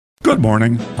Good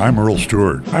morning, I'm Earl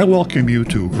Stewart. I welcome you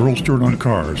to Earl Stewart on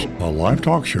Cars, a live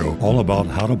talk show all about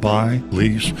how to buy,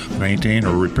 lease, maintain,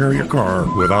 or repair your car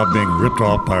without being ripped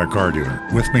off by a car dealer.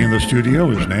 With me in the studio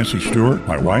is Nancy Stewart,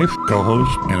 my wife,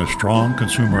 co-host, and a strong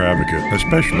consumer advocate,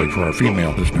 especially for our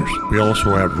female listeners. We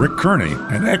also have Rick Kearney,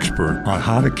 an expert on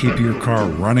how to keep your car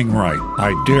running right.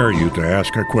 I dare you to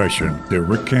ask a question that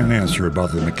Rick can't answer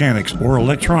about the mechanics or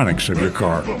electronics of your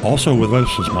car. Also with us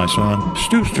is my son,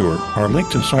 Stu Stewart, our link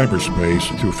to cyberspace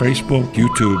through Facebook,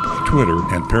 YouTube, Twitter,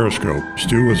 and Periscope.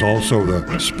 Stu is also the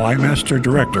Spymaster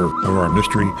Director of our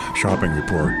Mystery Shopping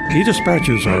Report. He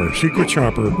dispatches our secret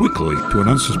shopper weekly to an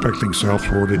unsuspecting South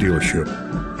Florida dealership.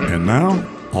 And now,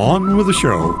 on with the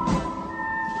show.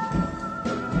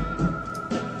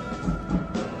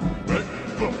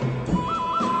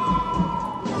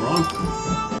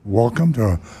 Welcome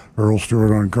to Earl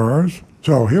Stewart on Cars.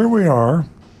 So here we are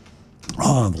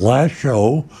on the last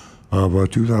show of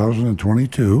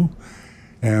 2022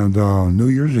 and New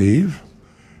Year's Eve.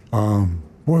 Boy,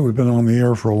 we've been on the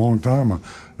air for a long time.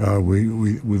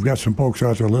 We've got some folks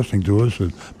out there listening to us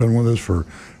that have been with us for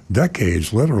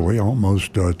decades, literally,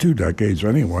 almost 2 decades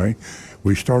anyway.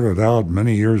 We started out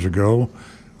many years ago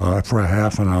for a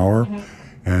half an hour,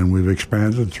 and we've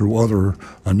expanded through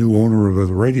a new owner of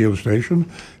the radio station.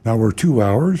 Now we're 2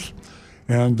 hours,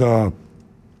 and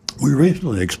we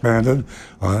recently expanded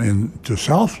into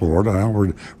South Florida. Now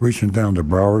we're reaching down to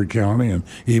Broward County and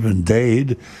even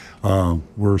Dade.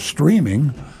 We're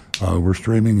streaming. We're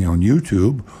streaming on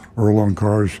YouTube. Earl on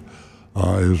Cars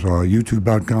is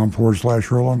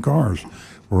youtube.com/Earl on Cars.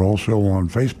 We're also on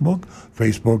Facebook,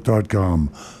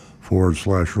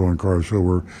 facebook.com/Earl on Cars.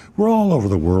 So we're all over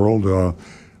the world.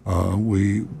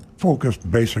 We focus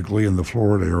basically in the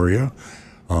Florida area.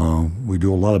 We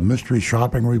do a lot of mystery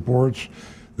shopping reports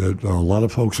that a lot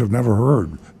of folks have never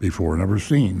heard before, never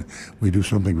seen. We do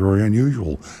something very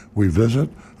unusual. We visit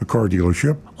a car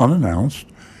dealership unannounced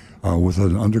with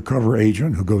an undercover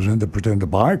agent who goes in to pretend to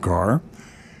buy a car.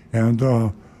 And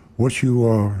what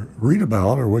you read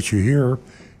about or what you hear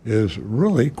is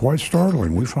really quite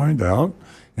startling. We find out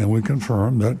and we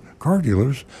confirm that car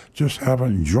dealers just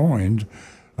haven't joined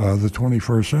the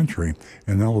 21st century.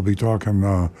 And now we'll be talking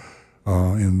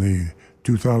in the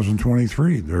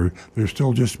 2023. They're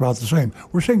still just about the same.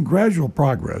 We're seeing gradual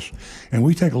progress, and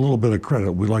we take a little bit of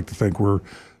credit. We like to think we're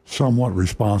somewhat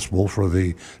responsible for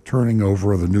the turning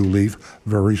over of the new leaf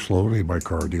very slowly by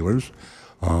car dealers.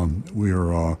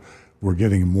 We're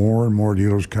getting more and more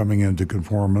dealers coming into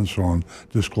conformance on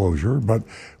disclosure, but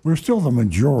we're still the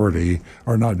majority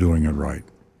are not doing it right.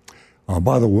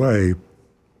 By the way,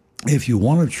 if you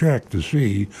want to check to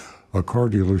see a car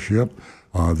dealership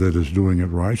that is doing it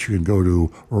right, you can go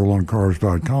to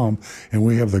earloncars.com, and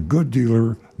we have the good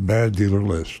dealer, bad dealer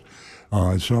list.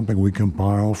 It's something we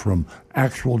compile from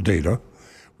actual data.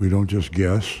 We don't just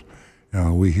guess.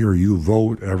 We hear you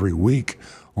vote every week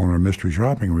on our mystery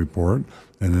shopping report,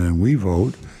 and then we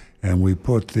vote, and we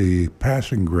put the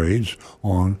passing grades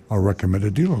on a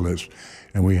recommended dealer list.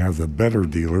 And we have the better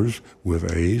dealers with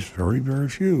A's, very, very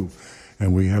few.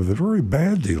 And we have the very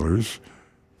bad dealers.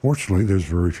 Fortunately, there's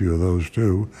very few of those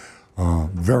too.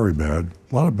 Very bad,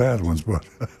 a lot of bad ones, but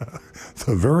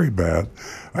the very bad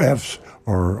F's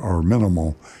are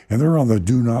minimal, and they're on the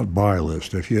do not buy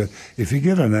list. If you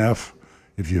get an F,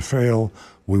 if you fail,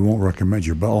 we won't recommend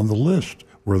you. But on the list,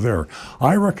 we're there.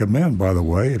 I recommend, by the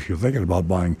way, if you're thinking about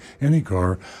buying any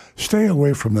car, stay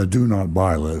away from the do not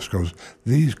buy list, because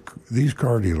these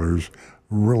car dealers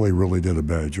really, really did a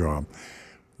bad job.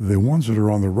 The ones that are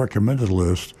on the recommended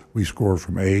list, we score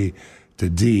from A to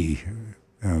D.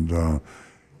 And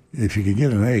if you can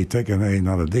get an A, take an A,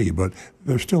 not a D. But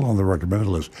they're still on the recommended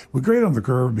list. We grade on the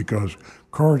curve because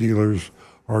car dealers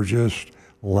are just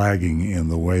lagging in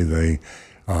the way they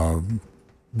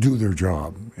do their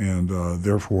job. And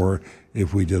therefore,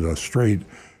 if we did a straight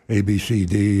A, B, C,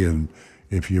 D, and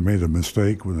if you made a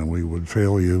mistake, then we would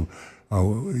fail you.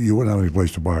 You wouldn't have any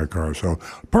place to buy a car. So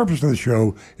the purpose of the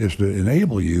show is to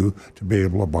enable you to be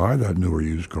able to buy that new or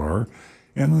used car.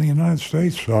 And in the United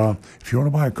States, if you want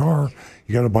to buy a car,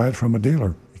 you got to buy it from a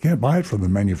dealer. You can't buy it from the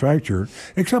manufacturer,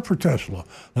 except for Tesla.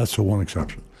 That's the one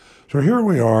exception. So here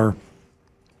we are,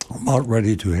 about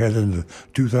ready to head into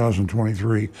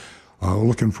 2023.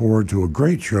 Looking forward to a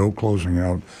great show closing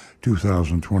out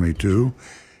 2022.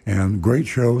 And great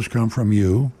shows come from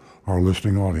you, our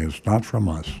listening audience, not from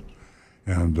us.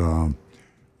 And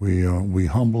we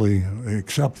humbly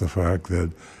accept the fact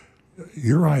that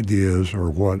your ideas are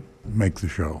what make the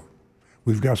show.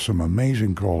 We've got some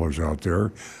amazing callers out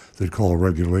there that call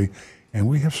regularly, and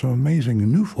we have some amazing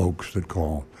new folks that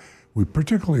call. We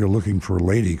particularly are looking for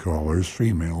lady callers,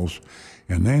 females,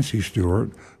 and Nancy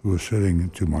Stewart, who is sitting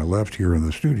to my left here in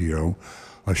the studio,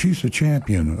 she's the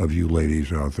champion of you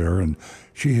ladies out there, and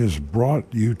she has brought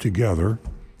you together.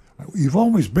 You've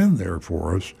always been there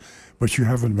for us, but you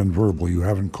haven't been verbal. You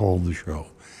haven't called the show.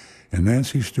 And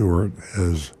Nancy Stewart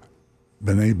has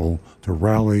been able to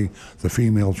rally the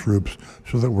female troops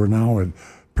so that we're now at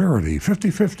parity,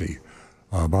 50-50.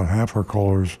 About half our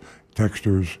callers,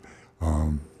 texters,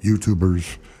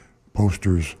 YouTubers,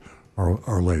 posters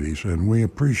are ladies, and we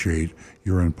appreciate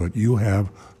your input. You have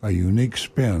a unique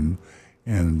spin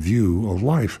and view of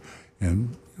life,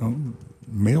 and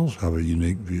males have a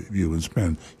unique view and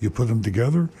spin. You put them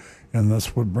together, and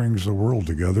that's what brings the world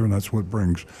together, and that's what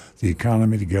brings the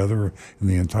economy together in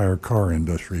the entire car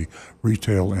industry,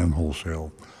 retail and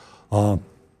wholesale.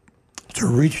 To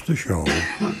reach the show,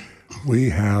 we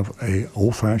have a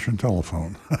old-fashioned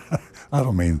telephone. I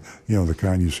don't mean, the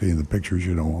kind you see in the pictures,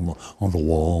 on the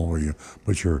wall, where you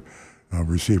put your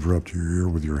receiver up to your ear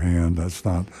with your hand. That's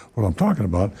not what I'm talking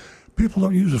about. People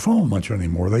don't use the phone much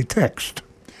anymore. They text,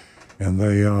 and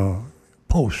they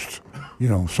post,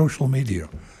 social media.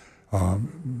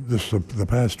 The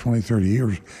past 20, 30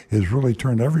 years has really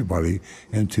turned everybody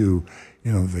into,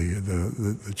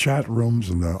 the chat rooms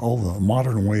and all the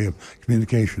modern way of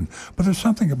communication. But there's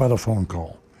something about a phone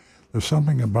call. There's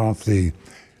something about the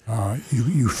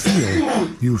you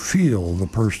feel the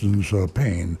person's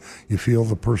pain. You feel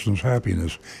the person's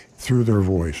happiness through their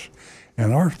voice.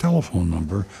 And our telephone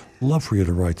number, love for you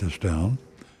to write this down,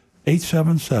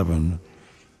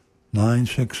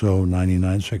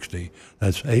 877-960-9960.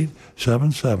 That's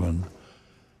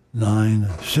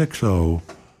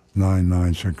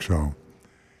 877-960-9960.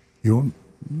 You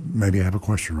maybe have a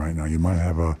question right now. You might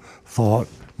have a thought.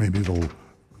 Maybe it'll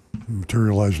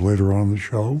materialize later on in the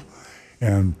show.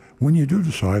 And when you do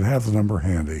decide, have the number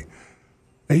handy.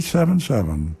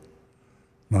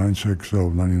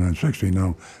 877-960-9960.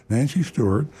 Now, Nancy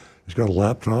Stewart has got a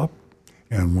laptop,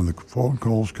 and when the phone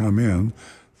calls come in,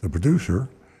 the producer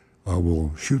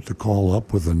will shoot the call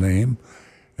up with the name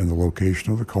and the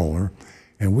location of the caller,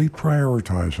 and we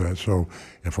prioritize that. So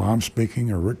if I'm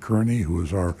speaking, or Rick Kearney, who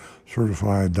is our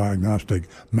certified diagnostic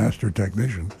master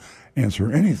technician,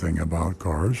 answer anything about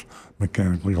cars,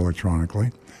 mechanically,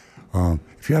 electronically,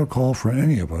 if you have a call for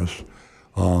any of us,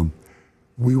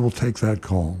 we will take that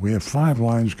call. We have 5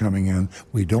 lines coming in.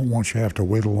 We don't want you to have to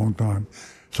wait a long time.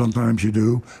 Sometimes you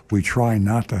do. We try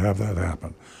not to have that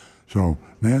happen. So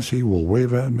Nancy will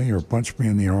wave at me or punch me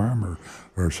in the arm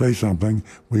or say something.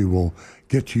 We will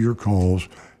get to your calls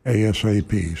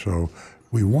ASAP. So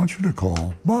we want you to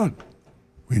call, but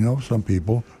we know some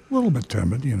people, a little bit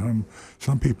timid,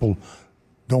 some people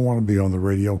don't want to be on the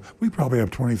radio. We probably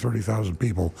have 20, 30,000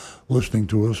 people listening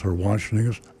to us or watching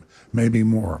us, maybe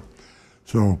more.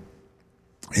 So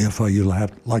if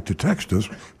you'd like to text us,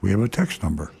 we have a text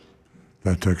number.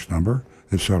 That text number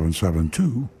is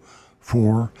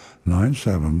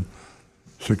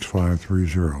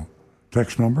 772-497-6530.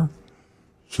 Text number,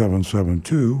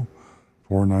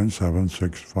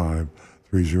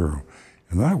 772-497-6530.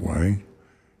 And that way,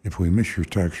 if we miss your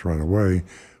text right away,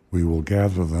 we will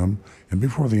gather them, and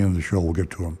before the end of the show, we'll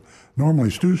get to them. Normally,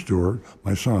 Stu Stewart,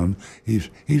 my son, he's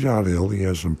out ill. He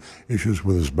has some issues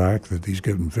with his back that he's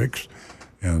getting fixed,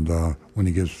 and when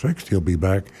he gets fixed, he'll be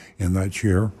back in that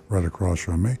chair right across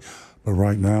from me. But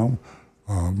right now,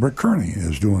 Rick Kearney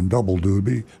is doing double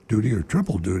duty or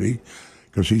triple duty,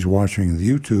 because he's watching the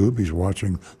YouTube, he's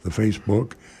watching the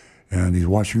Facebook, and he's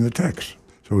watching the text.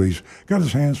 So he's got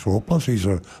his hands full, plus he's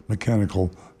a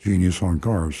mechanical genius on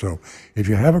cars. So if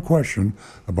you have a question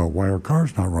about why our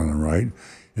car's not running right,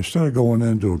 instead of going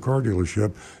into a car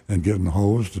dealership and getting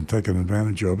hosed and taken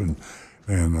advantage of and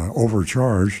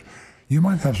overcharged, you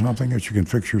might have something that you can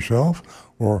fix yourself,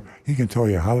 or he can tell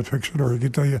you how to fix it, or he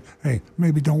can tell you, hey,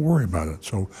 maybe don't worry about it.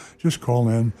 So just call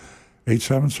in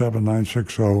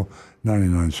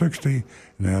 877-960-9960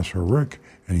 and ask for Rick,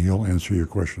 and he'll answer your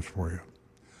questions for you.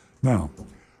 Now,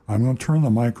 I'm going to turn the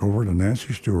mic over to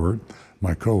Nancy Stewart,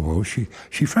 my co-host.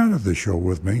 She founded this show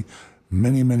with me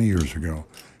many, many years ago,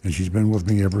 and she's been with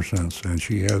me ever since. And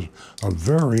she has a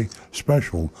very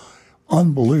special,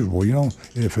 unbelievable,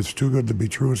 if it's too good to be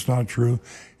true, it's not true.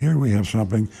 Here we have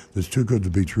something that's too good to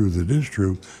be true that is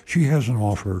true. She has an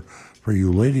offer for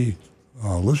you lady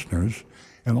listeners,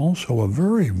 and also a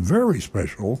very, very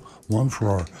special one for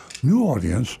our new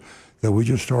audience that we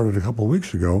just started a couple of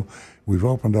weeks ago. We've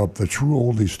opened up the True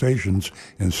Oldie stations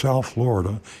in South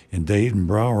Florida, in Dade and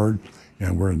Broward,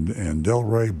 and we're in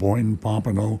Delray, Boynton,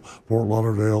 Pompano, Fort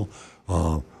Lauderdale,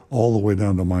 all the way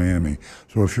down to Miami.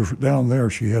 So if you're down there,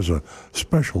 she has a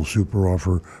special super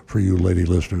offer for you lady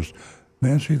listeners.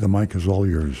 Nancy, the mic is all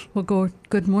yours. Well,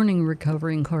 good morning,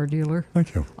 recovering car dealer.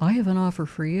 Thank you. I have an offer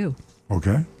for you.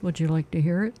 Okay. Would you like to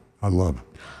hear it? I love.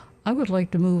 I would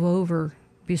like to move over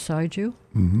beside you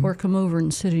or come over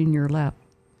and sit in your lap.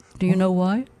 Do you know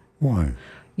why? Why?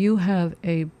 You have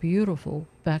a beautiful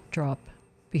backdrop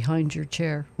behind your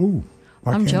chair. Ooh,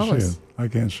 I'm can't jealous. See it. I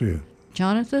can't see it.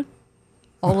 Jonathan,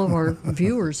 all of our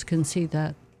viewers can see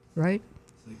that, right?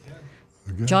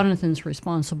 Okay. Jonathan's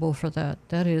responsible for that.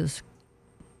 That is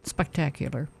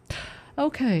spectacular.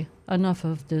 Okay, enough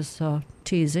of this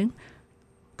teasing.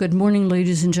 Good morning,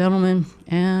 ladies and gentlemen,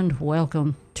 and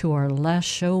welcome to our last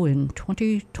show in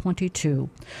 2022.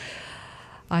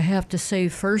 I have to say,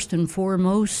 first and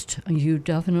foremost, you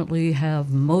definitely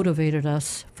have motivated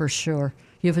us for sure.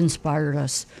 You've inspired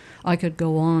us. I could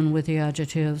go on with the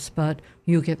adjectives, but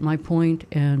you get my point,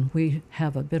 and we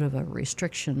have a bit of a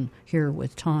restriction here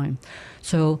with time.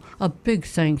 So a big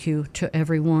thank you to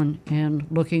everyone, and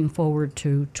looking forward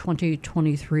to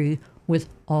 2023 with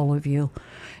all of you.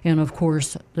 And of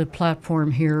course, the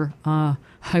platform here, I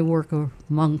work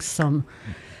amongst some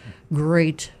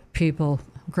great people,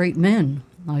 great men,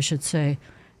 I should say,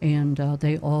 and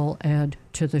they all add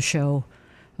to the show.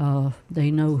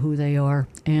 They know who they are.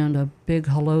 And a big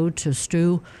hello to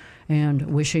Stu,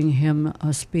 and wishing him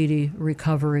a speedy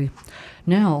recovery.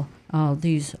 Now,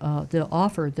 the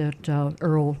offer that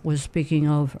Earl was speaking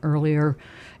of earlier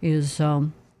is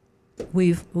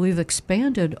we've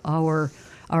expanded our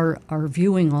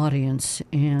viewing audience,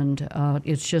 and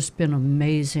it's just been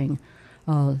amazing.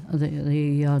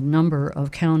 The number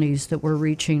of counties that we're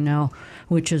reaching now,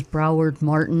 which is Broward,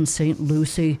 Martin, St.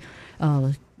 Lucie,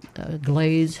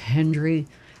 Glaze, Hendry,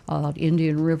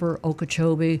 Indian River,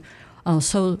 Okeechobee.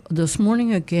 So this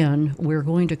morning again, we're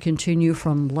going to continue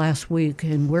from last week,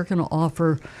 and we're going to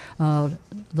offer the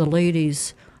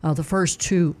ladies, the first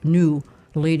two new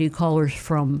lady callers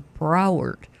from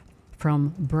Broward,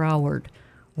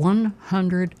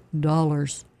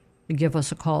 $100. Give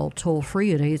us a call toll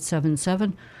free at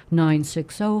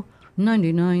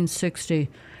 877-960-9960.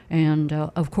 And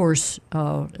of course,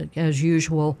 as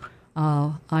usual,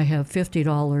 I have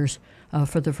 $50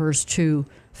 for the first two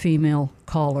female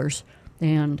callers,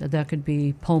 and that could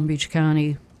be Palm Beach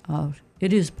County.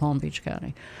 It is Palm Beach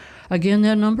County. Again,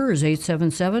 that number is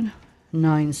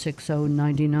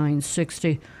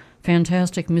 877-960-9960.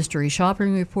 Fantastic mystery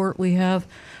shopping report we have.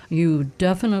 You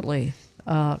definitely,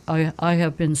 I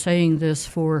have been saying this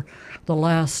for the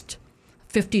last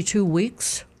 52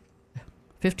 weeks.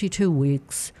 52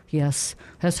 weeks, yes.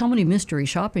 That's how many mystery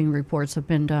shopping reports have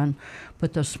been done.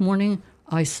 But this morning,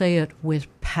 I say it with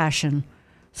passion.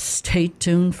 Stay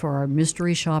tuned for our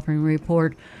mystery shopping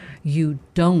report. You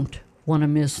don't want to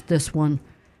miss this one.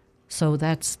 So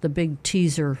that's the big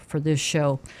teaser for this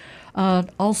show.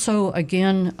 Also,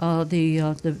 again,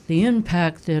 the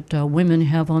impact that women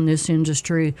have on this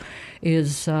industry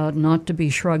is not to be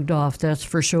shrugged off, that's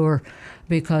for sure,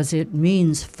 because it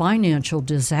means financial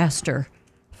disaster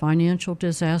for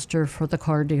the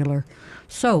car dealer.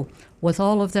 So, with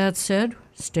all of that said,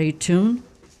 stay tuned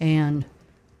and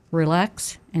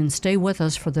relax and stay with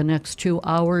us for the next 2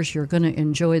 hours. You're going to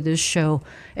enjoy this show.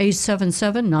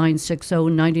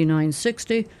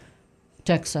 877-960-9960.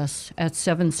 Text us at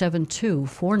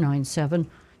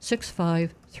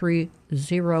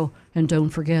 772-497-6530. And don't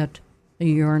forget,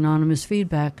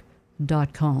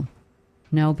 youranonymousfeedback.com.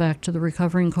 Now back to the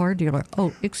recovering car dealer.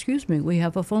 Oh, excuse me, we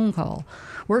have a phone call.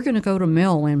 We're going to go to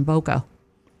Mel in Boca.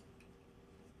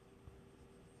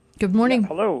 Good morning. Yeah,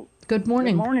 hello. Good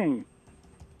morning. Good morning.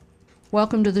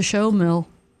 Welcome to the show, Mel.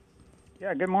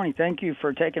 Yeah, good morning. Thank you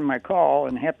for taking my call,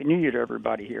 and Happy New Year to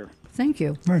everybody here. Thank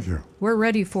you. Thank you. We're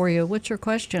ready for you. What's your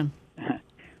question?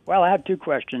 Well, I have two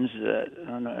questions.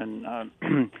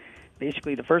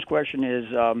 Basically, the first question is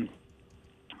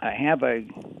I have a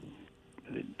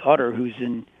daughter who's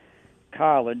in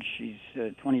college. She's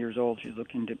 20 years old. She's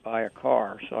looking to buy a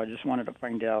car. So I just wanted to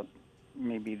find out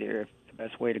maybe the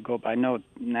best way to go. But I know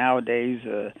nowadays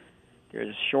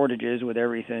there's shortages with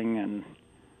everything, and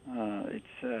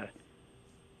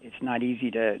it's not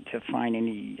easy to find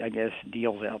any, I guess,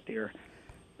 deals out there.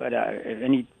 But if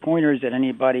any pointers that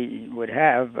anybody would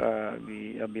have, I'll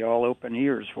be all open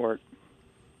ears for it.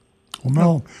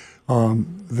 Well, Mel,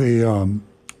 the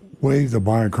way to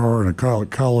buy a car, and a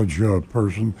college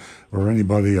person or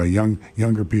anybody,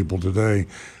 younger people today,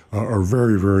 are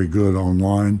very, very good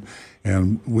online,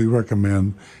 and we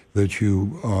recommend that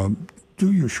you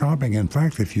do your shopping. In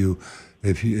fact, if you've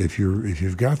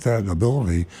got that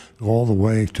ability, go all the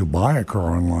way to buy a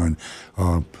car online.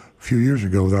 few years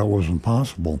ago, that wasn't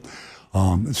possible.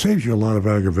 It saves you a lot of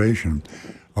aggravation.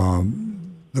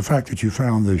 The fact that you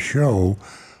found this show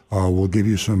will give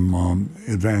you some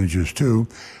advantages too.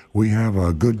 We have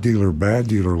a good dealer, bad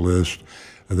dealer list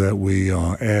that we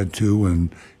add to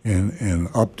and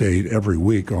update every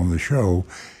week on the show,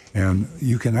 and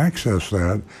you can access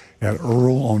that at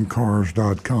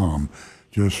earloncars.com,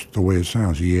 just the way it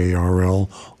sounds,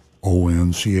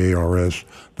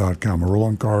 EARLONCARS.com,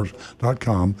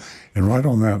 earloncars.com, and right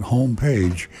on that home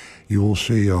page, you will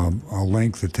see a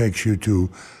link that takes you to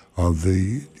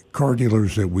the car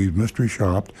dealers that we've mystery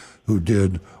shopped who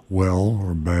did well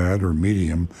or bad or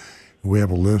medium. We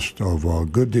have a list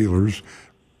of good dealers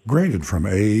graded from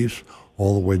A's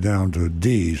all the way down to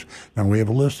D's. Now we have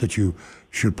a list that you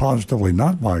should positively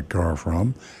not buy a car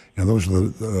from, and those are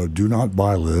the do not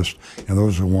buy list, and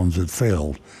those are the ones that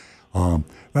failed.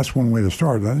 That's one way to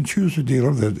start. Then choose a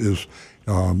dealer that is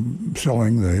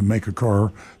selling, they make a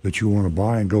car that you want to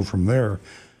buy and go from there.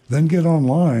 Then get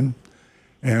online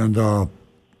and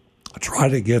try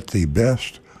to get the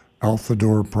best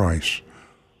out-the-door price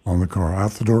on the car.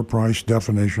 Out-the-door price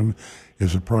definition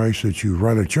is a price that you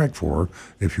write a check for.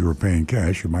 If you were paying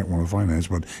cash, you might want to finance,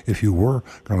 but if you were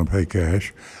going to pay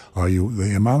cash,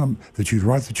 the amount that you'd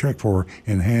write the check for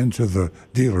and hand to the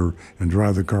dealer and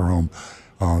drive the car home,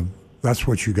 that's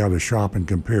what you got to shop and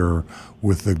compare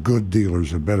with the good dealers,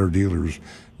 the better dealers.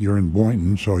 You're in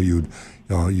Boynton, so you've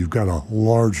got a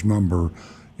large number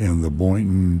in the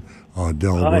Boynton,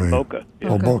 Delray. Boca.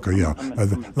 Oh, Boca, yeah.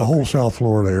 The whole South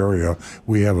Florida area,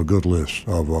 we have a good list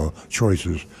of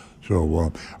choices.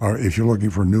 So if you're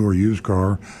looking for a new or used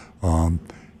car,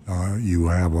 you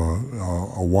have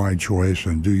a wide choice,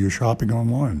 and do your shopping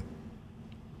online.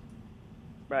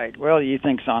 Right. Well, you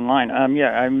think it's online. I'm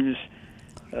just...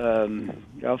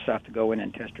 you also have to go in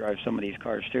and test drive some of these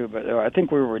cars too. But I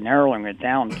think we were narrowing it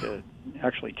down to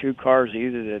actually two cars.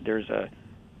 Either that there's the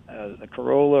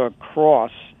Corolla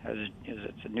Cross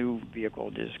it's a new vehicle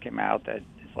just came out that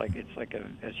it's like a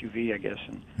SUV, I guess,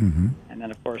 and then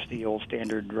of course the old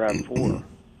standard RAV4.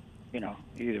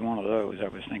 Either one of those. I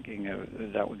was thinking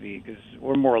that would be, because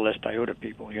we're more or less Toyota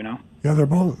people. Yeah,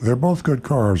 they're both good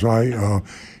cars. I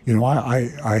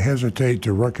hesitate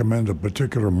to recommend a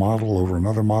particular model over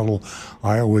another model.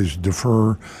 I always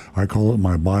defer. I call it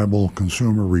my Bible,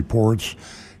 Consumer Reports,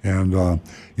 and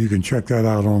you can check that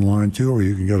out online too, or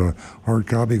you can get a hard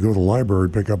copy. Go to the library,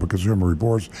 pick up a Consumer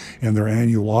Reports, and their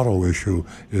annual auto issue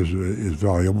is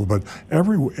valuable. But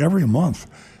every month,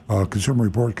 Consumer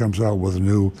Report comes out with a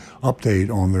new update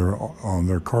on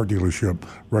their car dealership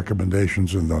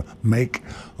recommendations and the make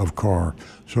of car.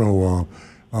 So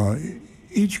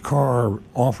each car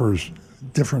offers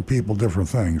different people different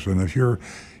things, and if you're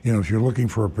looking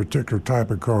for a particular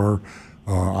type of car,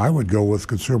 I would go with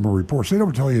Consumer Reports. They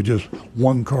don't tell you just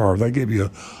one car; they give you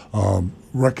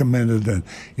recommended, and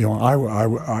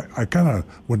I kind of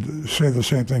would say the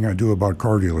same thing I do about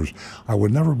car dealers. I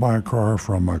would never buy a car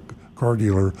from a car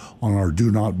dealer on our do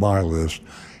not buy list,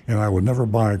 and I would never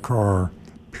buy a car,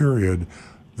 period,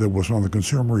 that was on the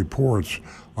Consumer Reports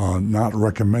not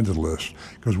recommended list.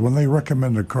 Because when they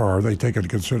recommend a car, they take into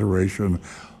consideration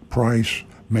price,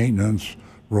 maintenance,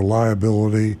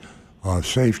 reliability,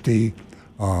 safety,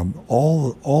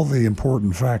 all the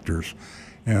important factors.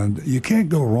 And you can't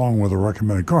go wrong with a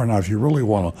recommended car. Now, if you really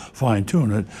want to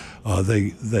fine-tune it,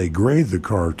 they grade the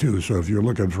car too. So if you're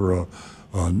looking for a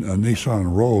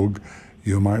Nissan Rogue,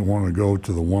 you might want to go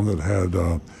to the one that had,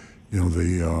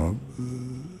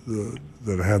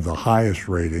 that had the highest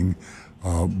rating.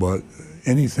 But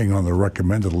anything on the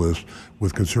recommended list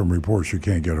with Consumer Reports, you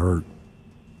can't get hurt.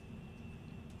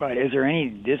 Right. Is there any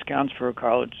discounts for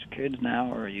college kids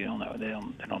now, or you don't know? They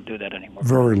don't do that anymore.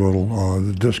 Very little.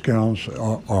 The discounts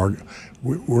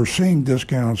we're seeing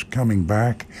discounts coming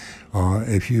back.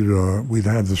 If we'd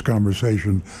had this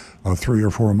conversation 3 or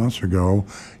 4 months ago,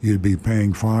 you'd be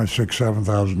paying $5,000, $6,000,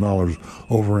 $7,000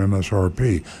 over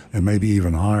MSRP, and maybe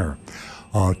even higher.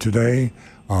 Today,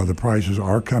 the prices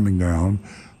are coming down.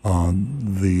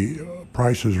 The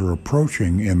prices are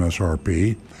approaching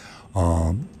MSRP.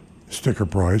 Sticker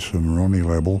price, the Maroni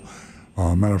label.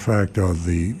 Matter of fact,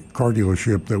 the car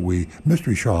dealership that we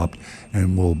mystery shopped,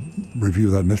 and we'll review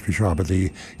that mystery shop at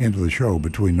the end of the show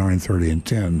between 9:30 and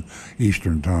 10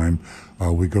 Eastern Time.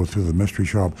 We go through the mystery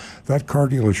shop. That car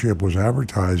dealership was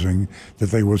advertising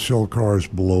that they would sell cars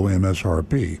below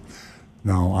MSRP.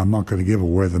 Now, I'm not going to give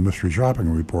away the mystery shopping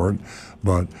report,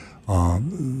 but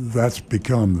that's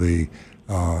become the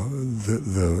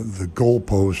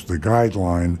goalpost, the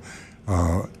guideline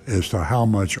as to how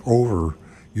much over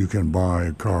you can buy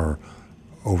a car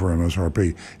over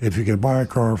MSRP. If you can buy a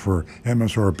car for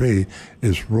MSRP,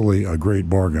 it's really a great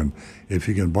bargain. If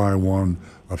you can buy one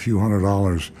a few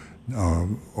 $100s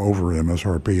over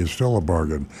MSRP, it's still a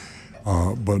bargain.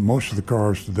 But most of the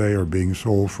cars today are being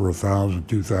sold for $1,000,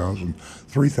 $2,000,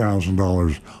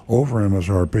 $3,000 over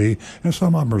MSRP, and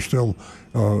some of them are still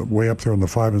way up there in the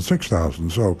 $5,000 and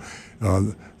 $6,000. So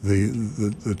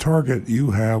the target you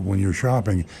have when you're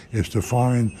shopping is to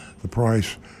find the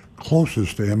price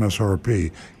closest to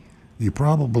MSRP. You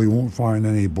probably won't find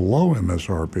any below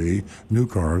MSRP, new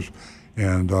cars,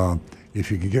 and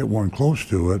if you can get one close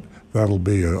to it, that'll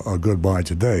be a good buy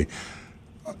today.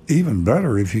 Even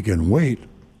better, if you can wait,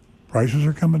 prices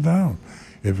are coming down.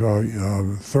 If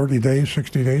 30 days,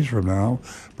 60 days from now,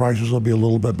 prices will be a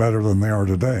little bit better than they are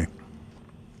today.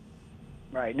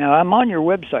 Right. Now, I'm on your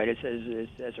website. It says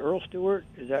Earl Stewart.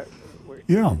 Is that where?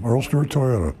 Yeah, Earl Stewart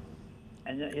Toyota.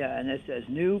 And and it says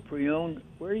new pre-owned.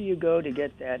 Where do you go to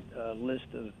get that list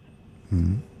of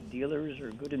dealers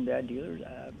or good and bad dealers?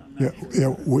 I'm not sure.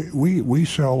 Yeah. We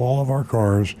sell all of our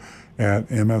cars at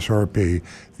MSRP.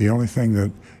 The only thing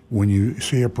that when you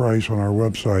see a price on our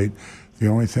website, the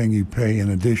only thing you pay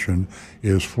in addition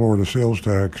is Florida sales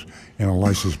tax and a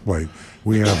license plate.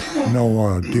 We have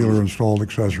no dealer-installed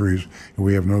accessories, and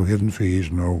we have no hidden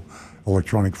fees, no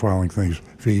electronic filing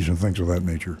fees and things of that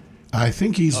nature. I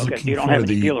think he's Okay, so looking you don't for have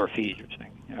the any dealer fees, you're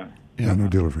saying. Yeah. Yeah, no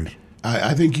dealer fees.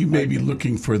 I think you may be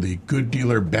looking for the good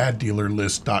dealer, bad dealer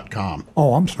list.com.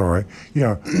 Oh, I'm sorry.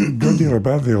 Yeah, good dealer,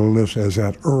 bad dealer list is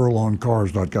at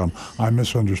earloncars.com. I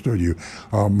misunderstood you.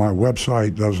 My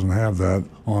website doesn't have that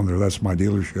on there. That's my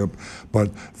dealership.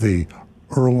 But the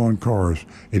Earl on Cars,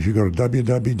 if you go to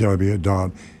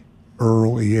www.earl,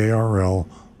 E-A-R-L,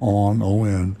 on,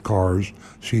 O-N, cars,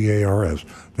 C-A-R-S,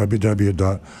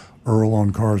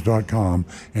 www.earloncars.com,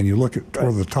 and you look at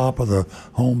toward the top of the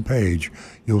home page,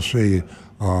 you'll see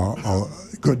a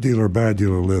good dealer, bad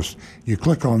dealer list. You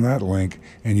click on that link,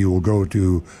 and you will go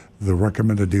to the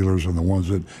recommended dealers and the ones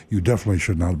that you definitely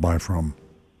should not buy from.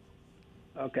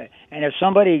 Okay. And if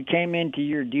somebody came into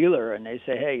your dealer and they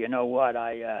say, "Hey, you know what?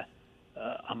 I've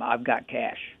got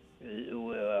cash.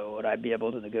 Would I be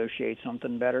able to negotiate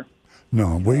something better?"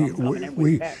 No, we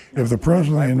if the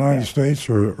president of the United States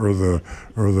or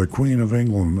the Queen of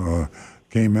England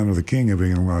came in, or the King of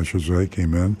England, I should say,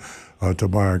 came in to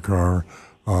buy a car,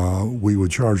 we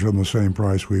would charge them the same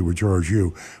price we would charge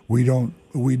you. We don't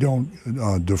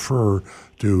defer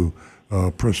to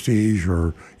prestige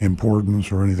or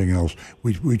importance or anything else.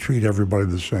 We treat everybody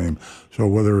the same. So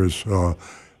whether it's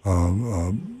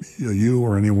you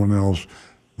or anyone else,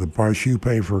 the price you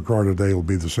pay for a car today will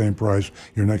be the same price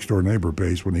your next door neighbor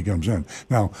pays when he comes in.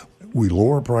 Now, we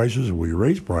lower prices and we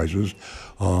raise prices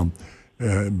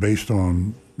based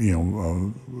on,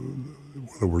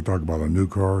 whether we're talking about a new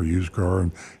car or used car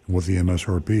and what the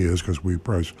MSRP is, because we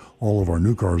price all of our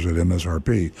new cars at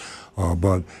MSRP.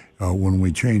 But when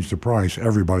we change the price,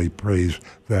 everybody pays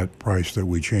that price that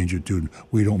we change it to.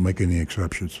 We don't make any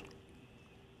exceptions.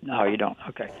 No, you don't.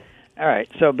 Okay. All right.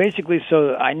 So basically,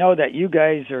 I know that you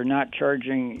guys are not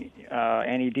charging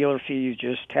any dealer fees,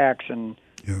 just tax and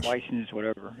license,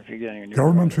 whatever. If you're getting a new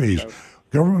government car. fees,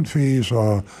 government fees.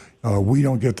 We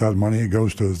don't get that money; it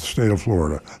goes to the state of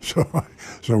Florida.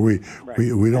 So we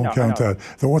don't count that.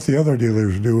 So what the other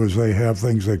dealers do is they have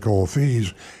things they call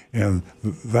fees, and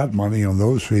that money on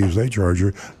those fees they charge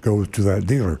you goes to that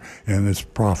dealer, and it's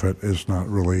profit. It's not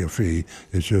really a fee;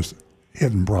 it's just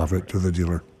hidden profit to the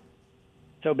dealer.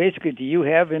 So basically, do you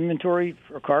have inventory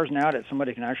for cars now that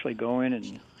somebody can actually go in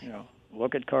and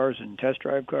look at cars and test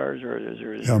drive cars, or is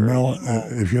there? Mel,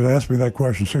 if you'd asked me that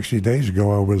question 60 days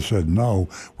ago, I would have said no.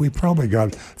 We probably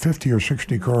got 50 or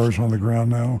 60 cars on the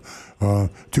ground now.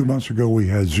 2 months ago, we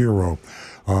had 0.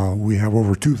 We have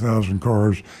over 2,000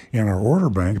 cars in our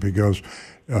order bank because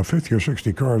 50 or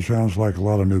 60 cars sounds like a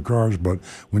lot of new cars, but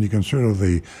when you consider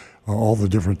all the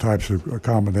different types of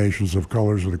combinations of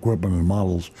colors and equipment and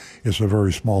models, it's a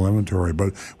very small inventory.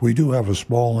 But we do have a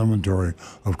small inventory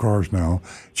of cars now.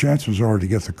 Chances are to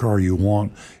get the car you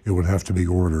want, it would have to be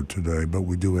ordered today, but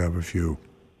we do have a few.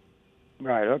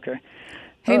 Right, okay.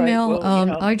 Hey, All right, Mel, well,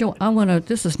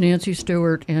 this is Nancy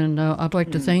Stewart, and I'd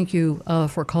like to thank you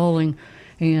for calling.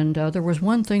 And there was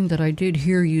one thing that I did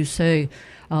hear you say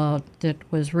that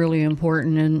was really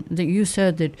important, and that you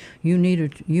said that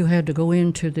you had to go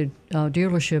into the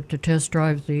dealership to test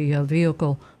drive the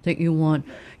vehicle that you want.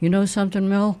 You know something,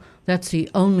 Mel? That's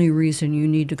the only reason you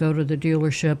need to go to the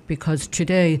dealership, because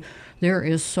today there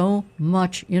is so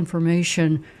much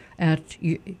information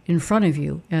in front of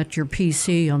you at your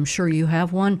PC. I'm sure you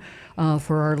have one.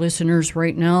 For our listeners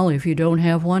right now, if you don't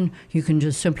have one, you can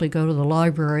just simply go to the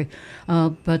library.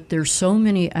 But there's so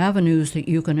many avenues that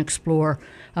you can explore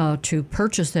to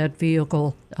purchase that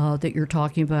vehicle that you're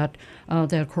talking about,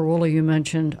 that Corolla you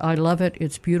mentioned. I love it.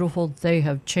 It's beautiful. They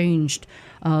have changed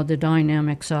the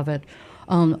dynamics of it.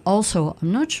 Also,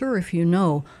 I'm not sure if you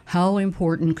know how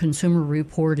important Consumer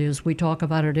Report is. We talk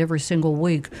about it every single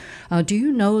week. Do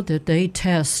you know that they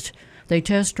test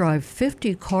drive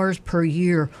 50 cars per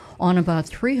year on about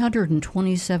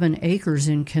 327 acres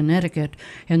in Connecticut,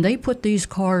 and they put these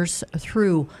cars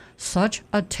through such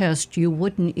a test you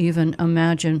wouldn't even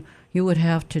imagine. You would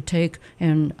have to take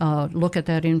and look at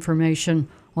that information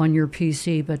on your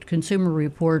PC, but Consumer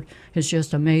Report is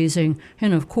just amazing.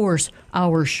 And of course,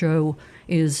 our show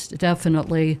is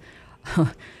definitely,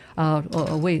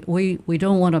 we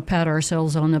don't want to pat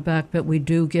ourselves on the back, but we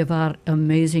do give out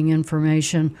amazing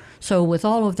information. So with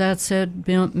all of that said,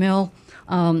 Mel,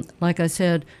 like I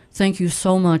said, thank you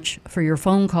so much for your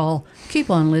phone call. Keep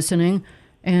on listening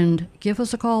and give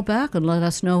us a call back and let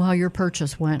us know how your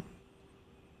purchase went.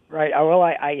 Right. Well,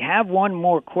 I have one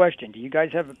more question. Do you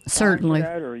guys have a certainly for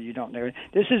that, or you don't know?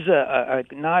 This is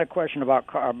not a question about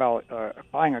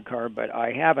buying a car, but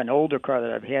I have an older car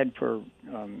that I've had for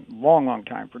long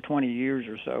time, for 20 years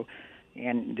or so,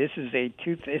 and this is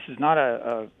this is not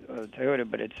a Toyota,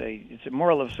 but it's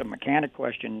more or less a mechanic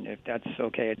question, if that's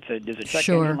okay. There's a check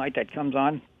engine light that comes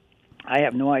on. I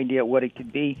have no idea what it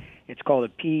could be. It's called a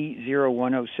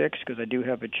P0106 because I do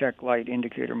have a check light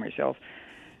indicator myself.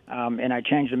 And I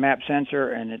changed the map sensor,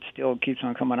 and it still keeps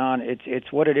on coming on.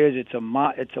 It's what it is. It's a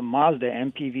Mazda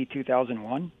MPV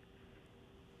 2001,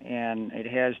 and it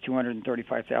has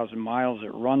 235,000 miles.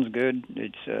 It runs good.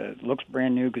 It looks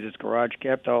brand new because it's garage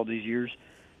kept all these years,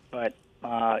 but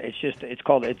it's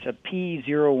a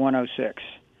P0106,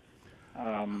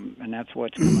 and that's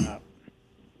what's coming up.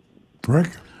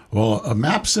 Rick? Well, a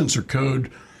map sensor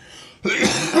code.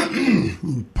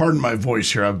 Pardon my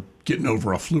voice here. I'm getting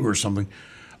over a flu or something.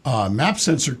 Map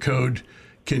sensor code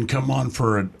can come on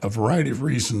for a variety of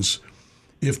reasons.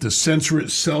 If the sensor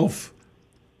itself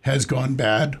has gone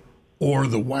bad, or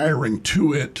the wiring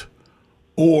to it,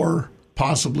 or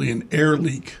possibly an air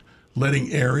leak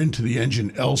letting air into the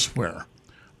engine elsewhere.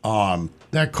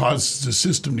 That causes the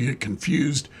system to get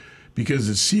confused because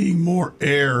it's seeing more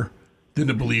air than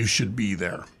it believes should be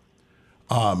there.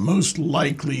 Most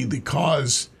likely the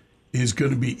cause is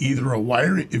going to be either a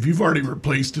wiring. If you've already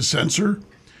replaced a sensor,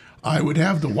 I would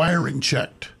have the wiring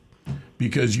checked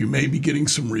because you may be getting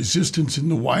some resistance in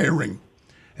the wiring,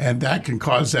 and that can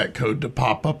cause that code to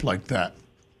pop up like that.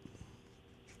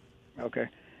 Okay.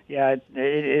 Yeah,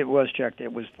 it was checked.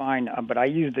 It was fine, but I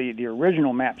used the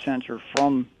original map sensor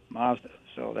from Mazda,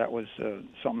 so that was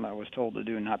something I was told to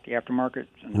do, not the aftermarket.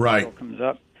 And right. It comes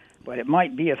up. But it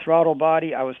might be a throttle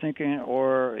body, I was thinking,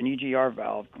 or an EGR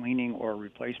valve cleaning or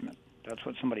replacement. That's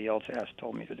what somebody else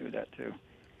told me to do that too.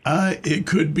 It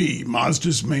could be.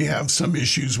 Mazdas may have some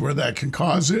issues where that can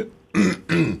cause it,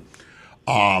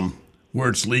 where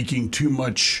it's leaking too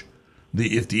much.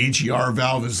 If the EGR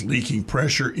valve is leaking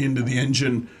pressure into the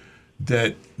engine,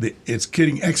 it's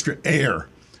getting extra air.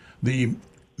 The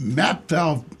map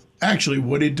valve, actually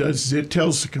what it does is it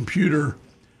tells the computer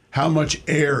how much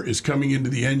air is coming into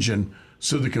the engine,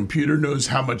 so the computer knows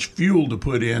how much fuel to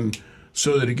put in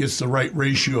so that it gets the right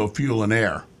ratio of fuel and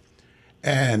air.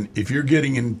 And if you're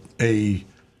getting in a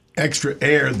extra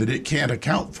air that it can't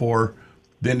account for,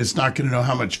 then it's not going to know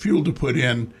how much fuel to put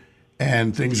in,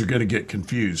 and things are going to get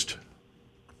confused.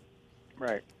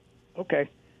 Right. Okay.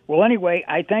 Well, anyway,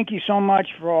 I thank you so much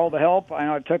for all the help. I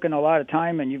know I've taken a lot of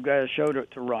time, and you've got a show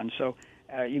to run. So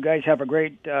you guys have a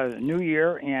great new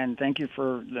year, and thank you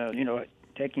for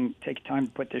taking time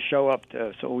to put this show up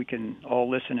so we can all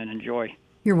listen and enjoy.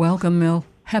 You're welcome, Mel.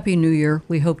 Happy New Year.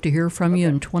 We hope to hear from you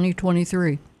in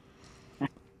 2023.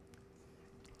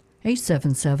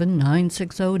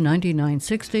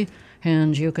 877-960-9960,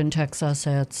 and you can text us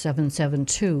at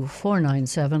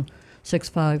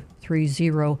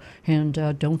 772-497-6530.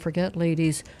 And don't forget,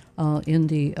 ladies, in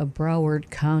the Broward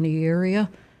County area,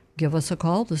 give us a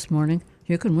call this morning.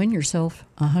 You can win yourself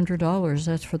 $100.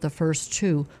 That's for the first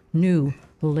 2 new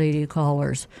lady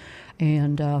callers.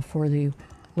 And for the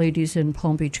ladies in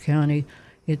Palm Beach County,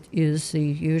 it is the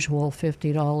usual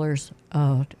 $50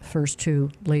 first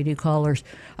 2 lady callers.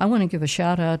 I want to give a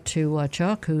shout out to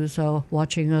Chuck, who's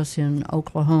watching us in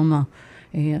Oklahoma,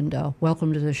 and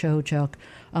welcome to the show, Chuck.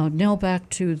 Now back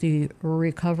to the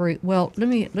recovery. Well, let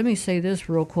me say this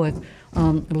real quick,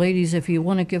 ladies. If you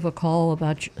want to give a call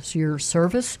about your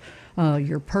service,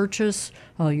 your purchase,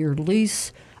 your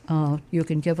lease, you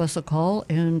can give us a call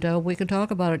and we can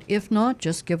talk about it. If not,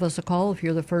 just give us a call if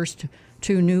you're the first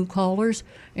two new callers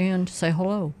and say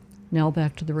hello. Now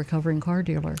back to the recovering car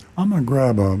dealer. I'm going to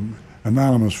grab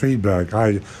anonymous feedback.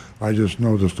 I just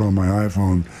noticed on my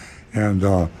iPhone, and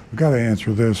I've got to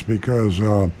answer this because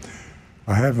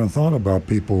I haven't thought about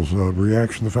people's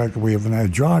reaction to the fact that we haven't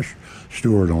had Josh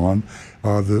Stewart on.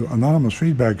 The anonymous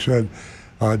feedback said,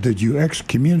 did you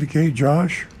excommunicate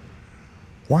Josh?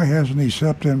 Why hasn't he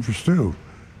stepped in for Stu?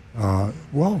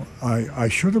 Well, I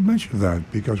should have mentioned that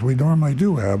because we normally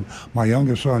do have my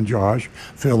youngest son, Josh,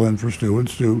 fill in for Stu. And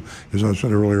Stu, as I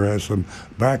said earlier, has some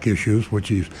back issues, which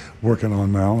he's working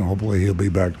on now, and hopefully he'll be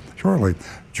back shortly.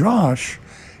 Josh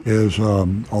is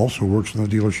also works in the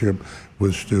dealership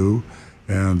with Stu,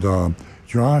 and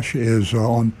Josh is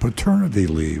on paternity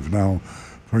leave. Now,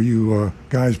 for you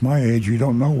guys my age, you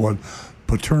don't know what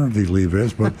paternity leave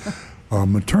is, but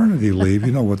maternity leave,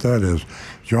 you know what that is.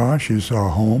 Josh is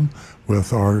home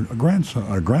with our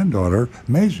granddaughter,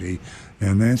 Maisie,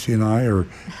 and Nancy and I are,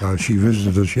 she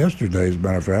visited us yesterday, as a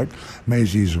matter of fact.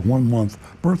 Maisie's 1 month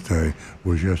birthday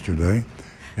was yesterday,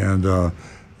 and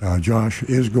Josh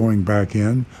is going back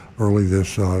in early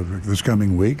this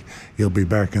coming week. He'll be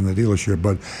back in the dealership,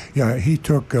 but yeah, he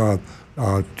took a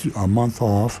month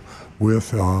off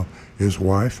with his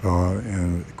wife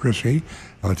and Chrissy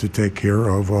to take care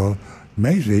of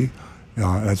Maisie.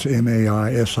 That's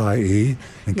Maisie,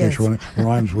 in case you want to,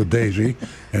 rhymes with Daisy,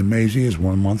 and Maisie is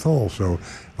 1 month old. So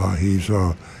he's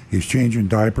changing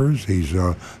diapers, he's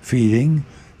feeding,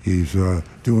 he's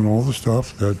doing all the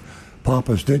stuff that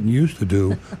papas didn't used to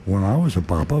do when I was a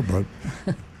papa, but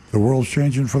the world's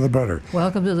changing for the better.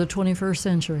 Welcome to the 21st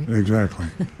century. Exactly.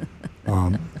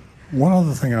 One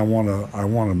other thing I want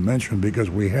to mention, because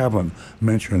we haven't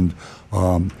mentioned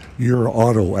Your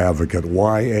Auto Advocate,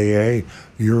 YAA,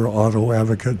 Your Auto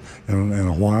Advocate, in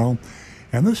a while.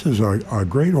 And this is a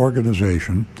great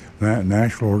organization,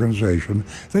 national organization.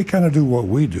 They kind of do what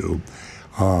we do.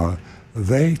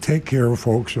 They take care of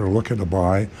folks that are looking to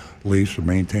buy, lease, or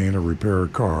maintain, or repair a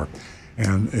car.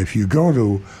 And if you go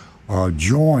to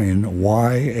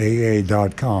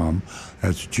joinyaa.com,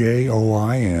 that's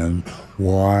JOINYAA,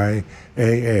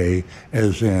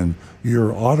 as in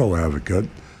Your Auto Advocate,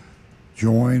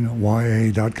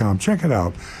 joinyaa.com. Check it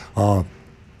out.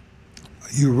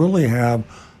 You really have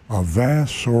a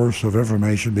vast source of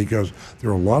information because there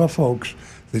are a lot of folks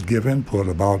that give input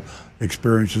about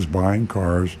experiences buying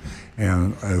cars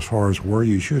and as far as where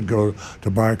you should go to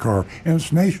buy a car. And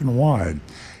it's nationwide.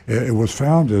 It was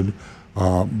founded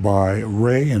by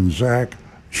Ray and Zach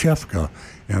Shefka,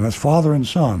 and that's father and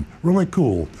son. Really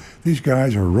cool. These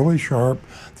guys are really sharp.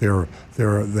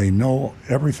 They know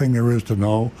everything there is to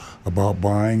know about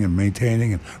buying and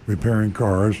maintaining and repairing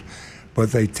cars,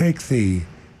 but they take the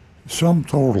sum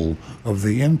total of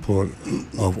the input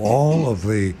of all of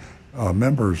the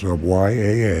members of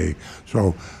YAA.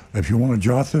 So if you want to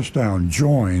jot this down,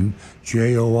 join,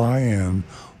 JOINYAA,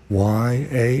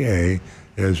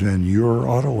 as in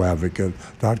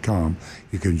YourAutoAdvocate.com.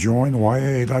 You can join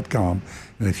YAA.com,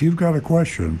 and if you've got a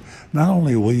question, not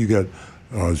only will you get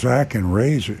Zach and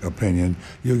Ray's opinion,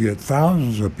 you'll get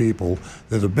thousands of people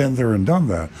that have been there and done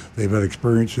that. They've had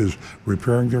experiences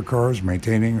repairing their cars,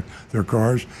 maintaining their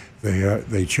cars.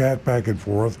 They chat back and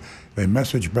forth, they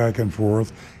message back and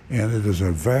forth, and it is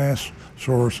a vast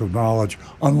source of knowledge,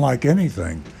 unlike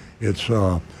anything.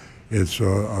 We're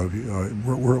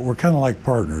kind of like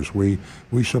partners. We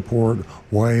support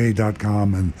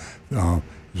YA.com, and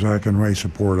Zach and Ray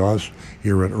support us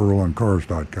here at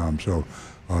EarlandCars.com. So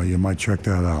you might check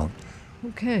that out.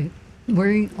 Okay,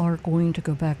 we are going to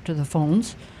go back to the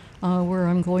phones, where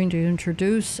I'm going to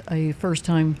introduce a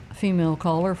first-time female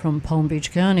caller from Palm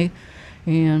Beach County,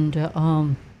 and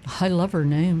I love her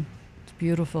name. It's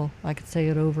beautiful. I could say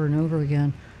it over and over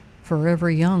again. Forever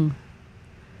Young.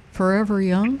 Forever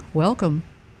Young, welcome.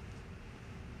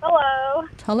 Hello.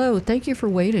 Hello, thank you for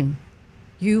waiting.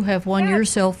 You have won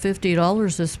yourself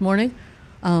 $50 this morning.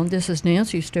 This is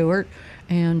Nancy Stewart,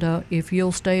 and if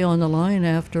you'll stay on the line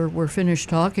after we're finished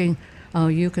talking,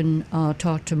 you can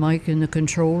talk to Mike in the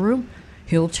control room.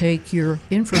 He'll take your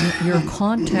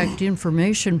contact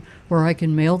information where I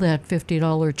can mail that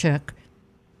 $50 check.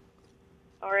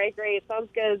 All right, great. Sounds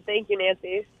good. Thank you,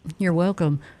 Nancy. You're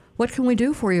welcome. What can we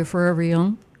do for you, Forever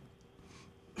Young?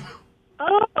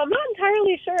 I'm not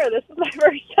entirely sure. This is my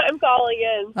first time calling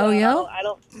in. So Oh, yeah? I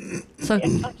don't. So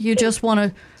you just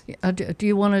want to, do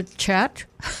you want to chat?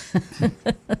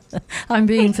 I'm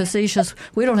being facetious.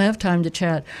 We don't have time to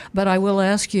chat, but I will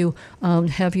ask you,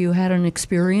 have you had an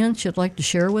experience you'd like to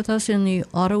share with us in the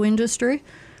auto industry?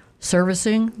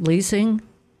 Servicing, leasing?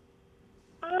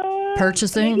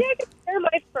 purchasing? Maybe I could share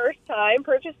my first time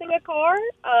purchasing a car.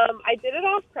 I did it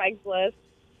off Craigslist.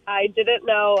 I didn't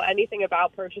know anything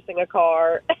about purchasing a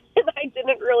car, and I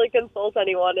didn't really consult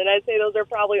anyone. And I'd say those are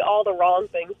probably all the wrong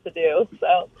things to do.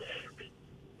 So,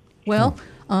 Well,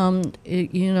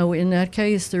 in that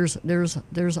case,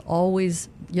 there's always,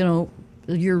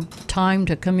 your time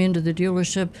to come into the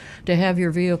dealership to have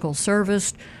your vehicle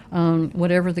serviced,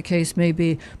 whatever the case may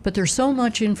be. But there's so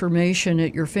much information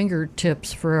at your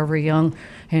fingertips forever young,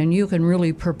 and you can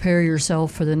really prepare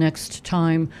yourself for the next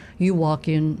time you walk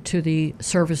into the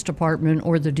service department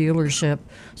or the dealership.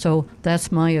 So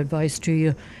that's my advice to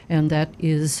you, and that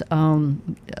is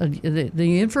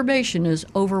the information is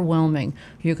overwhelming.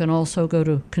 You can also go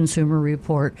to Consumer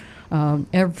Report.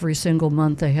 Every single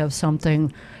month they have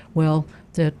something,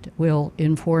 that will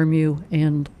inform you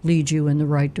and lead you in the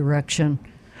right direction.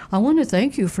 I want to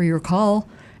thank you for your call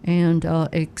and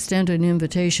extend an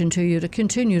invitation to you to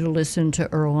continue to listen to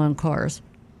Earl on Cars.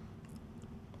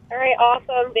 all right,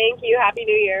 awesome. Thank you. Happy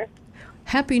New Year.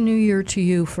 Happy New Year to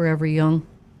you, Forever Young.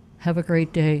 Have a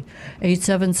great day.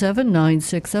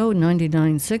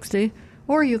 877-960-9960,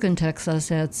 or you can text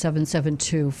us at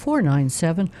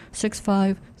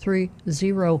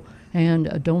 772-497-6530.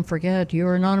 And don't forget,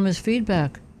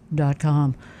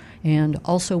 youranonymousfeedback.com. And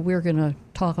also, we're going to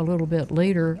talk a little bit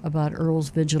later about Earl's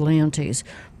Vigilantes.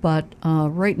 But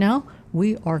right now,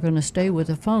 we are going to stay with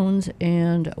the phones,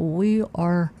 and we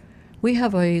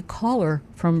have a caller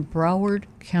from Broward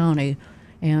County,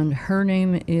 and her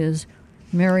name is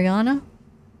Mariana.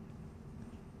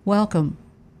 Welcome.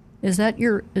 Did I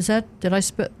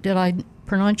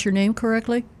pronounce your name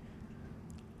correctly?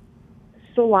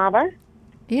 Sulava.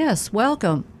 Yes,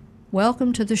 welcome.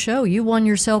 Welcome to the show. You won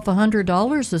yourself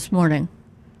 $100 this morning.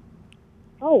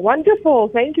 Oh, wonderful.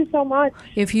 Thank you so much.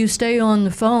 If you stay on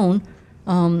the phone,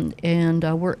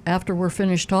 after we're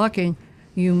finished talking,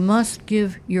 you must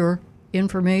give your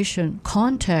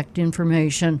contact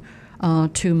information,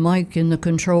 to Mike in the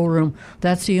control room.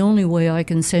 That's the only way I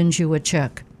can send you a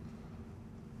check.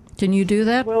 Can you do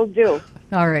that? Will do.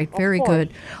 All right, very course.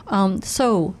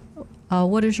 good.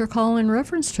 What is your call in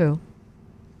reference to?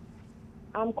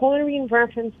 I'm calling in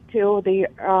reference to the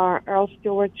Earl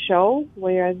Stewart show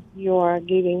where you are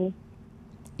giving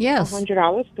Yes.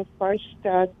 $100 to first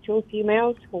two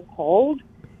females who called.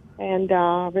 And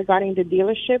regarding the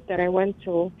dealership that I went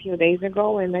to a few days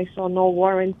ago, and I saw no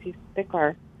warranty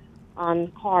sticker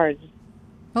on cars.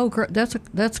 Oh,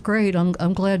 that's great.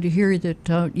 I'm glad to hear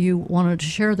that you wanted to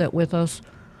share that with us.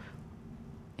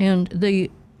 And the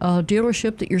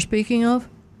dealership that you're speaking of,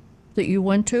 that you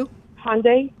went to?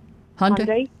 Hyundai.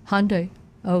 Hyundai.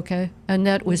 Okay. And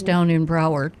that was down in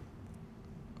Broward.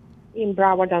 In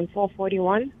Broward on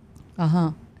 441.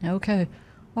 Uh-huh. Okay.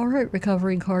 All right,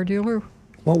 recovering car dealer.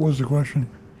 What was the question?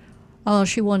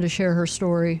 She wanted to share her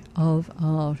story of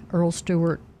Earl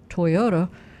Stewart Toyota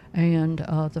and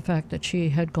the fact that she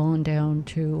had gone down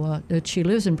to, that she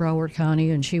lives in Broward County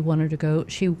and she went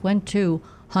to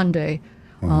Hyundai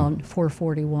on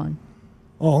 441.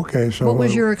 Oh, okay. So what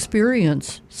was your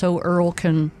experience? So Earl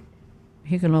can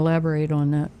elaborate on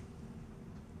that.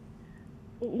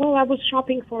 Well, I was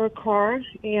shopping for a car,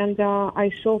 and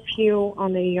I saw a few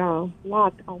on a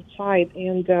lot outside,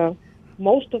 and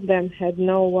most of them had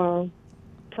no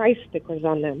price stickers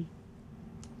on them.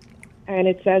 And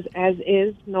it says, as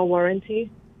is, no warranty.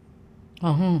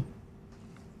 Uh-huh.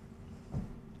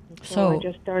 So I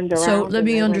just turned around. So let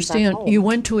me and I understand. went back home.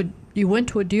 You went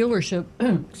to a dealership,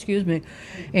 excuse me,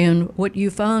 and what you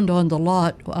found on the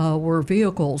lot were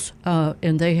vehicles,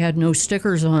 and they had no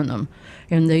stickers on them,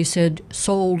 and they said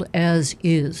sold as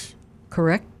is,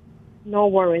 correct? No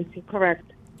warranty,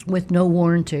 correct. With no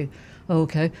warranty.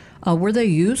 Okay. Were they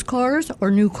used cars or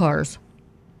new cars?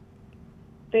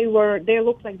 They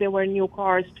looked like they were new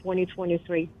cars,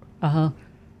 2023. Uh-huh.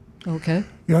 Okay.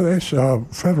 Yeah, this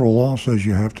federal law says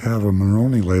you have to have a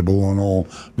Monroney label on all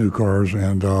new cars,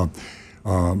 and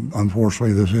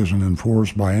unfortunately, this isn't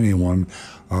enforced by anyone.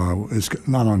 It's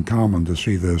not uncommon to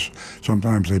see this.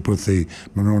 Sometimes they put the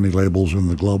Monroney labels in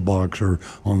the glove box or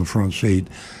on the front seat.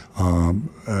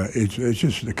 It's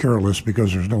just careless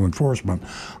because there's no enforcement.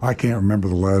 I can't remember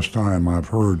the last time I've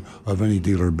heard of any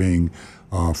dealer being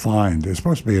fined. It's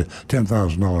supposed to be a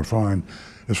 $10,000 fine.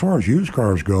 As far as used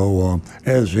cars go,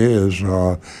 as is,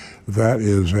 that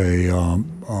is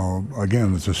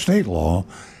again, it's a state law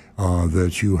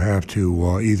that you have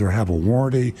to either have a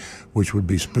warranty, which would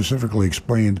be specifically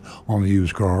explained on the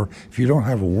used car. If you don't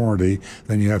have a warranty,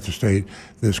 then you have to state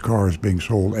this car is being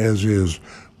sold as is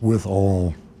with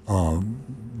all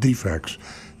defects.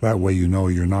 That way you know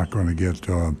you're not going to get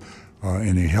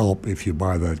any help if you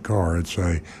buy that car. It's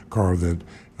a car that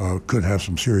could have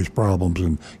some serious problems,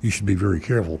 and you should be very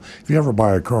careful. If you ever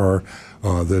buy a car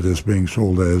that is being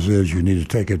sold as is, you need to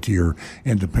take it to your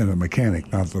independent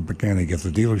mechanic, not the mechanic at the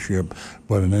dealership,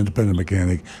 but an independent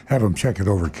mechanic. Have them check it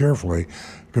over carefully,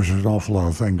 because there's an awful lot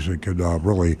of things that could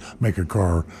really make a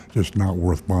car just not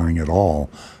worth buying at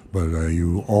all. But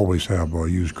you always have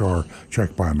a used car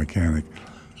checked by a mechanic.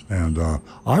 And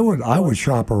I would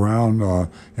shop around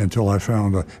until I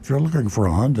found, if you're looking for a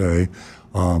Hyundai,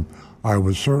 I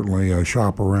would certainly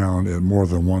shop around at more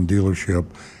than one dealership,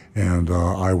 and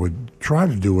I would try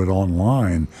to do it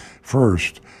online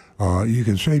first. You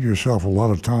can save yourself a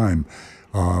lot of time.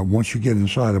 Once you get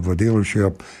inside of a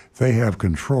dealership, they have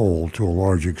control to a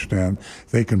large extent.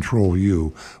 They control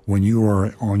you. When you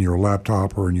are on your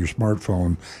laptop or in your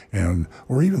smartphone,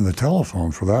 or even the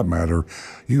telephone for that matter,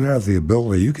 you have the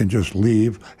ability, you can just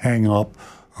leave, hang up,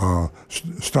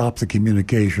 stop the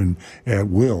communication at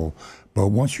will. But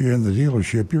once you're in the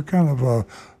dealership, you're kind of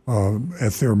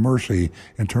at their mercy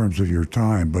in terms of your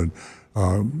time. But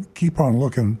keep on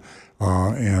looking,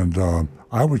 and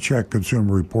I would check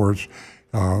Consumer Reports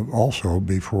also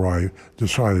before I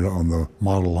decided on the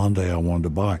model Hyundai I wanted to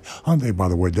buy. Hyundai, by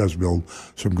the way, does build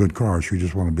some good cars. You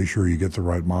just want to be sure you get the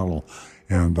right model.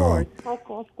 And of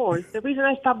course. The reason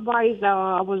I stopped by is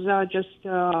I was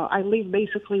I live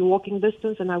basically walking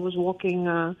distance, and I was walking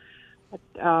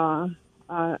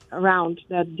around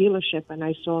that dealership, and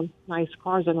I saw nice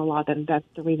cars on a lot, and that's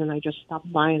the reason I just stopped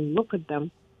by and look at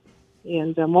them.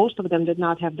 And most of them did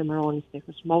not have the Maroni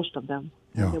stickers. Most of them.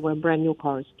 Yeah. They were brand new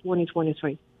cars,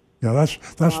 2023. Yeah,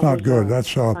 that's not good.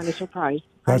 That's kind of surprised.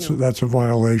 That's a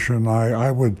violation.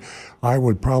 I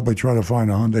would probably try to find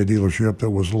a Hyundai dealership that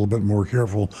was a little bit more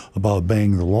careful about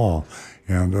obeying the law.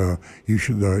 And you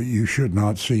should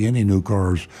not see any new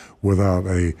cars without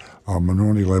a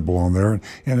Maroni label on there.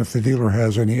 And if the dealer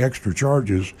has any extra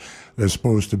charges, they're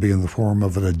supposed to be in the form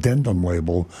of an addendum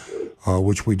label,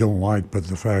 which we don't like. But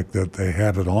the fact that they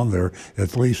have it on there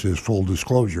at least is full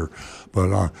disclosure.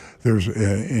 But there's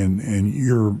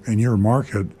in your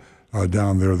market.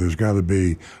 Down there's got to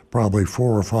be probably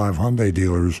 4 or 5 Hyundai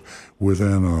dealers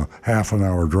within a half an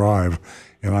hour drive,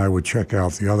 and I would check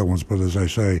out the other ones. But as I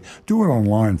say, do it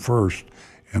online first,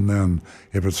 and then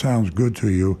if it sounds good to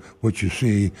you, what you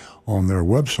see on their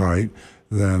website,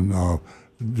 then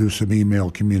do some email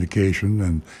communication,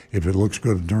 and if it looks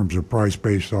good in terms of price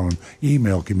based on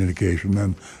email communication,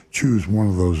 then choose one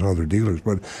of those other dealers.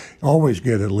 But always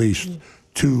get at least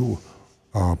 2,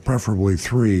 preferably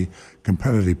 3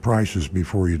 competitive prices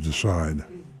before you decide.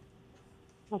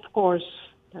 Of course,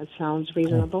 that sounds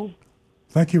reasonable. Cool.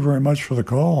 Thank you very much for the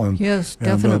call. And, yes,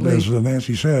 definitely. And as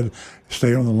Nancy said,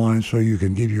 stay on the line so you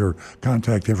can give your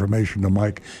contact information to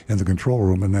Mike in the control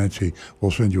room, and Nancy will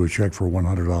send you a check for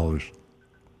 $100.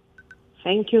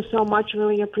 Thank you so much.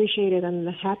 Really appreciate it. And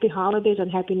happy holidays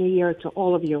and happy New Year to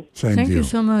all of you. Thank you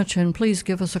so much. And please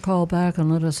give us a call back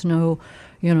and let us know,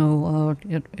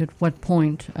 at what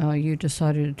point you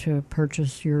decided to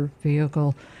purchase your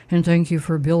vehicle. And thank you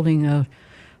for building a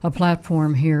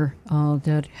platform here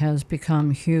that has become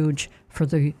huge for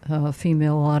the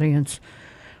female audience.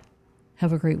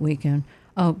 Have a great weekend.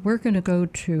 We're going to go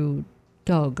to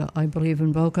Doug, I believe,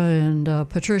 in Boca. And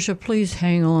Patricia, please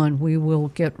hang on. We will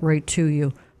get right to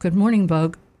you. Good morning,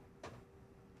 Bug.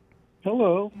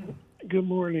 Hello. Good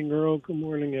morning, Earl. Good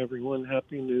morning, everyone.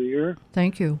 Happy New Year.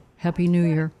 Thank you. Happy New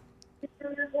Year.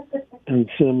 And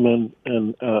Sim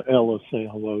and Ella say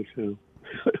hello, too.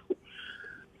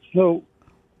 So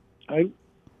I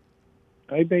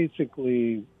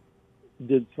basically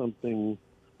did something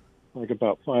like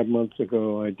about 5 months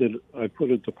ago. I put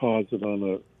a deposit on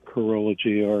a Corolla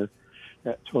GR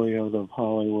at Toyota of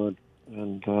Hollywood,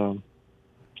 and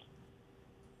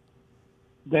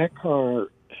that car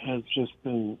has just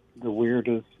been the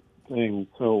weirdest thing.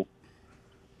 So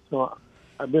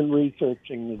I've been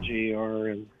researching the GR,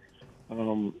 and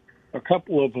a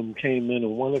couple of them came in,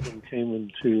 and one of them came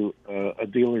into a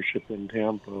dealership in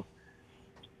Tampa,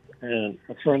 and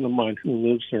a friend of mine who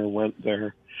lives there went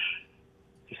there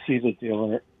to see the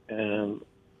dealer, and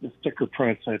the sticker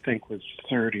price, I think, was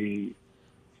 $39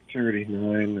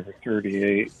 or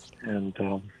 $38,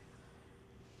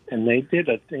 and they did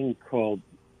a thing called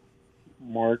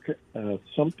market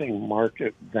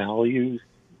value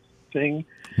thing.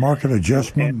 Market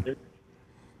adjustment.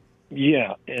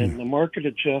 And the market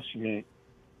adjustment.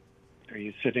 Are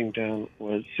you sitting down?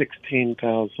 Was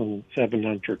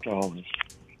 $16,700.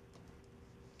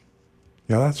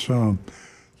 Yeah,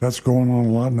 that's going on a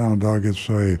lot now, Doug. It's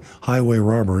a highway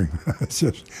robbery. It's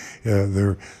just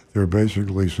they're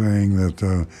basically saying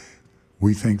that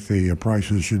we think the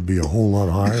prices should be a whole lot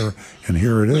higher, and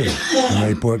here it is. And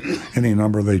they put any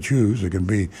number they choose. It can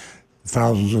be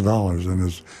thousands of dollars,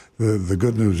 and the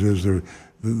good news is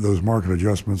those market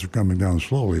adjustments are coming down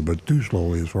slowly, but too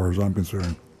slowly as far as I'm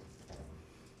concerned.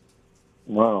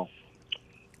 Wow.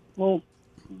 Well,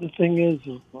 the thing is,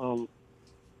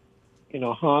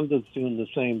 Honda's doing the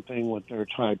same thing with their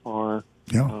Type R.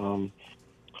 Yeah.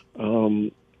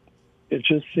 It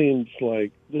just seems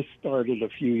like this started a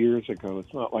few years ago.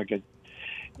 It's not like it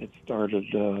started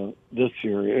this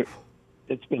year.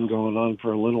 It's been going on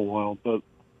for a little while, but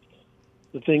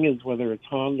the thing is, whether it's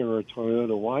Honda or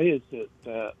Toyota, why is it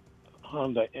that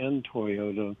Honda and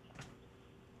Toyota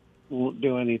won't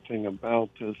do anything about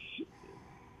this?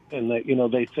 And that,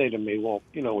 they say to me, well,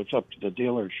 it's up to the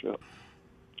dealership.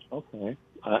 Okay,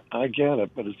 I get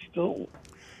it, but it's still...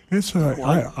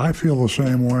 I feel the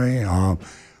same way.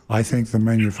 I think the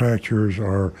manufacturers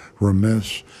are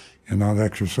remiss in not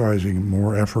exercising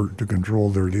more effort to control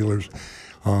their dealers.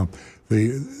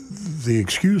 The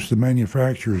excuse the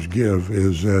manufacturers give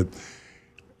is that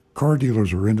car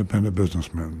dealers are independent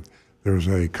businessmen. There's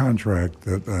a contract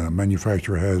that a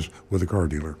manufacturer has with a car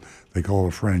dealer. They call it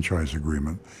a franchise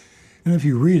agreement. And if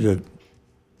you read it,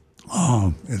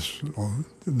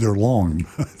 they're long.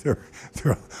 they're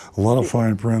a lot of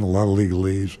fine print, a lot of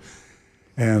legalese,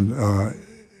 and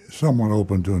somewhat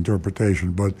open to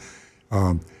interpretation. But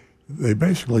they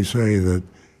basically say that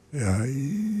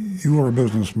you are a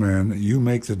businessman. You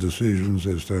make the decisions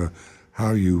as to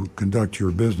how you conduct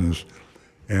your business,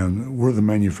 and we're the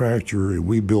manufacturer.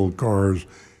 We build cars,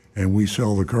 and we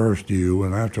sell the cars to you.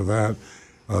 And after that,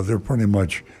 they're pretty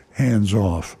much hands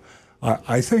off.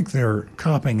 I think they're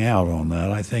copping out on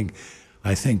that. I think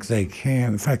they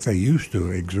can. In fact, they used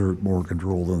to exert more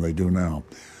control than they do now.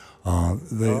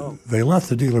 They let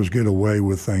the dealers get away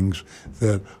with things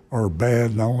that are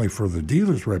bad not only for the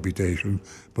dealer's reputation,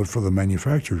 but for the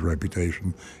manufacturer's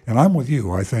reputation. And I'm with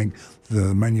you. I think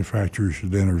the manufacturers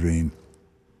should intervene.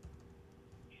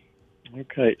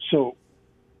 Okay, so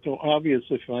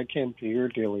obviously, if I came to your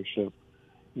dealership,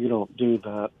 you don't do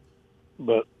that.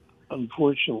 But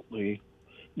unfortunately,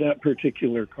 that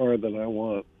particular car that I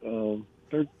want,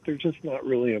 they're just not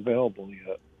really available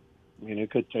yet. I mean, it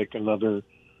could take another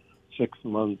 6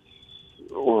 months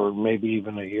or maybe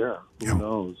even a year. Who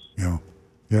knows? Yeah.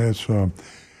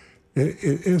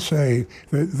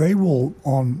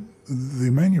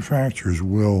 The manufacturers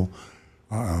will,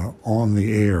 on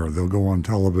the air, they'll go on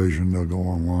television, they'll go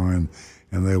online,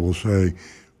 and they will say,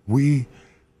 we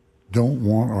don't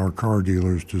want our car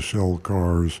dealers to sell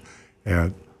cars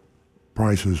at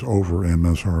prices over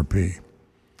MSRP.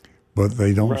 But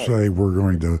they don't say we're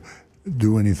going to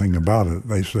do anything about it.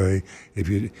 They say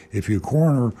if you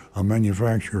corner a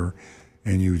manufacturer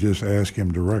and you just ask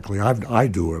him directly, I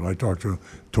do it. I talk to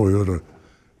Toyota,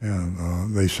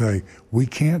 and they say we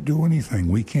can't do anything.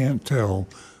 We can't tell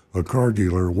a car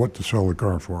dealer what to sell a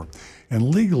car for.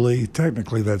 And legally,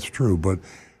 technically, that's true. But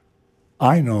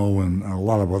I know, and a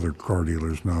lot of other car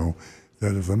dealers know,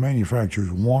 that if the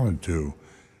manufacturers wanted to,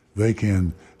 they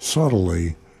can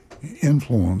subtly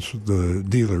influence the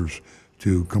dealers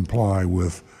to comply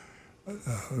with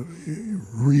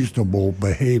reasonable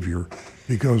behavior,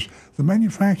 because the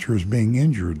manufacturer is being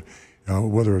injured,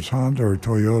 whether it's Honda or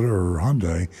Toyota or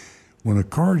Hyundai. When a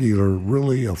car dealer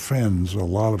really offends a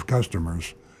lot of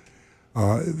customers,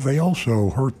 they also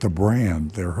hurt the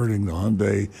brand. They're hurting the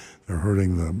Hyundai, they're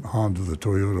hurting the Honda, the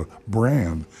Toyota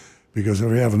brand, because if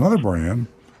they have another brand,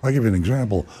 I'll give you an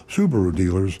example. Subaru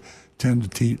dealers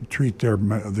tend to treat their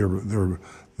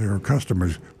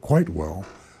customers quite well.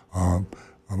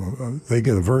 They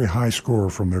get a very high score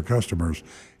from their customers,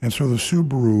 and so the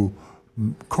Subaru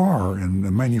car and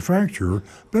the manufacturer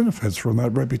benefits from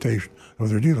that reputation of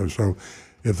their dealers. So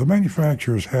if the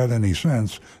manufacturers had any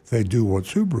sense, they'd do what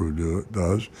Subaru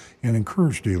does and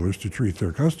encourage dealers to treat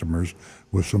their customers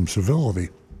with some civility.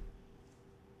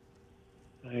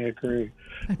 I agree.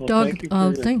 Well, Doug, thank you for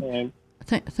your time.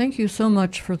 Thank you so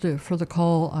much for the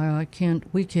call.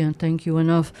 We can't thank you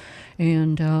enough.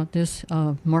 And this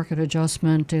market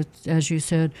adjustment, as you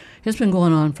said, it's been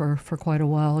going on for quite a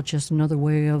while. It's just another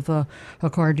way of a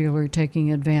car dealer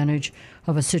taking advantage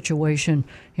of a situation,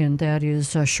 and that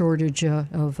is a shortage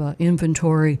of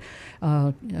inventory,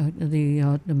 all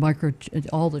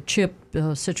the chip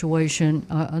situation.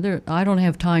 I don't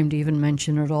have time to even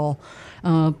mention it all.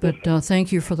 But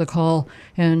thank you for the call,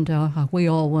 and we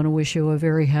all want to wish you a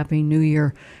very happy New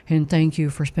Year, and thank you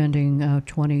for spending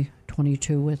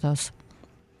 2022 with us.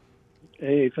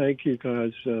 Hey, thank you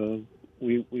guys.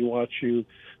 We watch you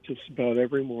just about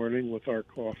every morning with our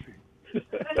coffee.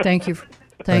 Thank you.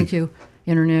 Thank you,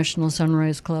 International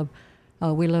Sunrise Club.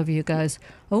 We love you guys.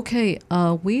 Okay,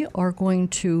 we are going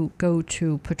to go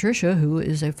to Patricia, who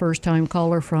is a first-time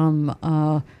caller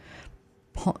from,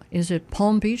 is it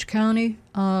Palm Beach County,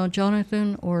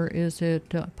 Jonathan, or is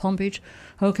it Palm Beach?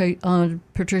 Okay,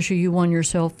 Patricia, you won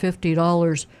yourself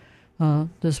 $50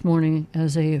 this morning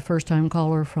as a first-time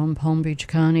caller from Palm Beach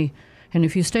County. And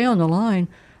if you stay on the line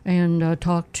and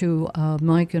talk to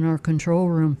Mike in our control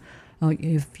room,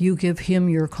 if you give him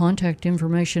your contact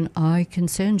information, I can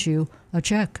send you a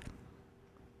check.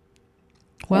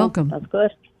 Welcome. That's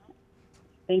good.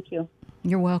 Thank you.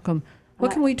 You're welcome.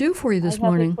 What can we do for you this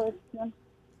morning?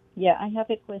 Yeah, I have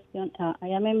a question. I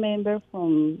am a member for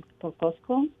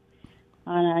Costco,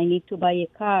 and I need to buy a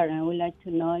car. I would like to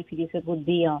know if it is a good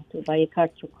deal to buy a car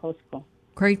through Costco.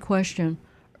 Great question.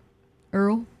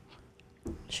 Earl,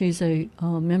 she's a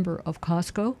member of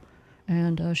Costco,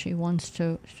 and she wants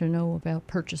to know about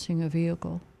purchasing a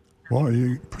vehicle.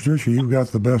 Well, Patricia, you've got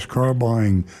the best car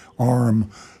buying arm,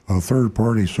 a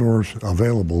third-party source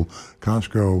available.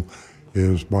 Costco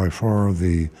is by far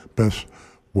the best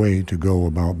way to go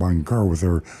about buying a car with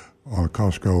their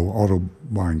Costco auto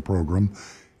buying program.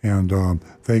 And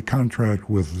they contract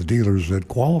with the dealers that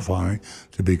qualify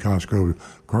to be Costco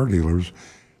car dealers.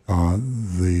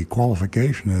 The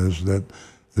qualification is that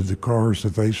the cars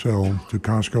that they sell to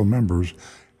Costco members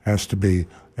has to be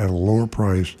at a lower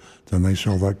price than they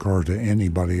sell that car to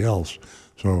anybody else.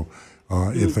 So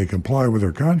if they comply with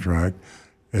their contract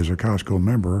as a Costco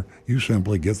member, you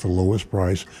simply get the lowest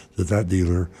price that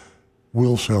dealer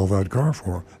will sell that car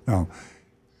for. Now,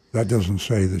 that doesn't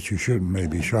say that you shouldn't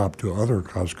maybe shop to other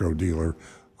Costco dealer.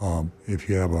 If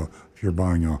you're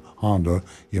buying a Honda,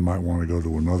 you might want to go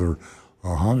to another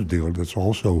Honda dealer that's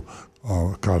also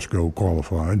Costco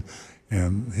qualified,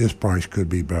 and his price could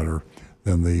be better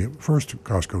than the first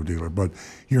Costco dealer. But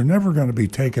you're never going to be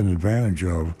taken advantage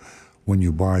of when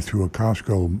you buy through a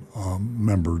Costco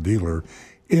member dealer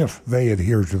if they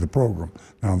adhere to the program.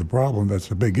 Now, the problem,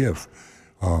 that's a big if.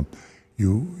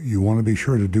 You want to be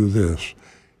sure to do this.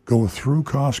 Go through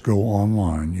Costco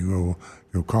online. You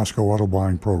go Costco Auto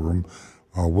Buying Program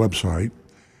website,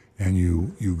 and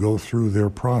you go through their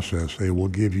process. They will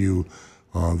give you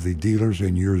the dealers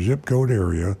in your zip code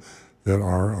area that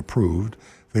are approved.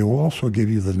 They will also give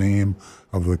you the name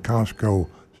of the Costco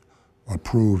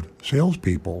approved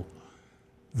salespeople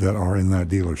that are in that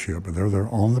dealership. They're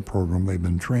on the program. They've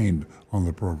been trained on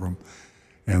the program.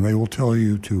 And they will tell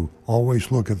you to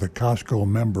always look at the Costco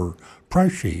member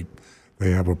price sheet.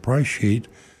 They have a price sheet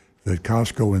that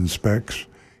Costco inspects,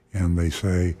 and they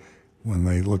say when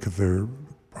they look at their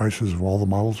prices of all the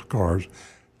models of cars,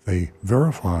 they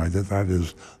verify that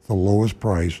is the lowest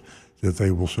price that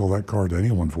they will sell that car to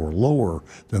anyone for, lower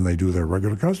than they do their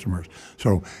regular customers.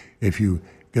 So if you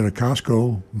get a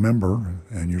Costco member,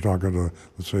 and you're talking to,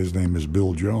 let's say his name is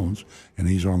Bill Jones, and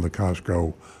he's on the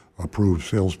Costco approved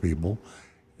salespeople,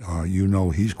 you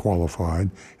know he's qualified,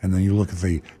 and then you look at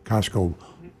the Costco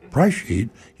price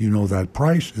sheet, you know that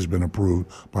price has been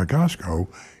approved by Costco.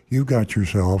 You got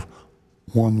yourself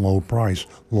one low price,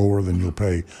 lower than you'll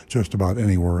pay just about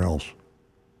anywhere else.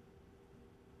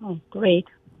 Oh, great.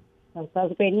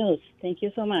 That's great news. Thank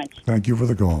you so much. Thank you for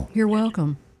the call. You're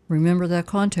welcome. Remember that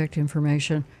contact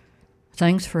information.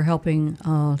 Thanks for helping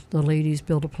the ladies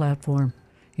build a platform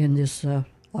in this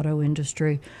auto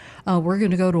industry. We're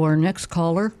going to go to our next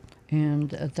caller,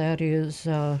 and that is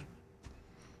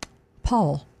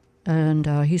Paul,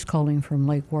 and he's calling from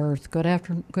Lake Worth.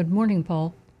 Good morning,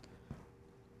 Paul.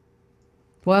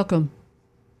 Welcome.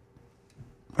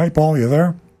 Hey, Paul, you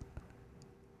there?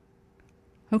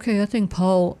 Okay, I think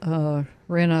Paul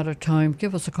ran out of time.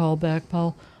 Give us a call back,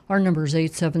 Paul. Our number is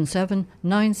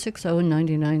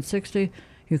 877-960-9960.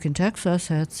 You can text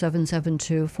us at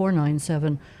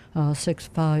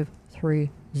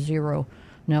 772-497-6530.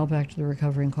 Now back to the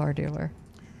recovering car dealer.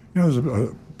 You know,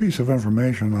 there's a piece of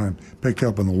information I picked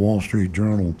up in the Wall Street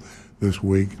Journal this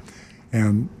week,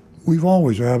 and we've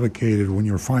always advocated when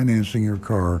you're financing your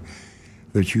car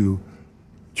that you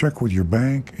check with your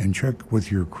bank and check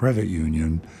with your credit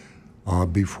union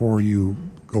before you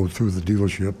go through the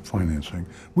dealership financing.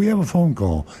 We have a phone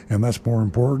call, and that's more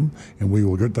important, and we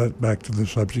will get that back to the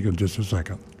subject in just a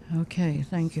second. Okay,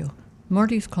 thank you.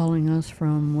 Marty's calling us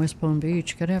from West Palm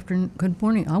Beach. Good afternoon. Good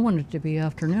morning. I want it to be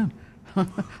afternoon.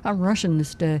 I'm rushing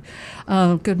this day.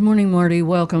 Good morning, Marty.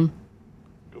 Welcome.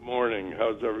 Good morning.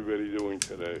 How's everybody doing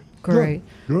today? Great.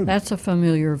 Good. That's a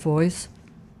familiar voice.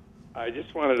 I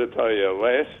just wanted to tell you,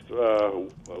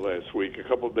 last week, a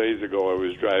couple of days ago, I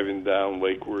was driving down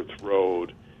Lake Worth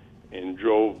Road, and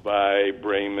drove by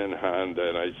Bremen Honda,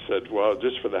 and I said, well,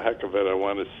 just for the heck of it, I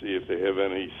want to see if they have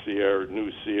any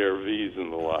new CRVs in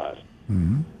the lot.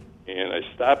 Mm-hmm. And I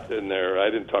stopped in there. I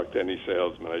didn't talk to any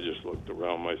salesman. I just looked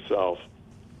around myself.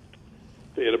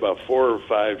 They had about 4 or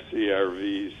 5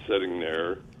 CRVs sitting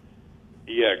there,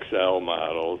 EXL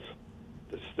models.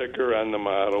 The sticker on the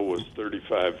model was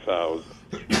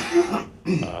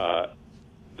 $35,000.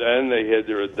 Then they had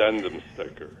their addendum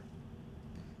sticker.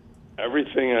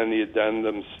 Everything on the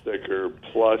addendum sticker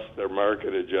plus their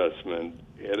market adjustment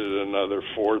added another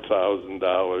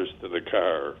 $4,000 to the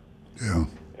car. Yeah.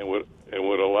 And what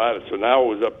a lot of, so now it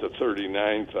was up to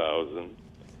 $39,000.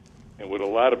 And what a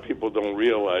lot of people don't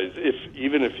realize,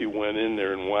 even if you went in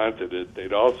there and wanted it,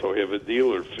 they'd also have a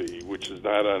dealer fee, which is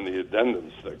not on the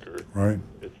addendum sticker. Right.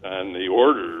 It's on the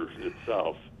order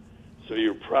itself. So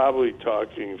you're probably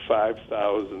talking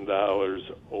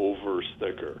 $5,000 over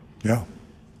sticker. Yeah,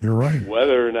 you're right.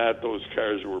 Whether or not those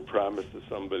cars were promised to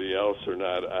somebody else or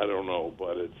not, I don't know.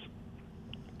 But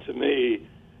to me,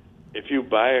 if you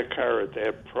buy a car at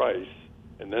that price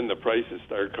and then the prices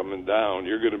start coming down,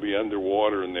 you're going to be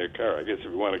underwater in that car. I guess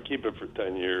if you want to keep it for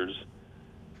 10 years,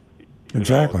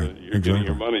 exactly. You're getting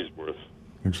your money's worth.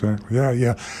 Exactly.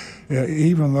 Yeah.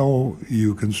 Even though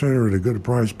you consider it a good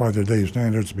price by today's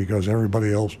standards because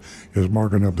everybody else is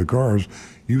marking up the cars,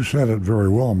 you said it very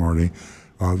well, Marty.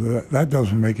 That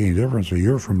doesn't make any difference a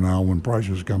year from now when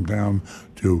prices come down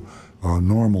to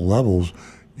normal levels.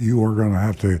 You are going to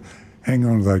have to hang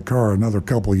on to that car another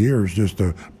couple of years just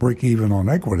to break even on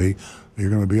equity.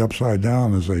 You're going to be upside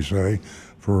down, as they say,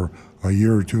 for a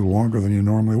year or two longer than you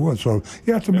normally would. So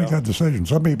you have to make that decision.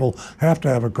 Some people have to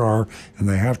have a car and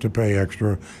they have to pay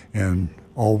extra, and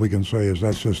all we can say is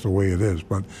that's just the way it is.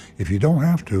 But if you don't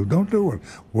have to, don't do it.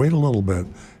 Wait a little bit,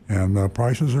 and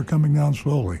prices are coming down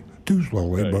slowly. Too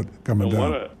slowly, Right. but coming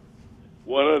down.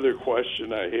 One other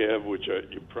question I have, which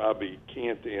you probably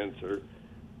can't answer.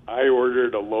 I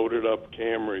ordered a loaded-up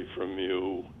Camry from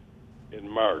you in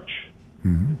March.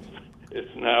 Mm-hmm.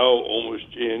 It's now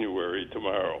almost January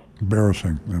tomorrow.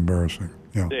 Embarrassing.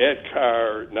 Yeah. That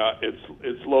car, now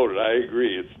it's loaded. I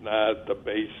agree. It's not the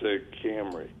basic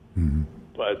Camry. Mm-hmm.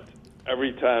 But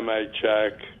every time I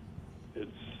check,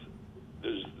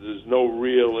 there's no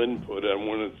real input on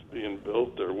when it's being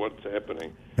built or what's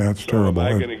happening. That's so terrible.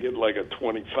 Am I going to get like a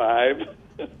 25?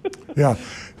 Yeah,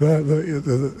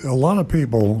 a lot of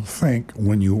people think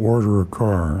when you order a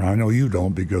car, I know you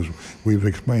don't because we've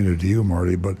explained it to you,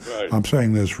 Marty, but Right. I'm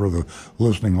saying this for the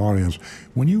listening audience.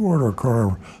 When you order a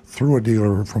car through a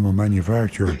dealer from a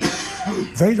manufacturer,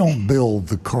 they don't build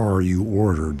the car you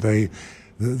ordered. They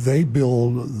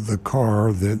build the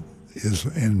car that is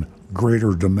in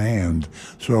greater demand.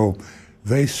 So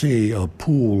they see a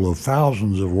pool of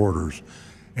thousands of orders,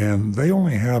 and they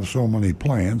only have so many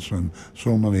plants and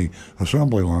so many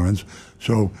assembly lines,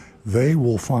 so they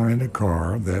will find a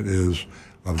car that is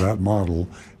of that model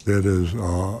that is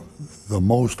the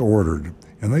most ordered,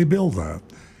 and they build that.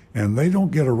 And they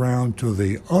don't get around to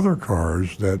the other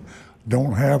cars that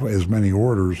don't have as many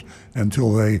orders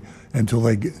until they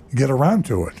get around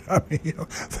to it. I mean,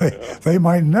 they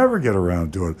might never get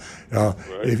around to it.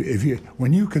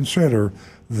 When you consider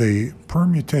the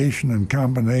permutation and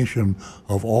combination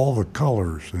of all the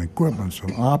colors and equipments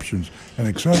and options and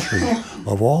accessories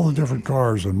of all the different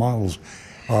cars and models,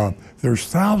 there's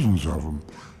thousands of them.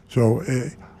 So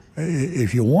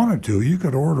if you wanted to, you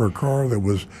could order a car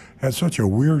that had such a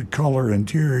weird color,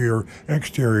 interior,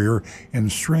 exterior,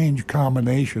 and strange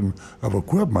combination of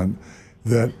equipment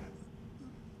that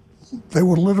they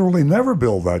would literally never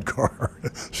build that car.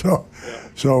 So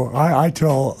I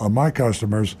tell my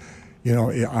customers,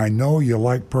 I know you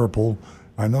like purple.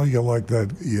 I know you like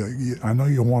that. I know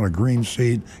you want a green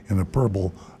seat and a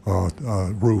purple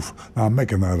roof. Now, I'm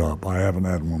making that up. I haven't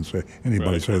had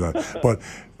anybody say that. But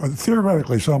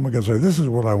theoretically, someone can say, this is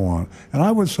what I want. And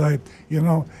I would say,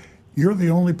 you're the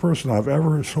only person I've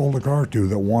ever sold a car to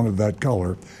that wanted that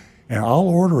color. And I'll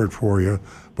order it for you,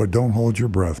 but don't hold your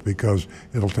breath because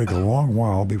it'll take a long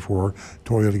while before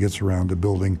Toyota gets around to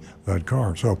building that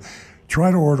car. So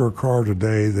try to order a car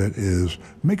today that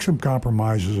make some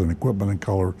compromises in equipment and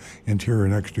color, interior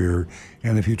and exterior.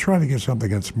 And if you try to get something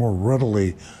that's more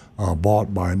readily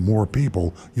bought by more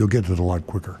people, you'll get it a lot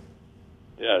quicker.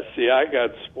 Yeah, see, I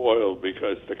got spoiled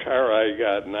because the car I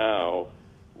got now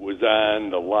was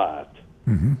on the lot.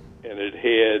 Mm-hmm. And it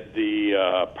had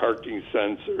the parking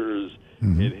sensors.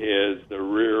 Mm-hmm. It has the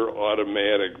rear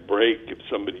automatic brake if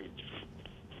somebody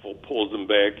pulls them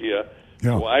back at you.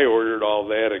 Yeah. So I ordered all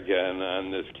that again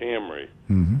on this Camry.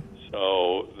 Mm-hmm.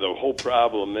 So the whole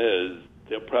problem is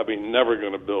they're probably never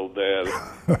going to build that.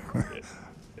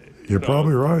 You're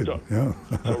probably right. So, yeah.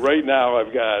 so right now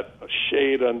I've got a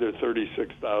shade under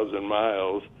 36,000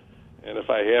 miles, and if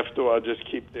I have to, I'll just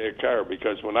keep that car,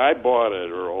 because when I bought it,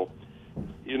 Earl,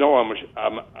 you know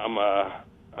I'm a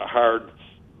hard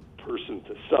person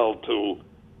to sell to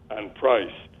on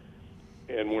price.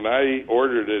 And when I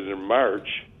ordered it in March,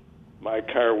 my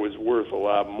car was worth a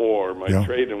lot more. My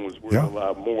trade-in was worth a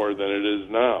lot more than it is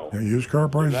now. Yeah, used car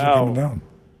prices are coming down.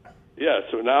 Yeah,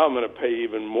 so now I'm going to pay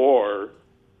even more.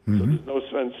 So there's no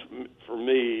sense for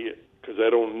me, because I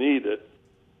don't need it,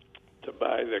 to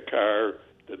buy the car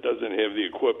that doesn't have the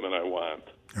equipment I want.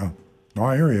 Yeah, no,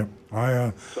 I hear you.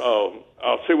 So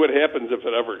I'll see what happens if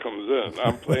it ever comes in.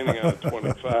 I'm planning on a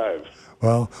 25.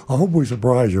 Well, I hope we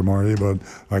surprise you, Marty, but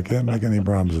I can't make any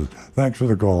promises. Thanks for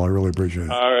the call. I really appreciate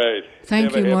it. All right.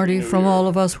 Thank you, Marty. From all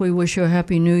of us, we wish you a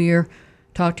Happy New Year.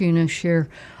 Talk to you next year.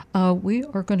 We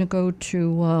are going to go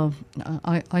to,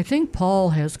 I think Paul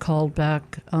has called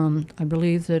back. I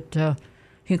believe that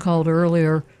he called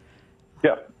earlier.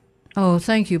 Yeah. Oh,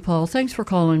 thank you, Paul. Thanks for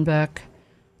calling back.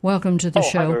 Welcome to the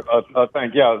show.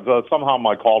 Somehow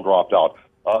my call dropped out.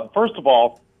 First of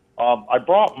all, I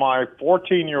brought my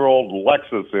 14-year-old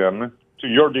Lexus in to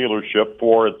your dealership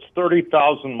for its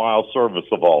 30,000-mile service,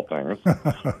 of all things.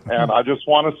 And I just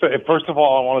want to say, first of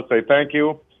all, I want to say thank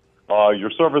you.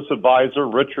 Your service advisor,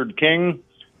 Richard King,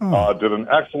 did an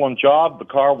excellent job. The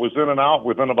car was in and out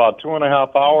within about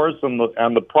 2.5 hours, and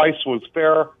the price was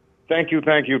fair. Thank you,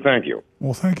 thank you, thank you.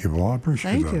 Well, thank you, Paul. I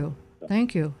appreciate that.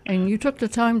 Thank you. And you took the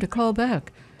time to call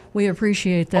back. We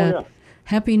appreciate that. Oh, yeah.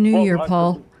 Happy New Year,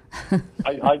 Paul.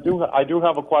 I do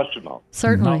have a question, though.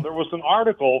 Certainly. Now, there was an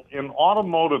article in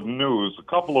Automotive News a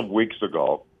couple of weeks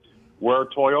ago where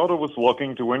Toyota was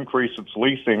looking to increase its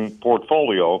leasing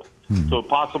portfolio to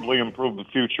possibly improve the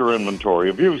future inventory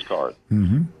of used cars.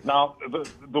 Now,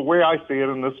 the way I see it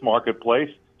in this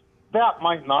marketplace, that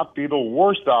might not be the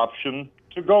worst option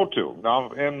to go to. Now,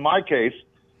 in my case,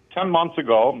 10 months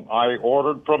ago, I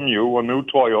ordered from you a new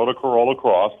Toyota Corolla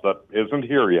Cross that isn't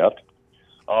here yet.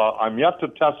 I'm yet to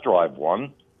test drive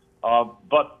one.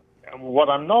 But what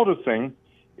I'm noticing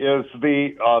is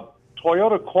the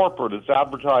Toyota corporate is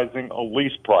advertising a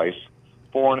lease price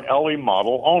for an LE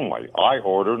model only. I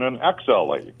ordered an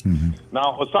XLE.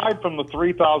 Now, aside from the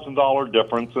 $3,000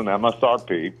 difference in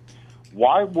MSRP,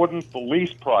 why wouldn't the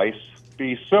lease price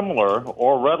be similar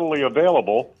or readily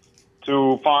available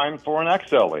to find for an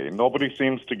XLE? Nobody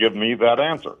seems to give me that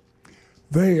answer.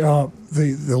 The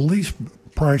lease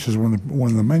prices,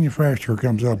 when the manufacturer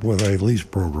comes up with a lease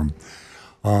program,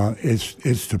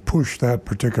 it's to push that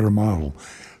particular model.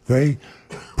 They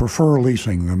prefer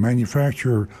leasing. The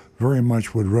manufacturer very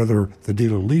much would rather the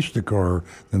dealer lease the car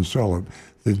than sell it.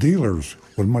 The dealers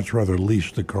would much rather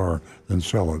lease the car than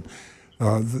sell it.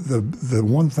 The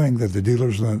one thing that the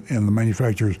dealers and the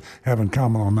manufacturers have in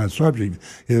common on that subject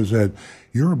is that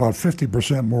you're about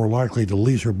 50% more likely to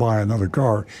lease or buy another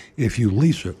car if you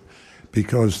lease it,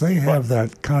 because they have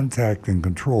that contact and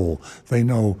control. They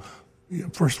know,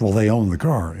 first of all, they own the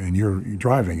car and you're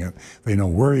driving it. They know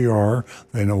where you are.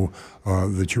 They know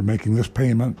that you're making this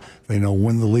payment. They know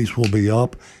when the lease will be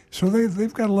up. So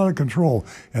they've got a lot of control,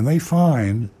 and they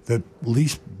find that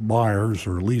lease buyers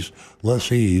or lease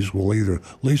lessees will either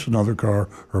lease another car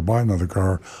or buy another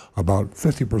car about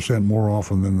 50% more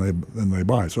often than they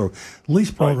buy. So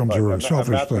lease programs are a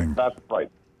selfish thing. That's right,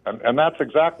 and that's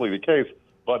exactly the case.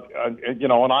 But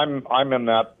and I'm in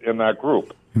that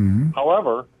group.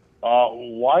 However,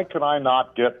 why can I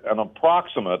not get an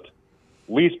approximate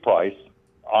lease price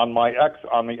on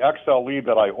the XLE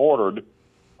that I ordered?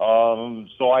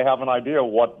 So I have an idea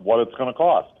what it's going to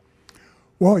cost.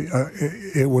 Well,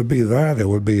 it would be that. It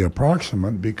would be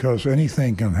approximate, because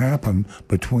anything can happen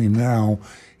between now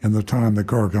and the time the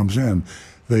car comes in.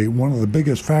 One of the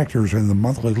biggest factors in the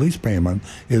monthly lease payment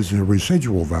is the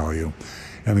residual value.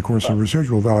 And, of course, the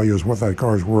residual value is what that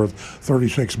car is worth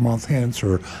 36 months hence,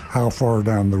 or how far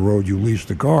down the road you lease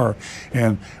the car.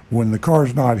 And when the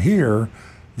car's not here,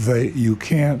 you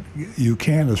can't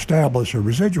establish a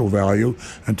residual value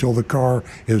until the car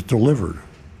is delivered.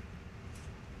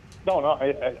 No,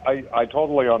 I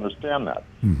totally understand that.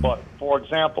 But, for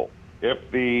example, if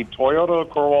the Toyota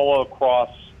Corolla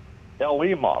Cross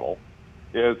LE model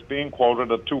is being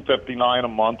quoted at $259 a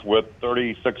month with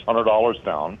 $3,600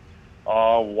 down,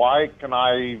 why can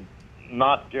I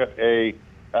not get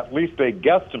at least a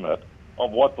guesstimate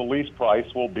of what the lease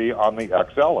price will be on the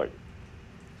XLE?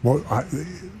 Well,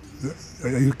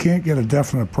 you can't get a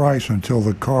definite price until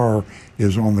the car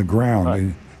is on the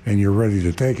ground and you're ready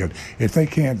to take it. If they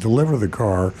can't deliver the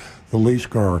car, the lease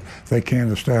car, they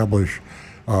can't establish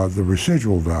the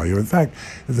residual value. In fact,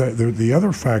 the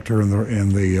other factor in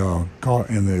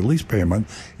the lease payment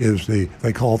is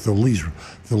they call it the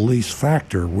lease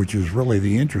factor, which is really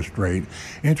the interest rate.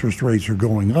 Interest rates are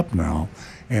going up now,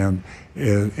 and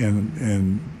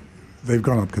they've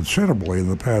gone up considerably in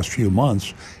the past few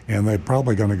months, and they're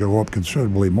probably going to go up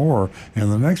considerably more in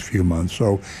the next few months.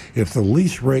 So if the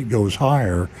lease rate goes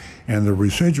higher and the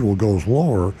residual goes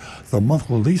lower, the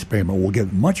monthly lease payment will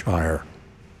get much higher.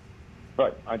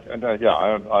 Right. I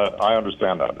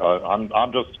understand that.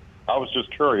 I was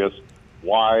just curious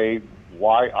why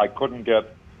I couldn't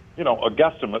get, a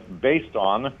guesstimate based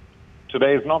on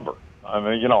today's number. I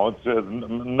mean, it's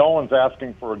no one's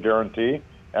asking for a guarantee,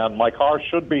 and my car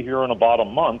should be here in about a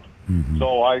month. Mm-hmm.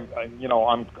 So I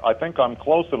think I'm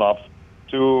close enough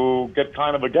to get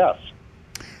kind of a guess.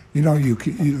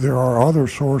 There are other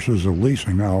sources of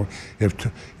leasing now. If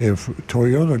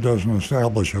Toyota doesn't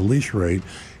establish a lease rate,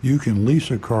 you can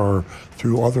lease a car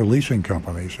through other leasing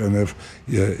companies, and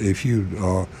if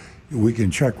you we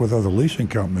can check with other leasing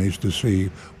companies to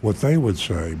see what they would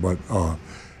say. But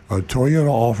Toyota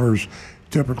offers,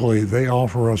 typically they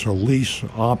offer us a lease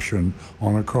option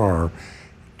on a car.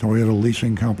 Toyota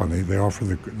Leasing Company, they offer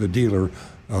the dealer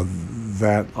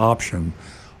that option.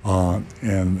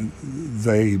 And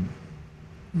they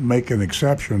make an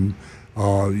exception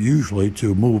usually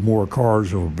to move more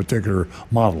cars of a particular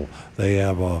model. They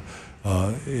have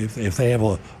if they have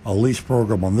a lease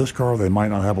program on this car, they might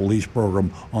not have a lease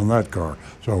program on that car.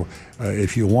 So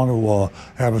if you want to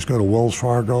have us go to Wells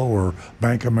Fargo or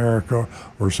Bank of America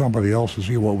or somebody else to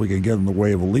see what we can get in the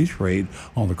way of a lease rate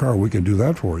on the car, we can do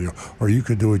that for you, or you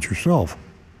could do it yourself.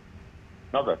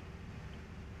 Okay.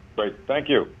 Great. Thank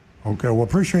you. Okay, well,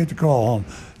 appreciate the call.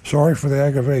 Sorry for the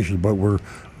aggravation, but we're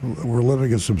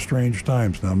living in some strange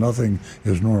times now. Nothing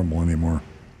is normal anymore.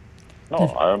 No,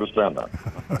 I understand that.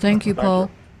 Thank you, Paul. You.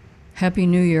 Happy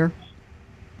New Year.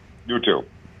 You too.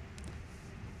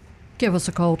 Give us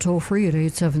a call toll-free at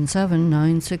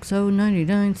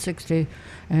 877-960-9960.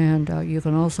 And you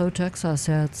can also text us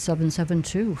at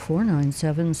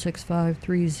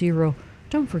 772-497-6530.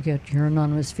 Don't forget your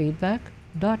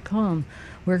anonymousfeedback.com.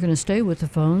 We're going to stay with the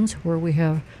phones where we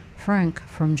have Frank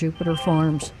from Jupiter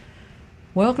Farms.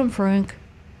 Welcome, Frank.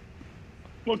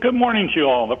 Well, good morning to you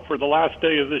all. For the last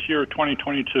day of this year,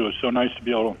 2022, it's so nice to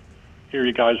be able to hear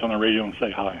you guys on the radio and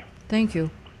say hi. Thank you.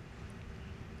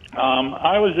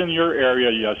 I was in your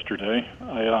area yesterday.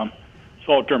 I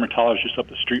saw a dermatologist up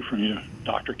the street from you,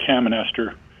 Dr. Cam and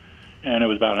Esther, and it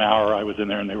was about an hour I was in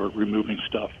there, and they were removing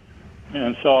stuff.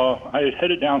 And so I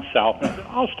headed down south, and I said,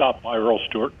 I'll stop by Earl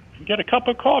Stewart and get a cup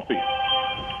of coffee.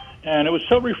 And it was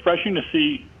so refreshing to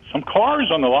see some cars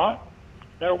on the lot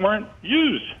that weren't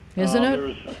used. Isn't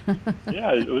it?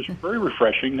 Yeah, it was very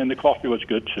refreshing, and the coffee was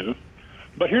good, too.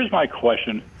 But here's my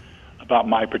question about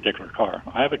my particular car.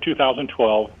 I have a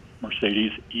 2012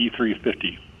 Mercedes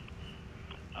E350,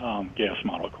 gas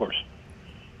model, of course.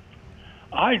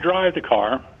 I drive the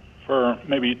car for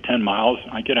maybe 10 miles.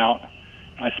 I get out,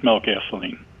 and I smell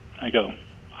gasoline. I go,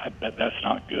 I bet that's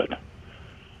not good.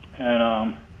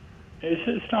 And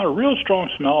it's not a real strong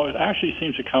smell. It actually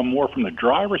seems to come more from the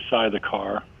driver's side of the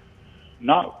car,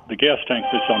 not the gas tank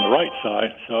that's on the right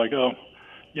side. So I go,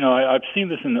 I've seen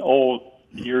this in the old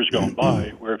years gone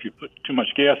by, where if you put too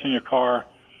much gas in your car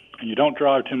and you don't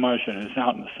drive too much and it's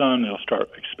out in the sun, it'll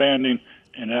start expanding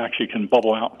and it actually can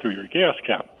bubble out through your gas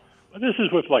cap. But this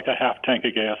is with like a half tank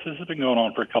of gas. This has been going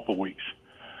on for a couple of weeks.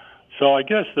 So I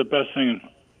guess the best thing,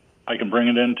 I can bring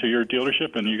it into your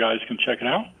dealership and you guys can check it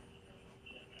out.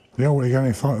 Yeah, well, you got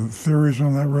any theories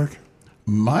on that, Rick?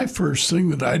 My first thing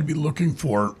that I'd be looking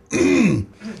for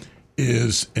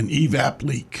is an evap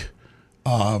leak.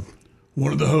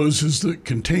 One of the hoses that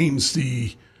contains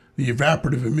the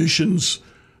evaporative emissions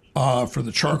for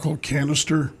the charcoal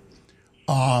canister.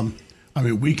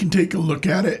 We can take a look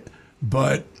at it,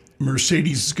 but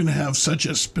Mercedes is going to have such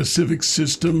a specific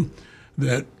system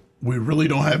that we really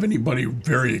don't have anybody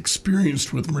very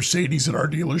experienced with Mercedes at our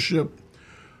dealership.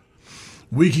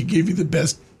 We could give you the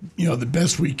best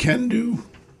we can do,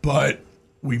 but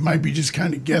we might be just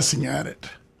kind of guessing at it.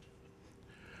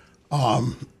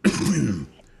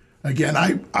 Again,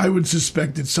 I would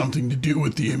suspect it's something to do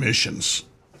with the emissions.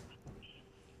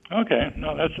 Okay,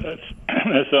 no, that's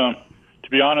to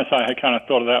be honest, I kind of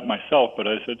thought of that myself, but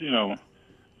I said,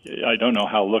 I don't know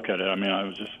how to look at it. I mean, I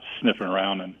was just sniffing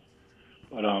around,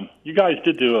 but you guys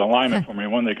did do an alignment for me.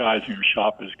 One of the guys in your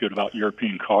shop is good about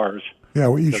European cars. Yeah,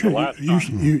 well, you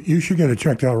should get it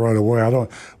checked out right away.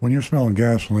 When you're smelling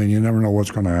gasoline, you never know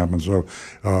what's going to happen. So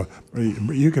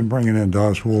you can bring it in to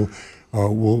us.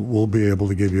 we'll be able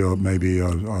to give you maybe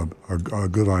a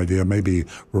good idea, maybe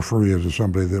refer you to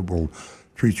somebody that will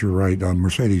treat you right.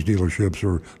 Mercedes dealerships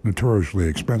are notoriously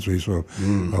expensive, so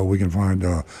we can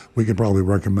probably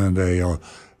recommend a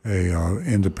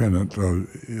independent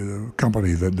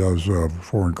company that does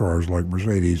foreign cars like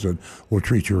Mercedes that will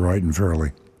treat you right and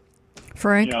fairly.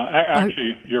 Frank? Yeah,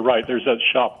 actually, you're right. There's that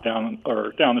shop down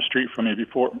the street from me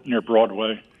near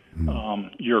Broadway,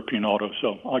 European Auto.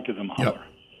 So I'll give them a holler.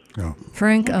 Yeah.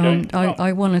 Frank, Okay.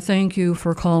 I want to thank you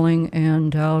for calling,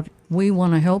 and we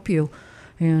want to help you.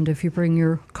 And if you bring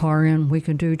your car in, we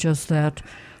can do just that,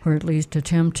 or at least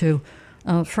attempt to.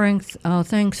 Frank,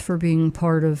 thanks for being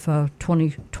part of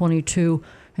 2022,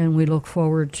 and we look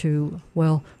forward to,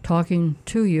 talking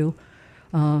to you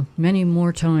many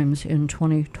more times in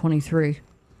 2023.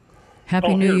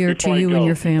 Happy New Year to you and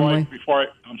your family.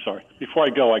 I'm sorry. Before I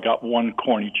go, I got one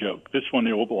corny joke. This one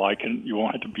you'll like, and you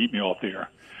won't have to beat me off the air.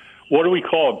 What do we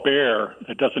call a bear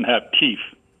that doesn't have teeth?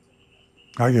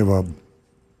 I give up.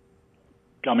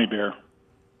 Gummy bear.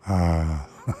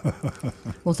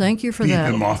 Well, thank you for Beat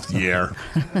that. him off the air.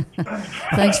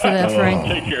 Thanks for that, Frank.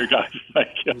 Take care, guys. Thank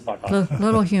you.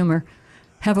 Little humor.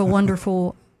 Have a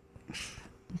wonderful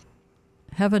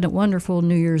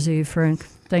New Year's Eve, Frank.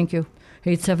 Thank you.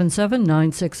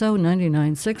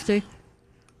 877-960-9960.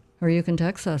 Or you can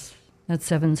text us at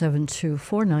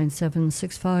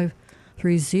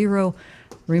 772-497-6530.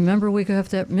 Remember, we have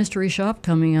that mystery shop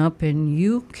coming up, and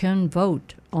you can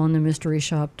vote on the mystery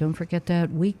shop. Don't forget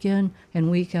that, week in and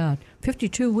week out.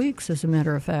 52 weeks, as a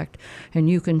matter of fact. And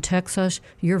you can text us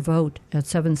your vote at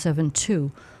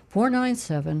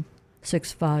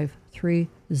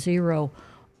 772-497-6530.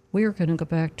 We are going to go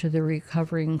back to the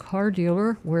recovering car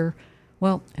dealer where,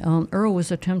 Earl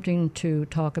was attempting to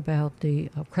talk about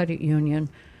the credit union.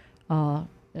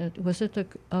 Was it the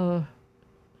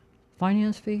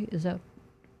finance fee? Is that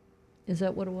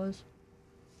what it was?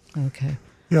 Okay.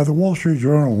 Yeah, the Wall Street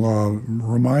Journal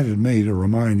reminded me to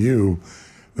remind you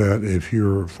that if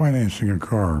you're financing a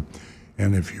car,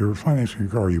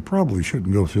 you probably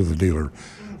shouldn't go through the dealer.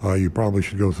 You probably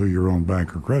should go through your own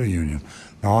bank or credit union.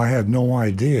 Now, I had no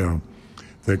idea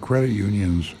that credit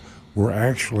unions were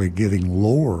actually getting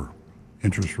lower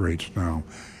interest rates now.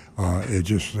 It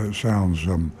just sounds,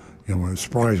 it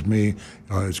surprised me.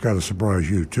 It's got to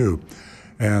surprise you too.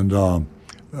 And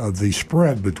the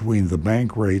spread between the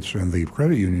bank rates and the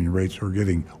credit union rates are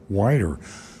getting wider.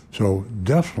 So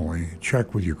definitely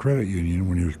check with your credit union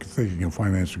when you're thinking of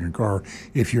financing a car.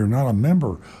 If you're not a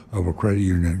member of a credit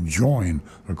union, join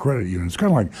a credit union. It's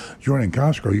kind of like joining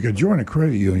Costco. You can join a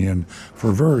credit union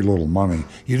for very little money.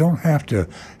 You don't have to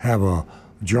have a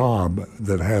job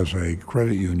that has a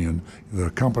credit union, the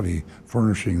company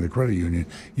furnishing the credit union.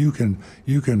 You can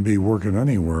be working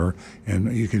anywhere,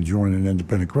 and you can join an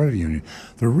independent credit union.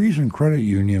 The reason credit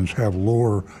unions have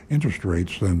lower interest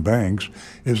rates than banks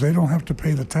is they don't have to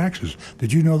pay the taxes.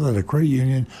 Did you know that a credit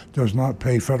union does not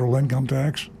pay federal income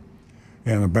tax?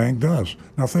 And a bank does.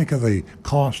 Now think of the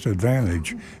cost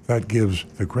advantage that gives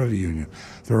the credit union.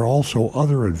 There are also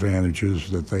other advantages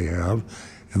that they have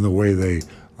in the way they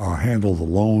handle the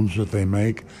loans that they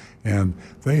make, and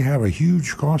they have a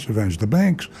huge cost advantage. The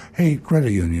banks hate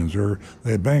credit unions, or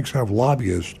the banks have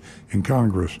lobbyists in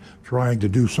Congress trying to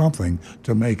do something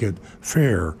to make it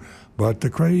fair. But the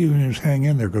credit unions hang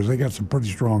in there because they got some pretty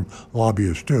strong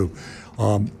lobbyists too.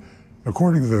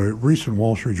 According to the recent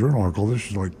Wall Street Journal article, this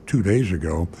is like 2 days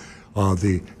ago,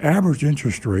 the average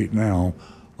interest rate now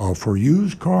for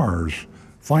used cars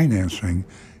financing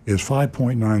is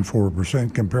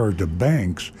 5.94% compared to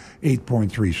banks'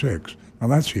 8.36. Now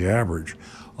that's the average.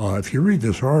 If you read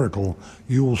this article,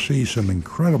 you will see some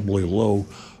incredibly low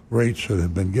rates that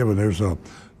have been given. There's a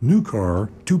new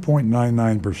car,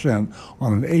 2.99%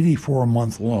 on an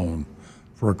 84-month loan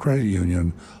for a credit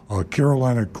union,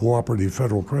 Carolina Cooperative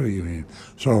Federal Credit Union.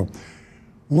 So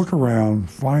look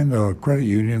around, find a credit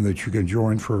union that you can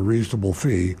join for a reasonable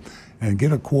fee, and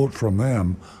get a quote from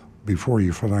them before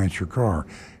you finance your car.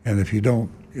 And if you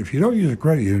don't use a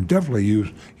credit union, definitely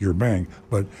use your bank.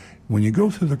 But when you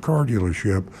go through the car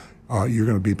dealership, you're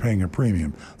going to be paying a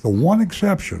premium. The one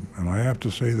exception, and I have to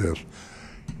say this,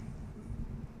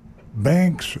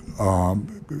 banks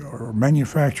or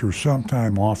manufacturers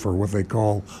sometimes offer what they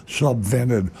call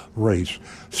subvented rates,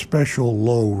 special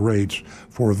low rates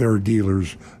for their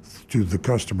dealers to the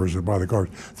customers that buy the cars.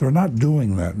 They're not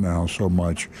doing that now so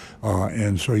much,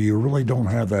 and so you really don't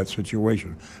have that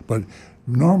situation. But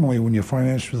normally when you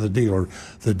finance with the dealer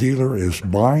is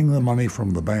buying the money from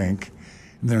the bank,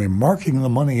 and they're marking the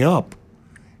money up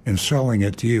and selling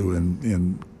it to you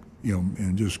in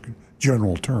in just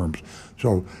general terms.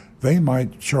 So they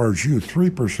might charge you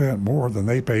 3% more than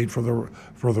they paid for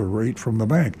the rate from the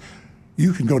bank.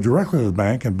 You can go directly to the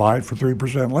bank and buy it for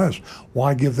 3% less.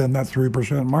 Why give them that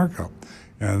 3% markup?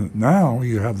 And now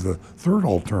you have the third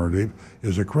alternative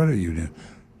is a credit union.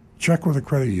 Check with a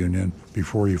credit union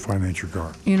before you finance your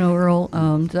car. Earl,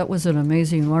 that was an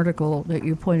amazing article that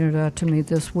you pointed out to me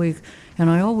this week,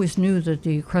 and I always knew that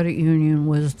the credit union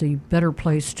was the better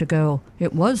place to go.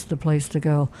 It was the place to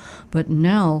go. But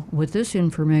now, with this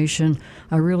information,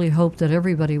 I really hope that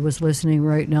everybody was listening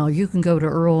right now. You can go to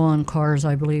Earl on Cars,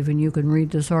 I believe, and you can read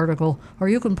this article, or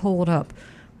you can pull it up,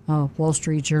 Wall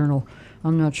Street Journal.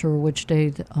 I'm not sure which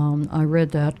day I read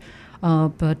that.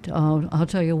 But I'll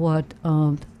tell you what,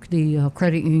 the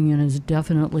credit union is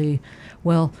definitely,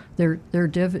 they're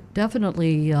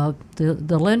definitely,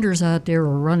 the lenders out there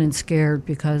are running scared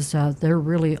because they're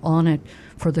really on it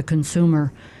for the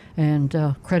consumer.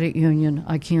 And credit union,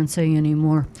 I can't say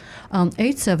anymore.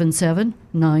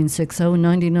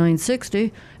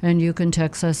 877-960-9960, and you can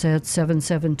text us at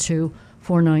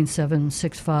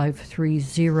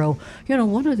 772-497-6530.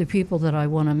 One of the people that I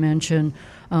want to mention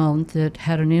that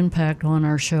had an impact on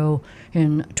our show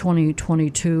in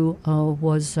 2022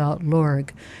 was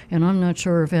Lorig. And I'm not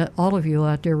sure if all of you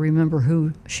out there remember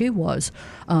who she was,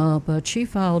 but she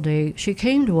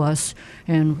came to us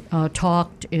and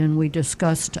talked, and we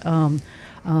discussed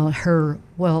her,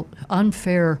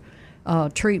 unfair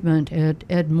treatment at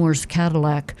Ed Moore's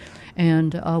Cadillac.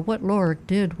 And what Lorig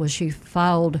did was she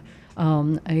filed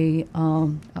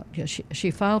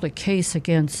she filed a case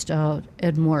against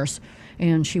Ed Morse,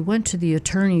 and she went to the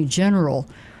Attorney General,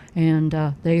 and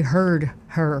they heard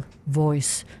her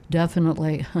voice.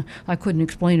 Definitely, I couldn't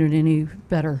explain it any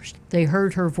better. They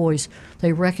heard her voice.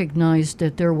 They recognized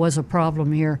that there was a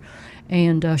problem here,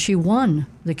 and she won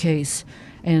the case,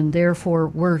 and therefore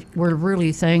we're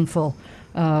really thankful.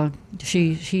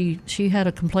 She had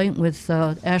a complaint with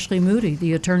Ashley Moody,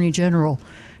 the Attorney General,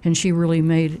 and she really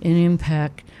made an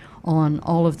impact on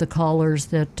all of the callers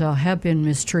that have been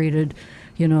mistreated,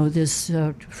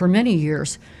 for many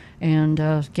years, and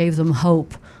gave them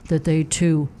hope that they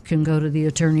too can go to the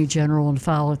Attorney General and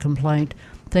file a complaint.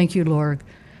 Thank you, Lorg.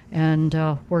 And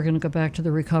we're going to go back to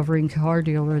the recovering car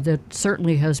dealer that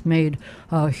certainly has made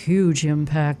a huge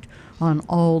impact on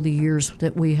all the years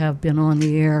that we have been on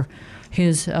the air.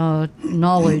 His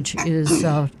knowledge is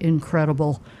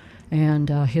incredible, and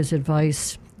his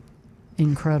advice,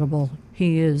 incredible.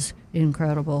 He is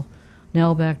incredible.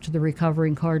 Now back to the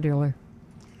recovering car dealer.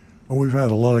 Well, we've had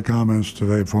a lot of comments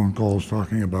today, phone calls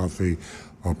talking about the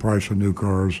price of new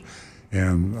cars,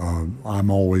 and I'm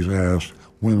always asked,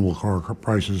 when will car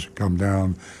prices come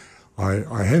down?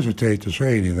 I hesitate to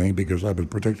say anything because I've been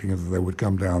predicting that they would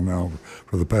come down now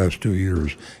for the past 2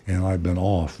 years, and I've been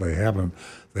off. They haven't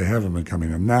been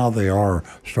coming down. Now they are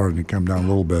starting to come down a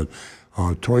little bit.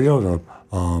 Toyota,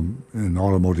 in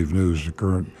automotive news,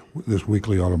 this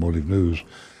weekly automotive news,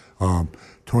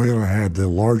 Toyota had the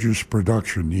largest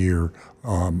production year,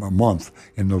 a month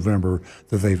in November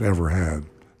that they've ever had.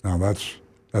 Now that's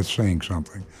saying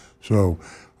something. So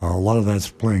a lot of that's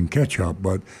playing catch up,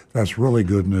 but that's really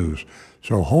good news.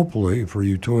 So hopefully for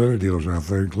you Toyota dealers out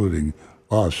there, including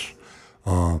us,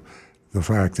 the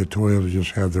fact that Toyota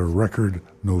just had their record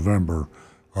November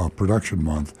production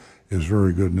month is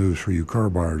very good news for you car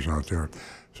buyers out there.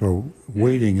 So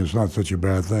waiting is not such a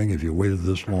bad thing. If you waited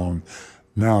this long,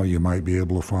 now you might be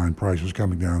able to find prices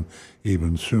coming down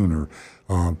even sooner.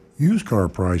 Used car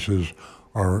prices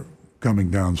are coming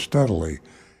down steadily,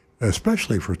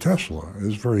 especially for Tesla.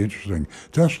 It's very interesting.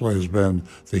 Tesla has been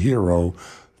the hero.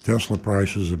 Tesla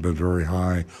prices have been very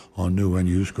high on new and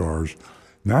used cars.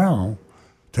 Now,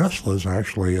 Tesla's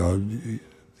actually,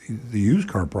 the used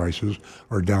car prices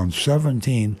are down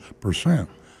 17%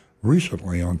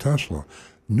 recently on Tesla.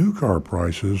 New car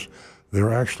prices,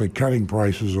 they're actually cutting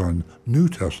prices on new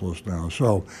Teslas now.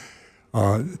 So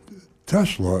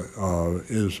Tesla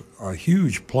is a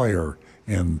huge player,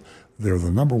 and they're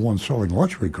the number one selling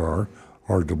luxury car.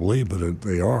 Hard to believe, but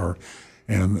they are.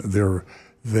 And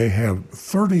they have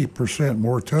 30%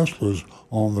 more Teslas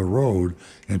on the road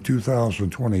in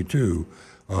 2022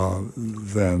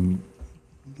 than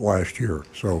last year.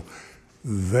 So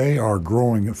they are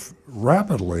growing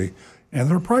rapidly, and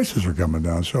their prices are coming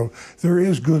down. So there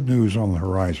is good news on the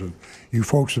horizon. You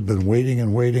folks have been waiting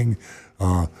and waiting.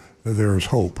 There is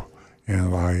hope.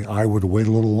 And I would wait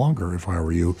a little longer if I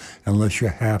were you, unless you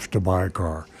have to buy a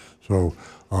car. So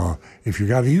if you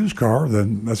got a used car,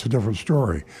 then that's a different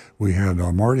story. We had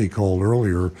Marty called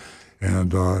earlier,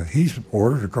 and he's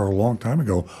ordered a car a long time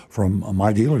ago from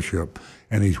my dealership,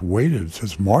 and he's waited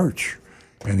since March.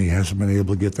 and he hasn't been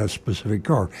able to get that specific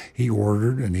car. He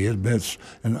ordered, and he admits,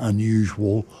 an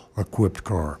unusual equipped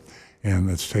car, and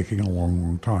it's taking a long,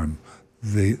 long time.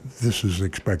 This is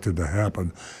expected to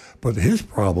happen. But his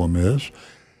problem is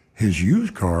his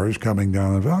used car is coming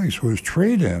down in value, so his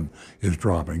trade-in is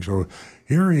dropping. So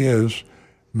here he is.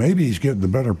 Maybe he's getting a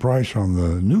better price on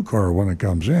the new car when it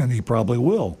comes in. He probably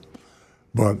will.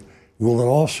 But will it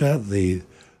offset the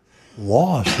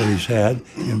loss that he's had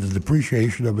in the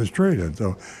depreciation of his trade-in?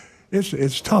 So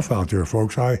it's tough out there,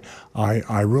 folks. I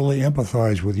really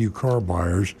empathize with you car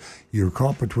buyers. You're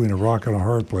caught between a rock and a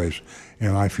hard place,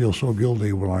 and I feel so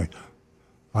guilty when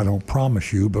I don't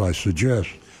promise you, but I suggest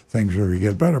things are going to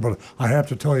get better. But I have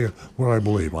to tell you what I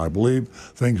believe. I believe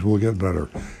things will get better.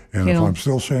 And if I'm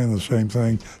still saying the same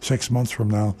thing 6 months from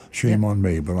now, shame on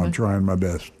me, but I'm trying my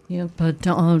best. Yeah, but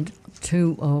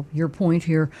to your point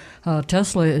here,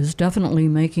 Tesla is definitely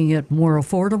making it more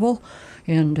affordable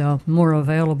and more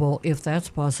available if that's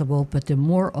possible. But the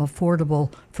more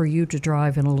affordable for you to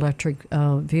drive an electric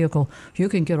vehicle, you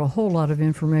can get a whole lot of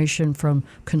information from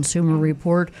Consumer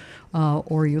Report,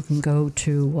 or you can go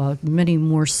to many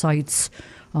more sites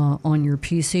on your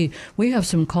PC. We have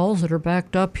some calls that are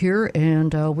backed up here,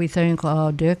 and we thank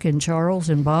Dick and Charles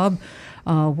and Bob.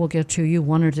 We'll get to you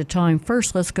one at a time.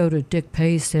 First, let's go to Dick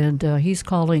Pace, and he's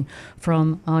calling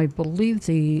from, I believe,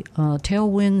 the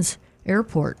Tailwinds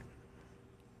Airport.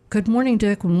 Good morning,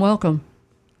 Dick, and welcome.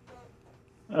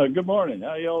 Good morning.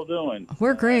 How y'all doing?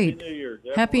 We're great. Happy New Year.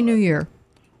 Happy New Year.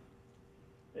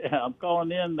 Yeah, I'm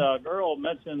calling in. Earl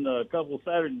mentioned a couple of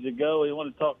Saturdays ago he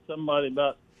wanted to talk to somebody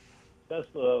about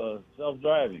Tesla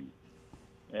self-driving.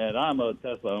 And I'm a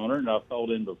Tesla owner, and I've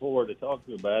called in before to talk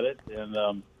to you about it.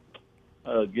 And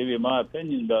I'll give you my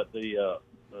opinion about the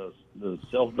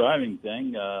self-driving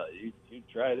thing. You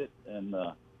tried it, and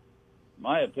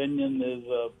my opinion is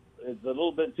it's a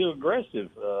little bit too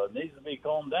aggressive. It needs to be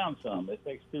calmed down some. It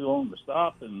takes too long to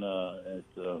stop, and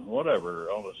it's whatever.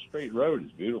 On a straight road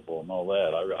is beautiful and all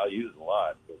that. I use it a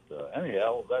lot. But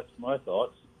anyhow, that's my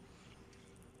thoughts.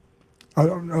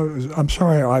 I'm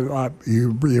sorry,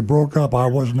 you broke up. I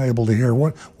wasn't able to hear.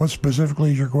 What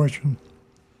specifically is your question?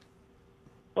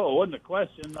 Oh, it wasn't a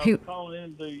question. I was calling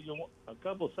in a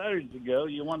couple of Saturdays ago.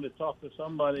 You wanted to talk to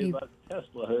somebody about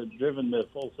Tesla who had driven the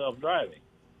full self-driving.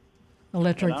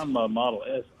 Electric. And I'm a Model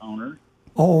S owner.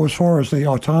 Oh, as far as the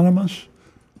autonomous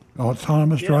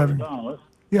driving? Autonomous.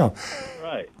 Yeah.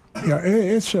 Right. Yeah,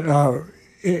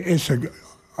 it's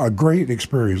a great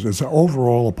experience. It's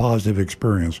overall a positive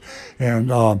experience, and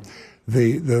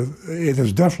it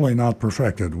is definitely not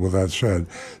perfected. With that said,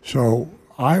 so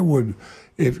I would,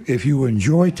 if you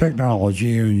enjoy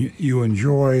technology and you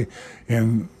enjoy,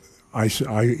 and I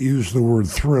use the word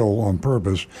thrill on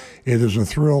purpose. It is a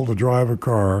thrill to drive a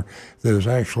car that is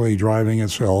actually driving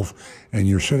itself, and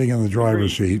you're sitting in the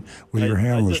driver's seat with your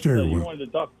hand on the steering wheel. I wanted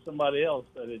to talk to somebody else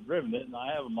that had driven it, and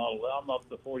I have a Model S. I'm up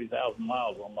to 40,000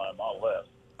 miles on my Model S.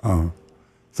 How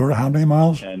many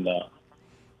miles? And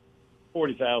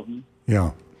 40,000.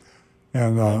 Yeah,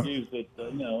 and I've used it.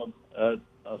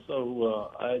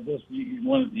 So I just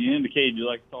you indicated you'd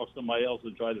like to talk to somebody else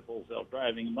who tried the full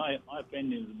self-driving. My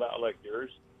opinion is about like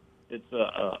yours. It's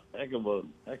a heck of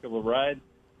a ride,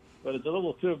 but it's a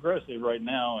little too aggressive right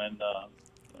now, and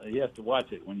you have to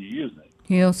watch it when you're using it.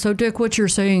 Yeah. So, Dick, what you're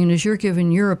saying is you're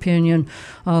giving your opinion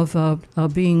of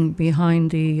being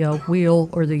behind the wheel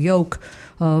or the yoke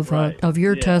of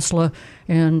your Tesla,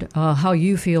 and how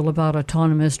you feel about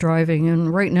autonomous driving.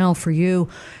 And right now, for you,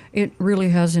 it really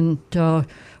hasn't.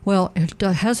 It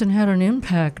hasn't had an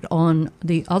impact on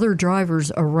the other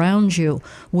drivers around you,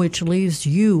 which leaves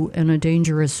you in a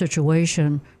dangerous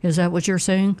situation. Is that what you're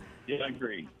saying? Yeah, I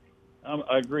agree.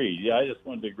 I agree. Yeah, I just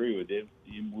wanted to agree with you.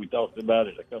 We talked about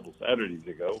it a couple Saturdays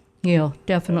ago. Yeah,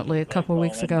 definitely a couple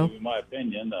weeks ago. In my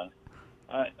opinion,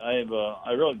 I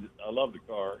love the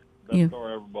car. Best car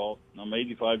I ever bought. I'm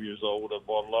 85 years old. I've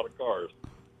bought a lot of cars.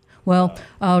 Well,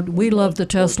 we love the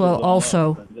Tesla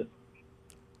also.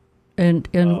 And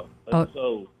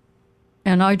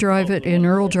I drive it, and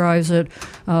Earl drives it,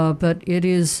 but it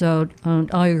is.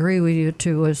 I agree with you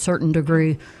to a certain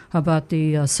degree about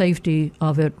the safety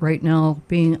of it right now,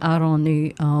 being out on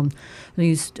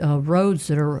these roads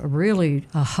that are really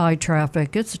high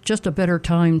traffic. It's just a better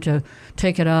time to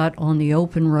take it out on the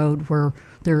open road where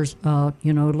there's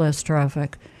less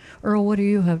traffic. Earl, what do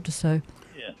you have to say?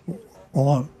 Yeah.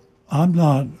 Well, I'm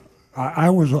not. I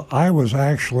was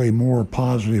actually more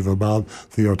positive about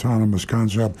the autonomous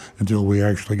concept until we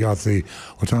actually got the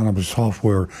autonomous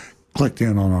software clicked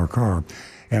in on our car.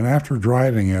 And after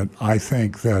driving it, I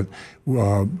think that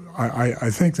I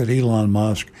think that Elon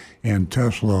Musk and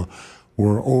Tesla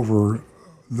were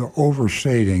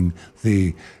overstating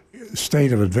the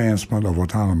state of advancement of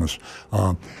autonomous.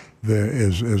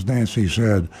 As Nancy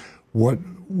said,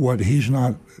 what he's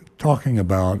not talking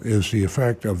about is the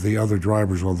effect of the other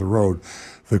drivers on the road.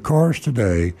 The cars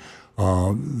today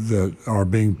that are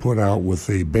being put out with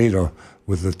the beta,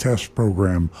 with the test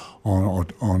program on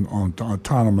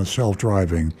autonomous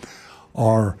self-driving,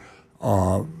 are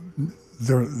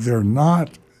they're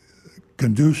not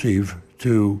conducive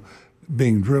to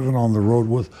being driven on the road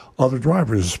with other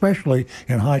drivers, especially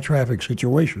in high traffic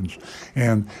situations.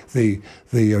 And the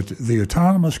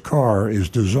autonomous car is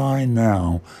designed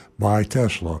now by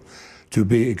Tesla to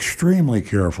be extremely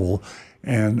careful.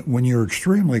 And when you're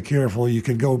extremely careful, you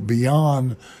can go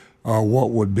beyond what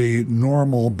would be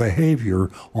normal behavior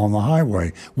on the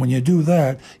highway. When you do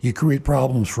that, you create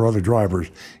problems for other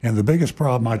drivers. And the biggest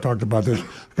problem, I talked about this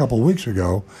a couple of weeks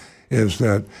ago, is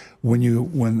that when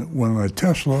a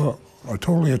Tesla, a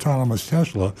totally autonomous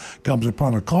Tesla, comes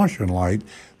upon a caution light,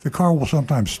 the car will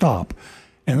sometimes stop.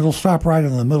 And it'll stop right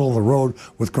in the middle of the road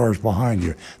with cars behind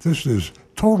you. This is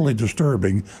totally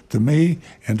disturbing to me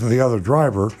and to the other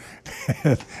driver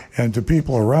and to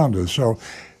people around us. So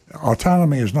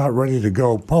autonomy is not ready to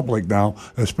go public now,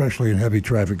 especially in heavy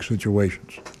traffic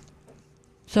situations.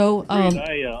 So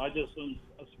I just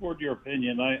support your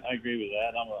opinion. I agree with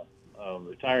that. I'm a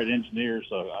retired engineer,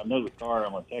 so I know the car.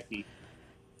 I'm a techie.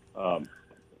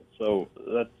 So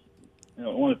that's,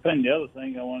 one opinion. The other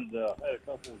thing, I had a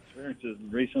couple of experiences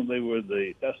recently with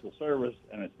the Tesla service,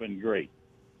 and it's been great.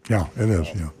 Yeah, it is.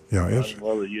 Yeah, it's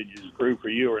whether you just grew for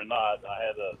you or not. I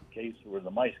had a case where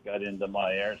the mice got into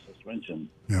my air suspension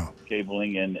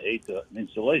cabling and ate the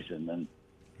insulation,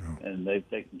 and they've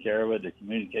taken care of it. The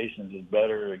communications is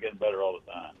better. They're getting better all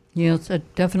the time. Yes, I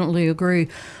definitely agree.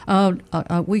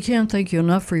 We can't thank you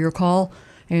enough for your call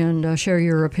and share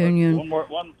your opinion.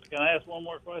 Can I ask one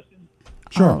more question?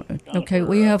 Sure. Okay,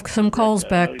 we have some calls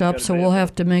backed up, so we'll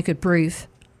have to make it brief.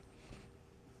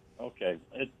 Okay,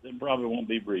 it probably won't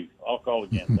be brief. I'll call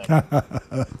again. Thank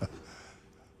you.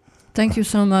 Thank you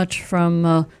so much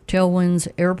from Tailwinds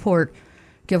Airport.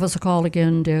 Give us a call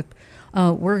again, Dick.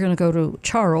 We're going to go to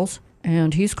Charles,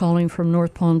 and he's calling from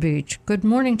North Palm Beach. Good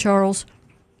morning, Charles.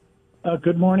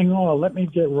 Good morning, all. Let me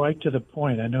get right to the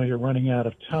point. I know you're running out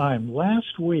of time.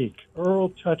 Last week, Earl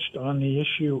touched on the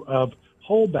issue of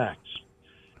holdbacks,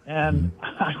 and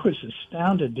I was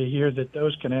astounded to hear that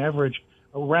those can average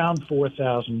around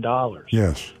 $4,000.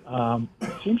 Yes.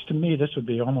 It seems to me this would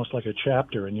be almost like a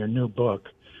chapter in your new book,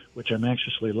 which I'm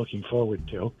anxiously looking forward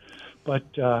to.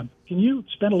 But can you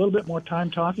spend a little bit more time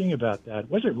talking about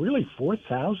that? Was it really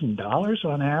 $4,000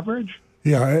 on average?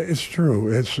 Yeah, it's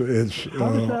true. It's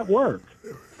How does that work?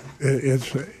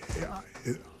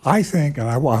 I think, and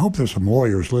I hope there's some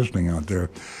lawyers listening out there,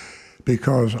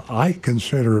 because I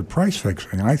consider it price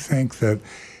fixing. I think that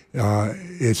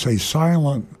it's a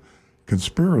silent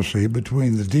conspiracy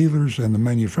between the dealers and the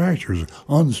manufacturers,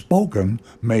 unspoken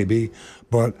maybe,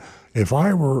 but if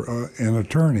I were an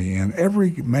attorney, and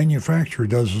every manufacturer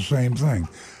does the same thing,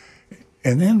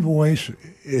 an invoice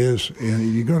is,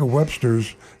 you go to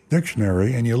Webster's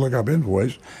dictionary and you look up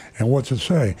invoice, and what's it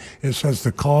say? It says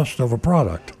the cost of a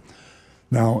product.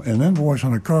 Now, an invoice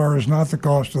on a car is not the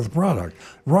cost of the product.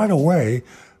 Right away,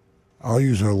 I'll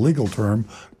use a legal term,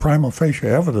 prima facie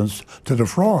evidence to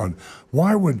defraud.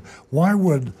 Why would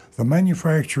the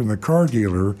manufacturer and the car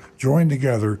dealer join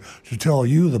together to tell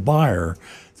you, the buyer,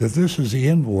 that this is the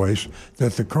invoice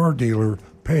that the car dealer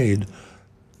paid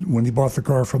when he bought the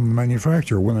car from the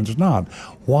manufacturer, when it's not?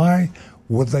 Why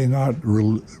would they not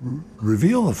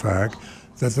reveal the fact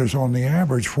that there's on the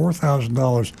average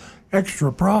 $4,000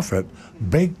 extra profit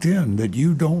baked in that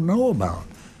you don't know about?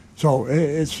 So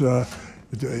it's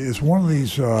one of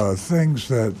these things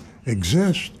that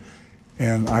exist,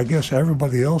 and I guess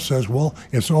everybody else says, well,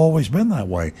 it's always been that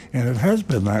way, and it has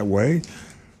been that way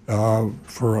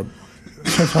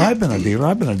since I've been a dealer.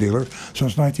 I've been a dealer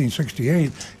since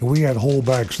 1968, and we had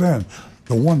holdbacks then.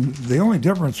 The only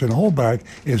difference in holdback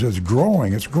is it's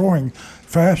growing. It's growing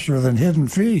faster than hidden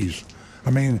fees.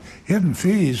 I mean, hidden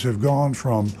fees have gone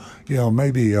from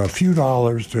maybe a few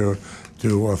dollars to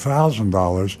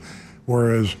 $1,000,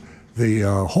 whereas the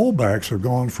holdbacks have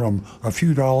gone from a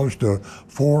few dollars to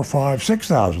 $4,000,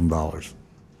 $5,000, $6,000.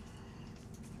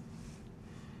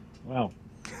 Wow.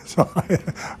 So,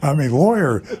 I mean,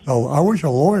 I wish a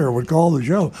lawyer would call the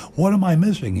show. What am I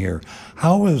missing here?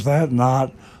 How is that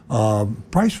not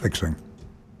price fixing?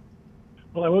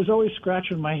 Well, I was always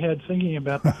scratching my head thinking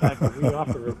about the fact that we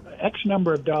offer X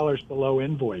number of dollars below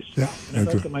invoice. Yeah, and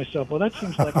I thought to myself, well, that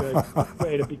seems like a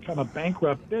way to become a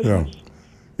bankrupt business.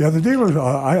 Yeah, the dealers, there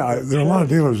are a lot of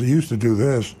dealers that used to do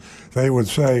this. They would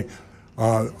say,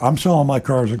 I'm selling my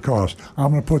cars at cost.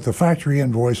 I'm going to put the factory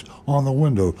invoice on the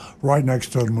window right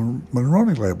next to the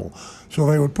Monroney label. So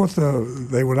they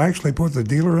would actually put the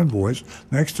dealer invoice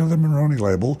next to the Monroney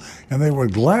label, and they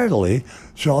would gladly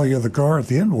sell you the car at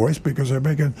the invoice because they're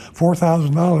making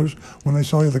 $4,000 when they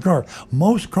sell you the car.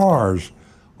 Most cars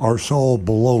are sold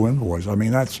below invoice. I mean,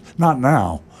 that's not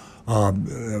now.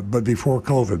 But before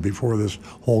COVID, before this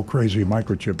whole crazy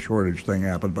microchip shortage thing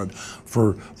happened, but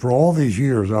for all these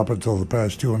years, up until the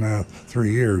past 2.5,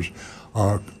 3 years,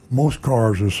 most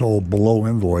cars are sold below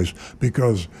invoice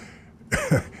because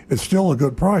it's still a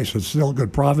good price. It's still a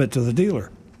good profit to the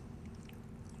dealer.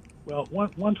 Well,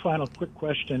 one final quick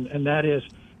question, and that is,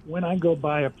 when I go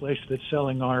by a place that's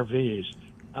selling RVs,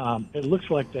 it looks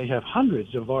like they have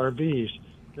hundreds of RVs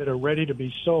that are ready to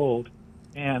be sold.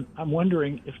 And I'm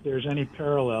wondering if there's any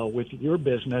parallel with your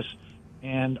business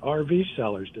and RV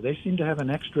sellers. Do they seem to have an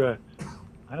extra,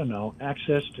 I don't know,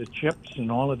 access to chips and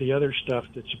all of the other stuff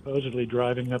that's supposedly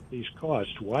driving up these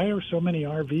costs? Why are so many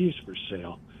RVs for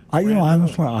sale?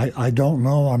 Honestly, I don't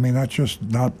know. I mean, that's just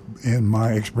not in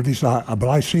my expertise. But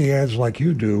I see ads like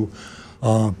you do.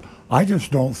 I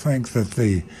just don't think that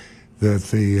the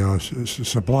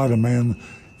supply demand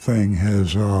thing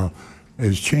has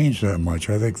changed that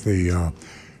much. I think the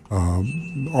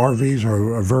RVs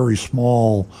are a very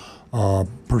small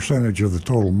percentage of the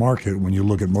total market when you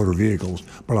look at motor vehicles.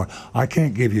 But I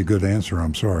can't give you a good answer.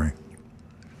 I'm sorry.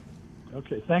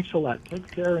 Okay, thanks a lot.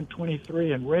 Take care in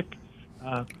 23. And Rick,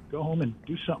 go home and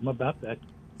do something about that.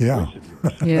 Yeah.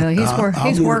 Yeah, he's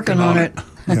working on it.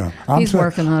 Yeah, He's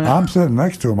working on it. I'm sitting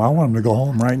next to him. I want him to go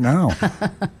home right now.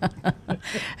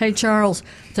 Hey, Charles,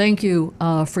 thank you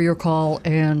for your call.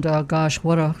 And gosh,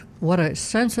 what a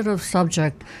sensitive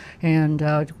subject.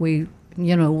 And we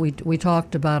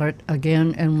talked about it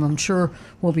again, and I'm sure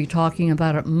we'll be talking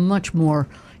about it much more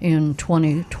in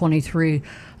 2023.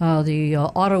 The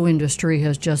auto industry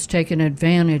has just taken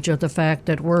advantage of the fact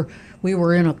that we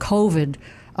were in a COVID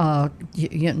a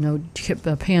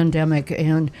pandemic,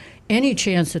 and any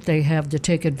chance that they have to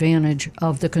take advantage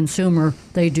of the consumer,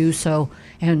 they do so.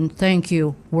 And thank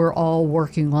you. We're all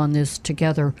working on this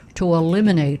together to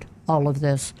eliminate all of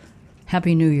this.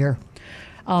 Happy New Year.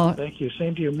 Thank you.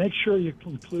 Same to you. Make sure you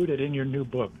include it in your new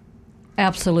book.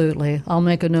 Absolutely. I'll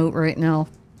make a note right now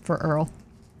for Earl.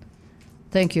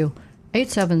 Thank you.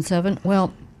 877.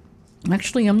 Well,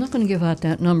 actually, I'm not going to give out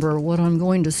that number. What I'm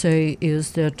going to say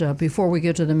is that before we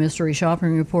get to the mystery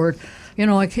shopping report,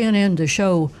 I can't end the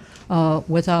show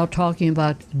without talking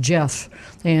about Jeff.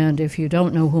 And if you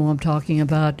don't know who I'm talking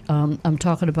about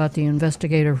the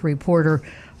investigative reporter,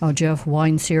 Jeff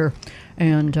Weinseer,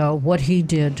 and what he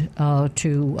did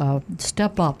to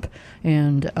step up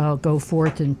and go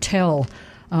forth and tell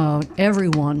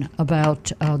everyone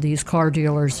about these car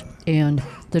dealers and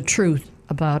the truth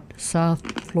about South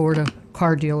Florida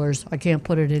car dealers. I can't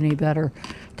put it any better.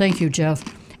 Thank you, Jeff.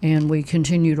 And we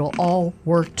continue to all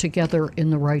work together in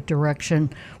the right direction.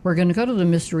 We're going to go to the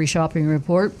mystery shopping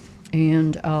report,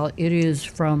 and it is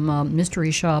from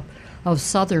Mystery Shop of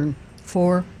Southern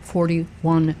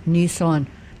 441 Nissan.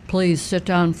 Please sit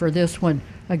down for this one.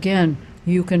 Again,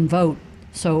 you can vote.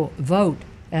 So vote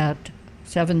at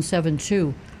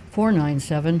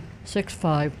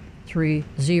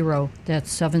 772-497-6530.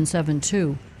 That's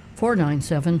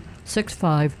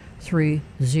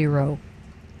 772-497-6530.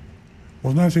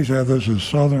 Well, Nancy said this is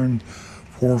Southern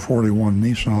 441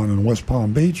 Nissan in West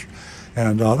Palm Beach.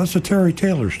 And that's a Terry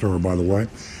Taylor store, by the way.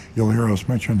 You'll hear us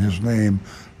mention his name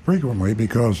frequently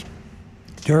because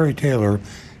Terry Taylor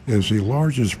is the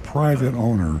largest private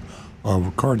owner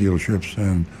of car dealerships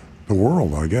in the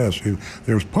world, I guess.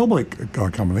 There's public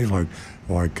companies like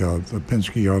the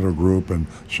Penske Auto Group and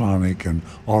Sonic and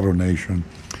AutoNation,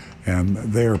 and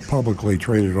they're publicly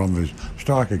traded on the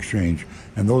stock exchange,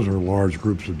 and those are large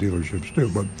groups of dealerships too.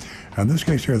 But in this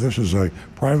case here, this is a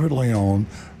privately owned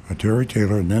Terry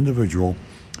Taylor, an individual,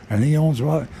 and he owns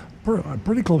about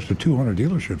pretty close to 200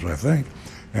 dealerships, I think,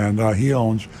 and he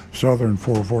owns Southern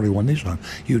 441 Nissan.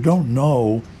 You don't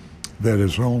know that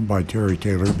it's owned by Terry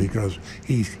Taylor because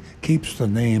he keeps the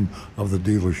name of the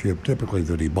dealership typically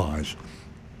that he buys,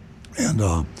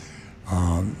 and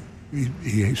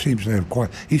he seems to have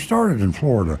he started in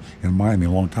Florida, in Miami, a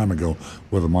long time ago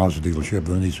with a Mazda dealership.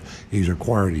 Then he's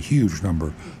acquired a huge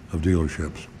number of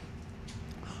dealerships.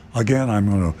 Again, I'm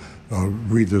going to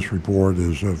read this report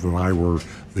as if I were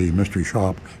the mystery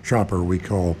shopper we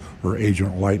call her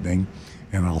Agent Lightning,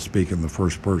 and I'll speak in the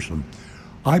first person.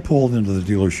 I pulled into the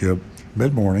dealership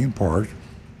mid-morning, parked,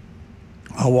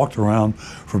 I walked around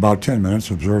for about 10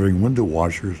 minutes observing window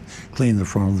washers clean the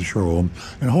front of the showroom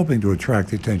and hoping to attract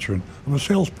the attention of a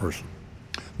salesperson.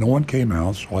 No one came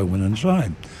out, so I went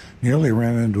inside. Nearly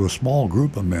ran into a small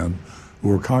group of men who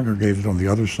were congregated on the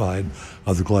other side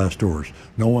of the glass doors.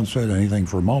 No one said anything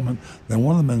for a moment. Then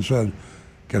one of the men said,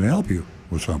 "Can I help you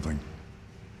with something?"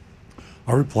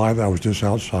 I replied that I was just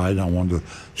outside and I wanted to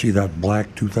see that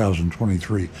black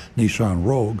 2023 Nissan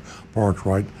Rogue parked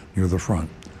right near the front.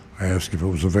 I asked if it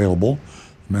was available.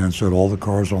 The man said all the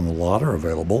cars on the lot are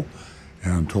available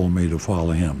and told me to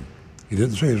follow him. He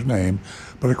didn't say his name,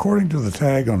 but according to the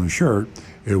tag on the shirt,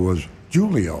 it was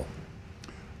Julio.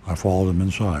 I followed him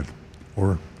inside,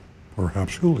 or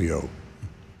perhaps Julio.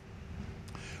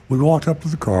 We walked up to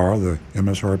the car. The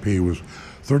MSRP was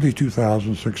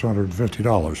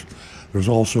 $32,650. There's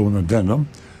also an addendum.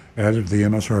 Added to the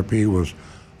MSRP was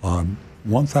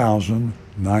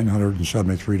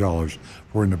 $1,973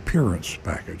 for an appearance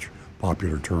package,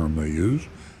 popular term they use,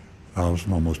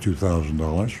 almost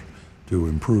 $2,000 to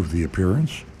improve the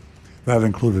appearance. That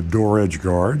included door edge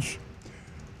guards,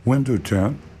 window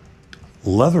tint,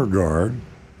 leather guard,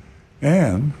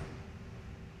 and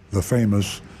the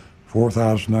famous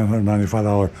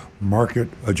 $4,995 market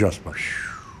adjustment.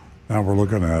 Now we're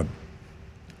looking at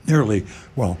nearly,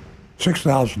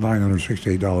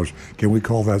 $6,968. Can we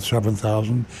call that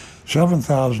 $7,000?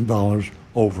 $7,000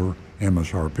 over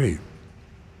MSRP.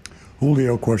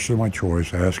 Julio questioned my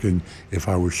choice, asking if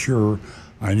I was sure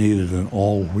I needed an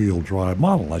all-wheel drive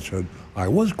model. I said I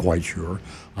was quite sure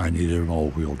I needed an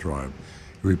all-wheel drive.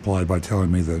 He replied by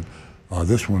telling me that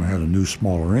this one had a new,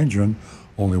 smaller engine,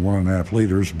 only 1.5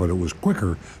 liters, but it was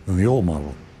quicker than the old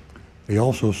model. He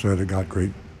also said it got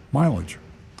great mileage.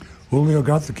 Julio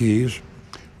got the keys.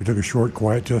 We took a short,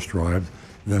 quiet test drive,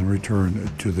 then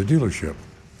returned to the dealership.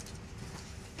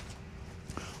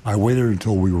 I waited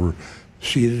until we were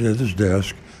seated at his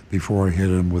desk before I hit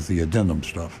him with the addendum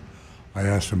stuff. I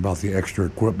asked him about the extra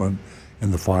equipment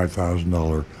and the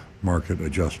 $5,000 market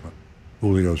adjustment.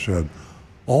 Julio said,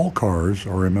 all cars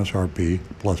are MSRP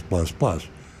plus,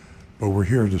 but we're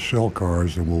here to sell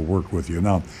cars and we'll work with you.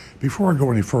 Now, before I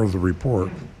go any further, report,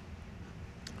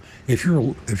 if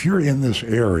you're in this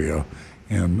area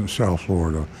in South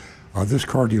Florida, this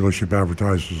car dealership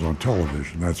advertises on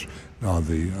television. That's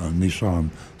the Nissan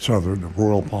Southern,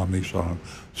 Royal Palm Nissan,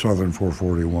 Southern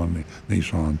 441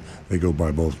 Nissan. They go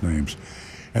by both names.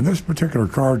 And this particular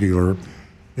car dealer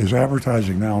is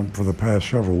advertising now for the past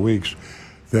several weeks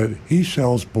that he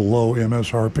sells below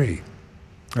MSRP.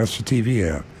 That's the TV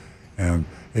ad. And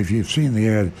if you've seen the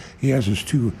ad, he has his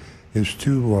two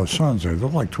sons there. They're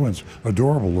like twins,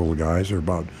 adorable little guys. They're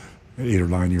about 8 or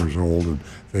 9 years old, and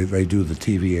they do the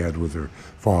TV ad with their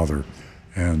father.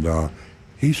 And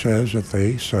he says that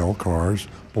they sell cars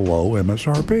below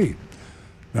MSRP.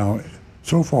 Now,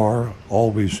 so far,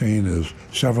 all we've seen is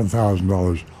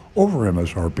 $7,000 over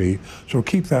MSRP, so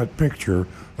keep that picture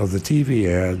of the TV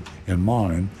ad in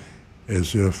mind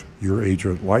as if you're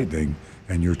Agent Lightning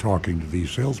and you're talking to these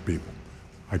salespeople.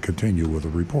 I continue with the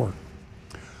report.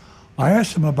 I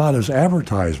asked him about his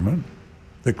advertisement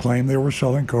that claimed they were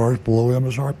selling cars below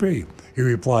MSRP. He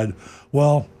replied,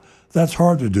 well, that's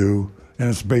hard to do, and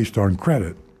it's based on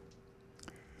credit.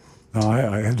 Now,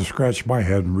 I had to scratch my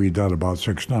head and read that about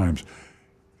 6 times.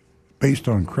 Based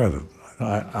on credit.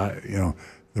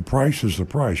 The price is the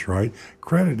price, right?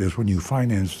 Credit is when you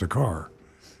finance the car.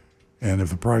 And if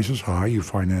the price is high, you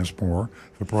finance more.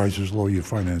 If the price is low, you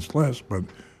finance less. But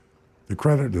the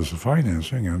credit is the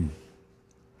financing, and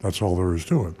that's all there is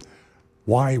to it.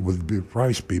 Why would the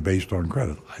price be based on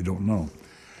credit? I don't know.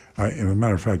 As a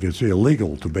matter of fact, it's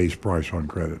illegal to base price on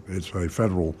credit. It's a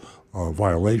federal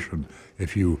violation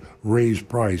if you raise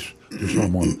price to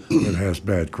someone that has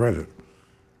bad credit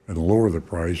and lower the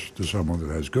price to someone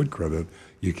that has good credit.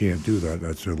 You can't do that.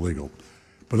 That's illegal.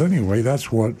 But anyway,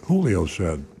 that's what Julio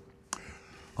said.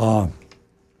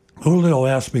 Julio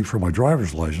asked me for my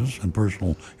driver's license and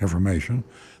personal information.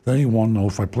 Then he wanted to know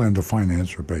if I planned to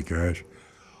finance or pay cash.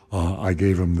 I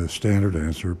gave him the standard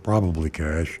answer, probably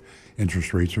cash.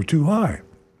 Interest rates are too high.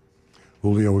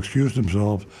 Julio excused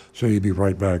himself, said he'd be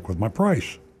right back with my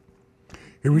price.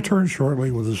 He returned shortly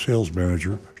with his sales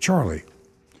manager, Charlie.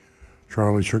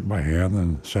 Charlie shook my hand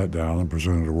and sat down and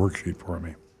presented a worksheet for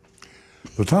me.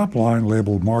 The top line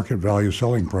labeled market value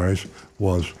selling price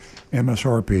was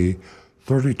MSRP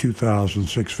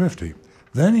 $32,650.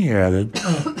 Then he added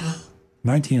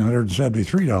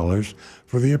 $1,973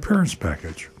 for the appearance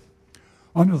package.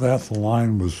 Under that, the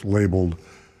line was labeled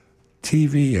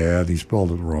TV ad. He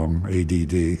spelled it wrong,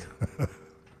 ADD.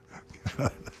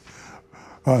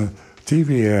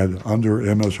 TV ad under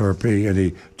MSRP, and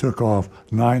he took off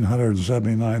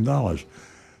 $979.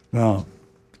 Now,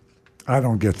 I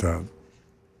don't get that.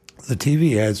 The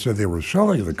TV ad said they were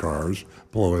selling the cars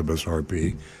below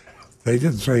MSRP. They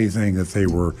didn't say anything that they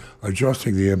were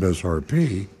adjusting the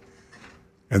MSRP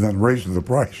and then raising the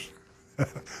price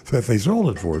that they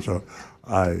sold it for. So,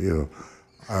 I'm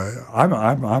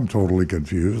totally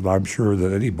confused. I'm sure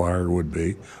that any buyer would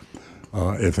be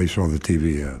if they saw the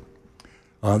TV ad.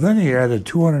 Then he added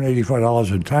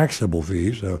 $285 in taxable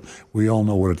fees. We all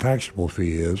know what a taxable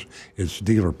fee is. It's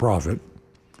dealer profit.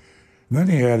 And then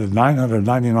he added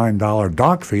 $999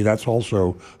 dock fee. That's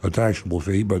also a taxable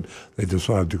fee, but they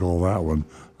decided to call that one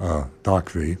dock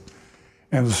fee.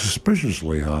 And a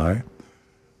suspiciously high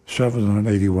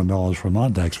 $781 for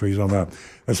non-tax fees on that.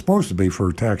 It's supposed to be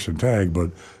for tax and tag, but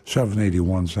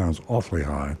 $781 sounds awfully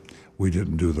high. We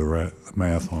didn't do the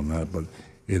math on that, but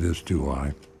it is too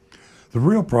high. The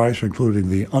real price, including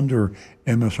the under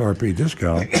MSRP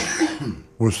discount,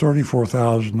 was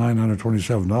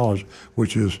 $34,927,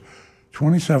 which is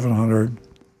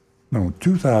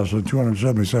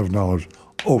 $2,277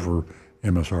 over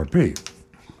MSRP.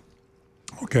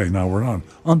 Okay, now we're not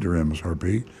under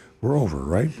MSRP, we're over,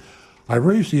 right? I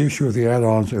raised the issue of the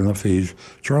add-ons and the fees.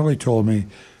 Charlie told me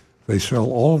they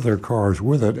sell all of their cars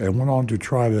with it and went on to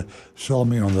try to sell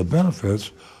me on the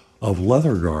benefits of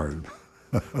leather guard.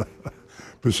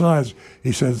 Besides,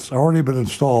 he said it's already been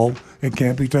installed and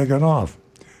can't be taken off.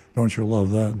 Don't you love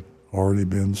that? Already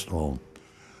been installed.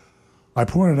 I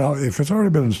pointed out, if it's already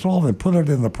been installed, then put it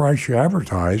in the price you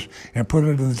advertise and put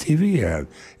it in the TV ad.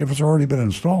 If it's already been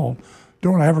installed,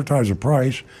 don't advertise a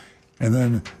price and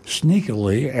then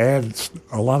sneakily add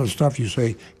a lot of stuff you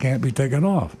say can't be taken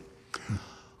off.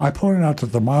 I pointed out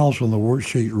that the miles on the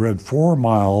worksheet read 4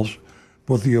 miles,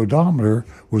 but the odometer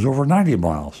was over 90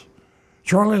 miles.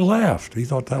 Charlie laughed. He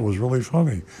thought that was really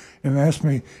funny and asked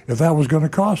me if that was going to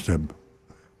cost him.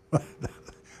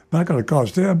 Not going to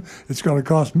cost him. It's going to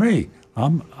cost me.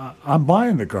 I'm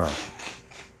buying the car.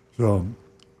 So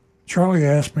Charlie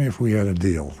asked me if we had a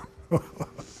deal.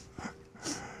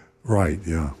 Right,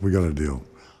 yeah, we got a deal.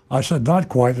 I said not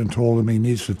quite and told him he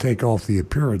needs to take off the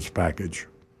appearance package.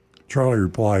 Charlie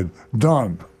replied,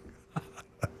 done.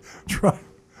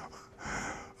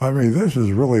 I mean, this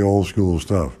is really old school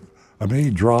stuff. I mean,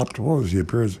 he dropped, what was the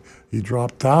appearance? He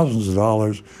dropped thousands of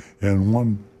dollars in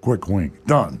one quick wink.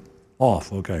 Done.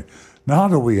 Off. Okay. Now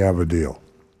do we have a deal?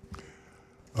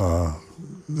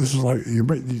 This is like,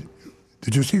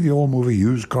 did you see the old movie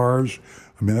Used Cars?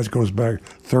 I mean, that goes back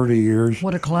 30 years.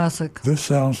 What a classic. This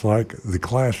sounds like the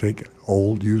classic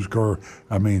old used car.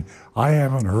 I mean, I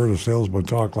haven't heard a salesman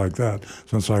talk like that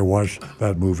since I watched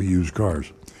that movie Used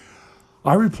Cars.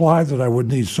 I replied that I would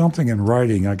need something in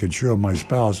writing I could show my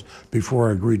spouse before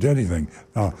I agreed to anything.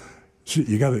 Now,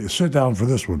 you got to sit down for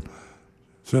this one.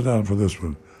 Sit down for this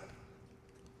one.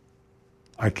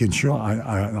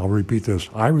 I'll repeat this.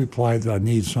 I replied that I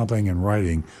need something in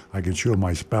writing I can show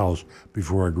my spouse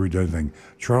before I agree to anything.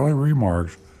 Charlie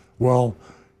remarked, well,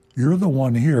 you're the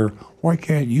one here. Why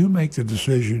can't you make the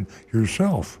decision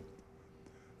yourself?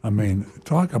 I mean,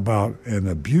 talk about an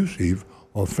abusive,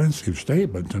 offensive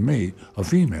statement to me, a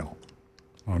female.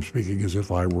 I'm speaking as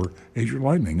if I were Agent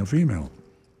Lightning, a female.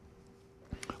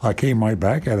 I came right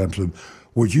back at him and said,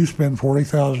 would you spend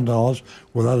 $40,000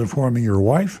 without informing your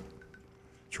wife?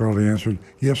 Charlie answered,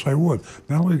 yes, I would.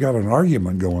 Now we've got an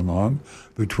argument going on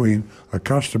between a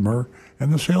customer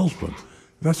and the salesman.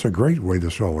 That's a great way to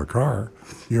sell a car.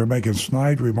 You're making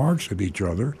snide remarks at each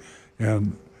other,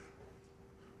 and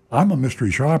I'm a mystery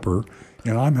shopper,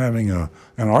 and I'm having an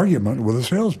argument with a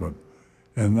salesman.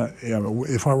 And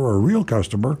if I were a real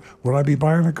customer, would I be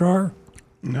buying a car?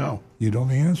 No. You know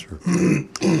the answer.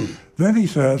 Then he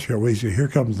says, here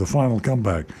comes the final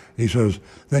comeback. He says,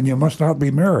 then you must not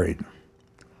be married.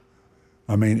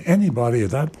 I mean, anybody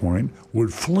at that point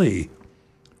would flee.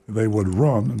 They would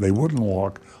run. They wouldn't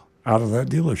walk out of that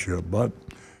dealership. But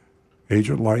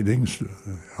Agent Lightning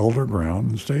held her ground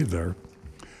and stayed there.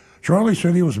 Charlie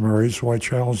said he was married, so I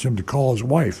challenged him to call his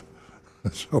wife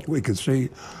so we could see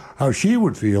how she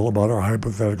would feel about our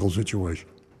hypothetical situation.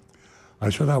 I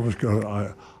said I was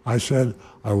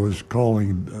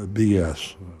calling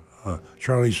BS.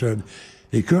 Charlie said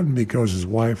he couldn't because his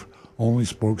wife only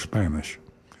spoke Spanish.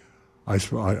 I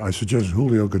suggested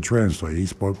Julio could translate. He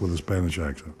spoke with a Spanish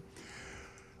accent.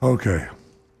 Okay.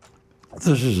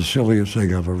 This is the silliest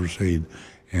thing I've ever seen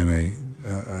in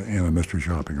a mystery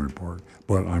shopping report,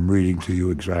 but I'm reading to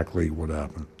you exactly what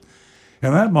happened.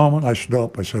 In that moment, I stood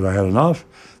up. I said I had enough.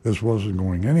 This wasn't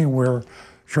going anywhere.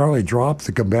 Charlie dropped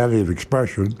the combative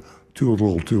expression, too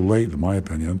little too late, in my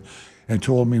opinion, and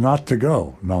told me not to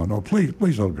go. No,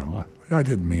 please don't go. I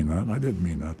didn't mean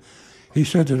that. He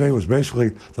said today was basically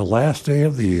the last day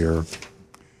of the year,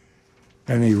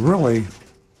 and he really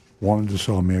wanted to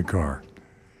sell me a car.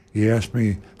 He asked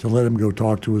me to let him go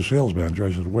talk to his sales manager.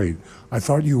 I said, wait, I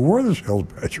thought you were the sales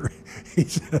manager.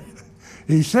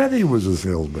 He said he was a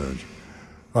sales manager.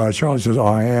 Charlie says, oh,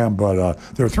 I am, but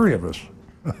there are three of us.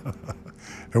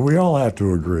 And we all have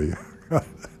to agree.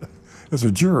 It's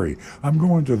a jury. I'm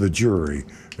going to the jury,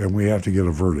 and we have to get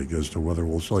a verdict as to whether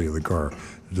we'll sell you the car at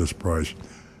this price.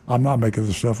 I'm not making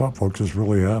this stuff up, folks. This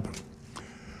really happened.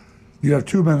 You have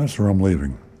 2 minutes or I'm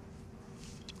leaving.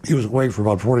 He was away for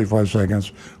about 45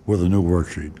 seconds with a new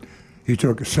worksheet. He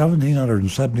took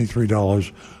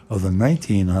 $1,773 of the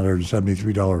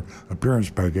 $1,973 appearance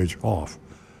package off.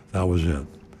 That was it.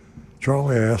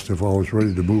 Charlie asked if I was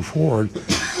ready to move forward.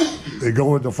 They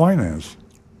go into finance.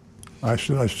 I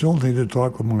said I still need to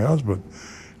talk with my husband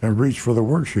and reach for the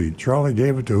worksheet. Charlie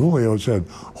gave it to Julio and said,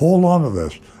 hold on to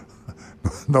this.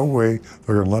 No way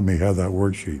they're going to let me have that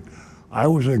worksheet. I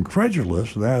was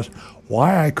incredulous and asked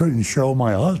why I couldn't show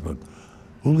my husband.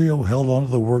 Julio held on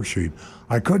to the worksheet.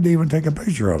 I couldn't even take a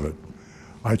picture of it.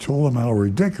 I told him how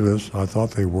ridiculous I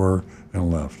thought they were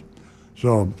and left.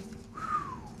 So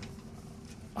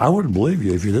I wouldn't believe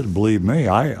you if you didn't believe me.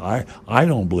 I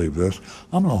don't believe this.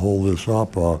 I'm going to hold this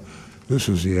up. This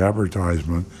is the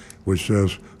advertisement which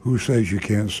says, who says you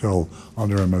can't sell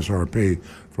under MSRP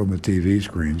from the TV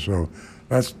screen? So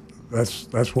that's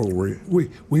what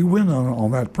we win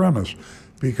on that premise,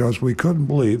 because we couldn't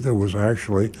believe there was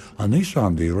actually a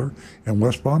Nissan dealer in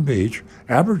West Palm Beach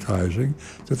advertising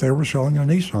that they were selling their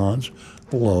Nissans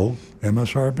below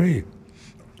MSRP.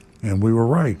 And we were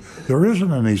right. There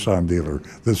isn't a Nissan dealer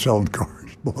that's selling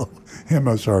cars below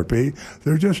MSRP.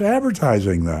 They're just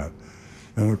advertising that.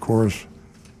 And of course,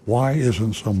 why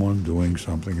isn't someone doing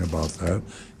something about that?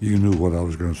 You knew what I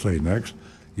was going to say next.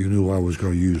 You knew I was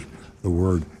going to use the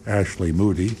word Ashley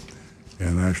Moody.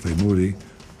 And Ashley Moody,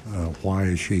 why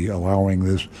is she allowing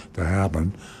this to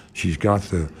happen? She's got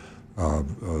the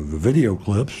video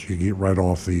clips. She can get right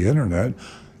off the internet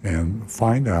and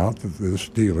find out that this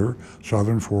dealer,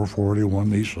 Southern 441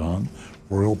 Nissan,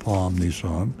 Royal Palm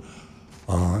Nissan,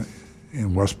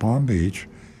 in West Palm Beach,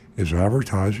 is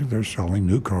advertising they're selling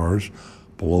new cars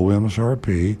below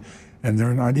MSRP, and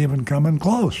they're not even coming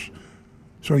close.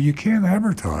 So you can't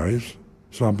advertise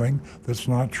something that's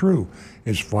not true.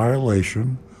 It's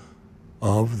violation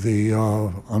of the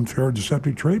Unfair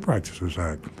Deceptive Trade Practices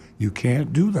Act. You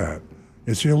can't do that.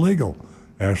 It's illegal.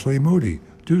 Ashley Moody,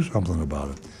 do something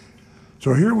about it.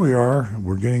 So here we are.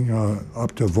 We're getting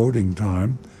up to voting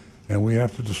time, and we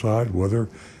have to decide whether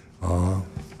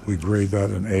we grade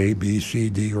that an A, B, C,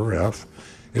 D, or F.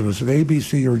 If it's an A, B,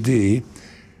 C, or D,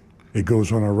 it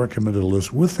goes on our recommended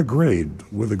list with the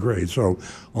grade. So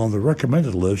on the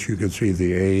recommended list, you can see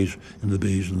the A's and the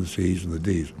B's and the C's and the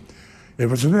D's.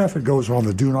 If it's an F, it goes on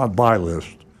the do not buy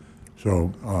list.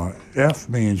 So F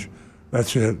means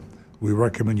that's it. We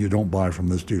recommend you don't buy from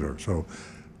this dealer. So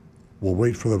we'll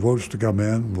wait for the votes to come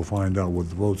in. We'll find out what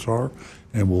the votes are,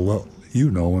 and we'll let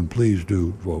you know, and please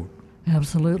do vote.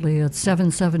 Absolutely. It's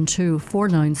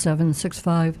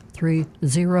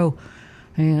 772-497-6530.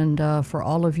 And for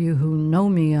all of you who know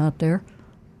me out there,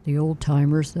 the old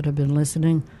timers that have been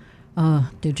listening,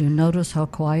 did you notice how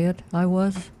quiet I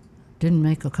was? Didn't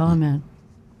make a comment.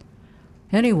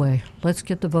 Anyway, let's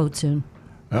get the votes in.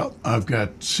 Well, I've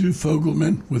got Sue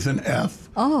Fogelman with an F.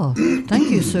 Oh, thank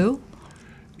you, Sue.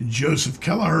 Joseph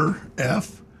Kelleher,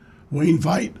 F. Wayne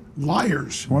Veit,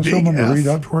 liars. Want big someone F. to read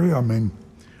that for you? I mean,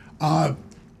 I'll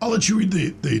let you read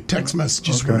the text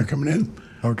messages when they're coming in.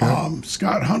 Okay.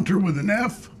 Scott Hunter with an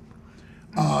F.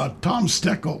 Tom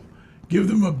Steckel, give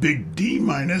them a big D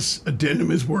minus. Addendum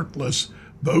is worthless.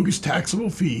 Bogus taxable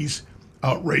fees,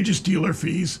 outrageous dealer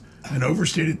fees, and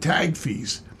overstated tag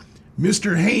fees.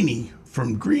 Mr. Haney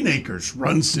from Green Acres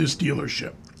runs this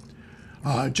dealership.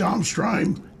 John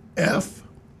Strime, F.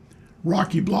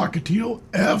 Rocky Blockatiel,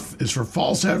 F is for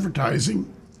false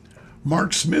advertising.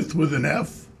 Mark Smith with an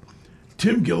F.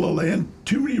 Tim Gilliland,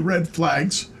 too many red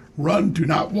flags. Run, do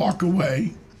not walk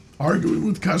away. Arguing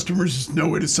with customers is no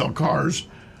way to sell cars.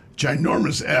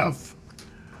 Ginormous F.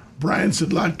 Brian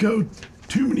Sidlatko,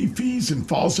 too many fees and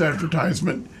false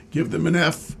advertisement. Give them an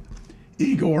F.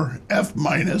 Igor, F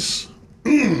minus.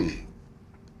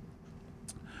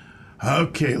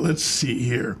 Okay, let's see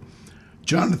here.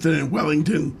 Jonathan in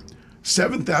Wellington,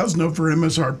 7,000 over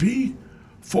MSRP.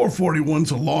 441's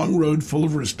a long road full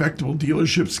of respectable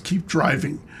dealerships. Keep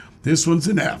driving. This one's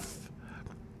an F.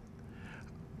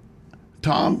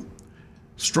 Tom,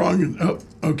 Strong. Oh,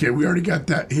 okay, we already got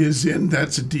that. His in.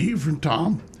 That's a D from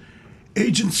Tom.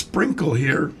 Agent Sprinkle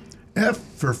here. F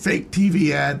for fake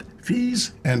TV ad,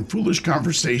 fees, and foolish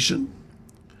conversation.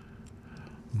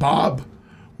 Bob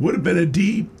would have been a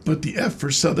D, but the F for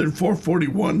Southern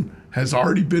 441 has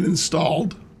already been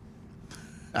installed.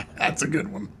 That's a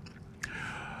good one.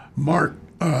 Mark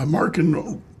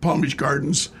in Palm Beach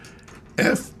Gardens,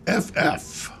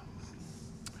 FFF.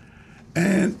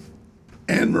 And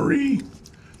Anne Marie,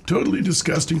 totally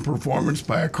disgusting performance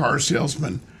by a car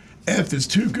salesman. F is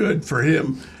too good for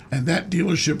him and that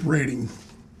dealership rating.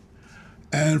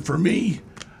 And for me,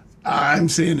 I'm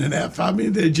saying an F. I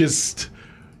mean, they just,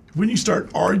 when you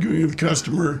start arguing with the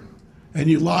customer and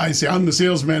you lie, say, I'm the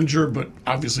sales manager, but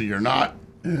obviously you're not.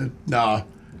 Nah,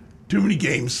 too many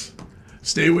games.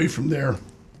 Stay away from there.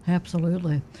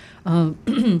 Absolutely. I'm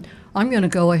going to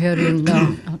go ahead and,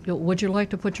 would you like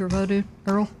to put your vote in,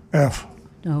 Earl? F.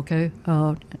 Okay.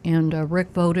 And Rick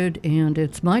voted, and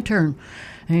it's my turn.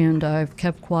 And I've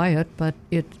kept quiet, but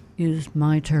it is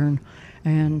my turn.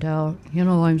 And,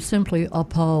 I'm simply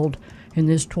appalled in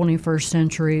this 21st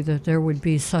century that there would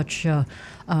be such a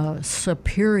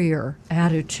superior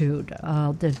attitude,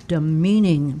 the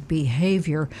demeaning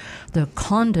behavior, the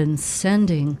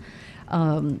condescending.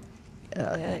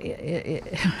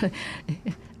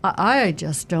 I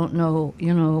just don't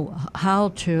know, how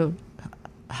to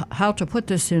put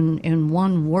this in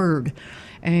one word.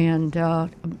 And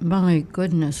my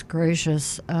goodness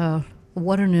gracious,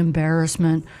 what an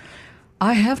embarrassment.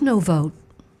 I have no vote.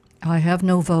 I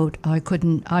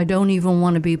don't even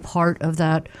want to be part of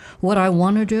that. What I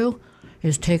want to do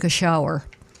is take a shower.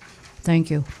 Thank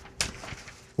you.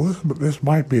 Well, this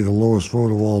might be the lowest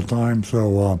vote of all time,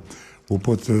 so we'll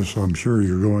put this, I'm sure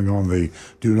you're going on the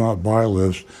do not buy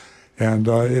list. And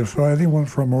if anyone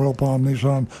from Royal Palm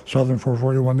Nissan, Southern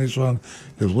 441 Nissan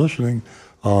is listening,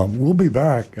 we'll be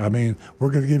back. I mean,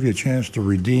 we're going to give you a chance to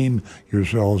redeem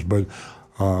yourselves, but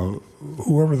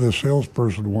whoever the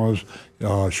salesperson was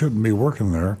shouldn't be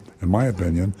working there, in my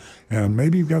opinion. And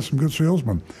maybe you've got some good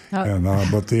salesmen,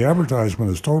 but the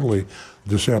advertisement is totally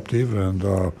deceptive, and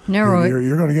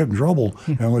you're going to get in trouble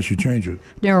unless you change it.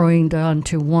 Narrowing down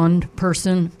to one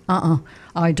person,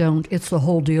 I don't. It's the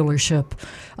whole dealership.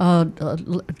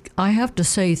 I have to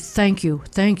say thank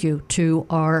you to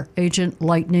our Agent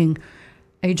Lightning,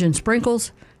 Agent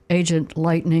Sprinkles, Agent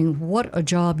Lightning. What a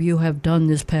job you have done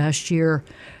this past year.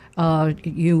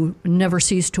 You never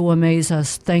cease to amaze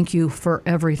us. Thank you for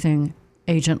everything,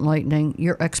 Agent Lightning,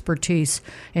 your expertise,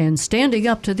 and standing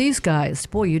up to these guys.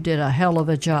 Boy, you did a hell of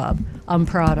a job. I'm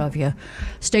proud of you.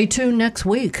 Stay tuned next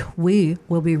week. We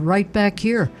will be right back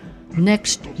here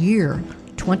next year,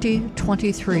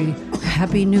 2023.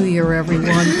 Happy New Year,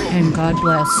 everyone, and God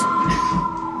bless.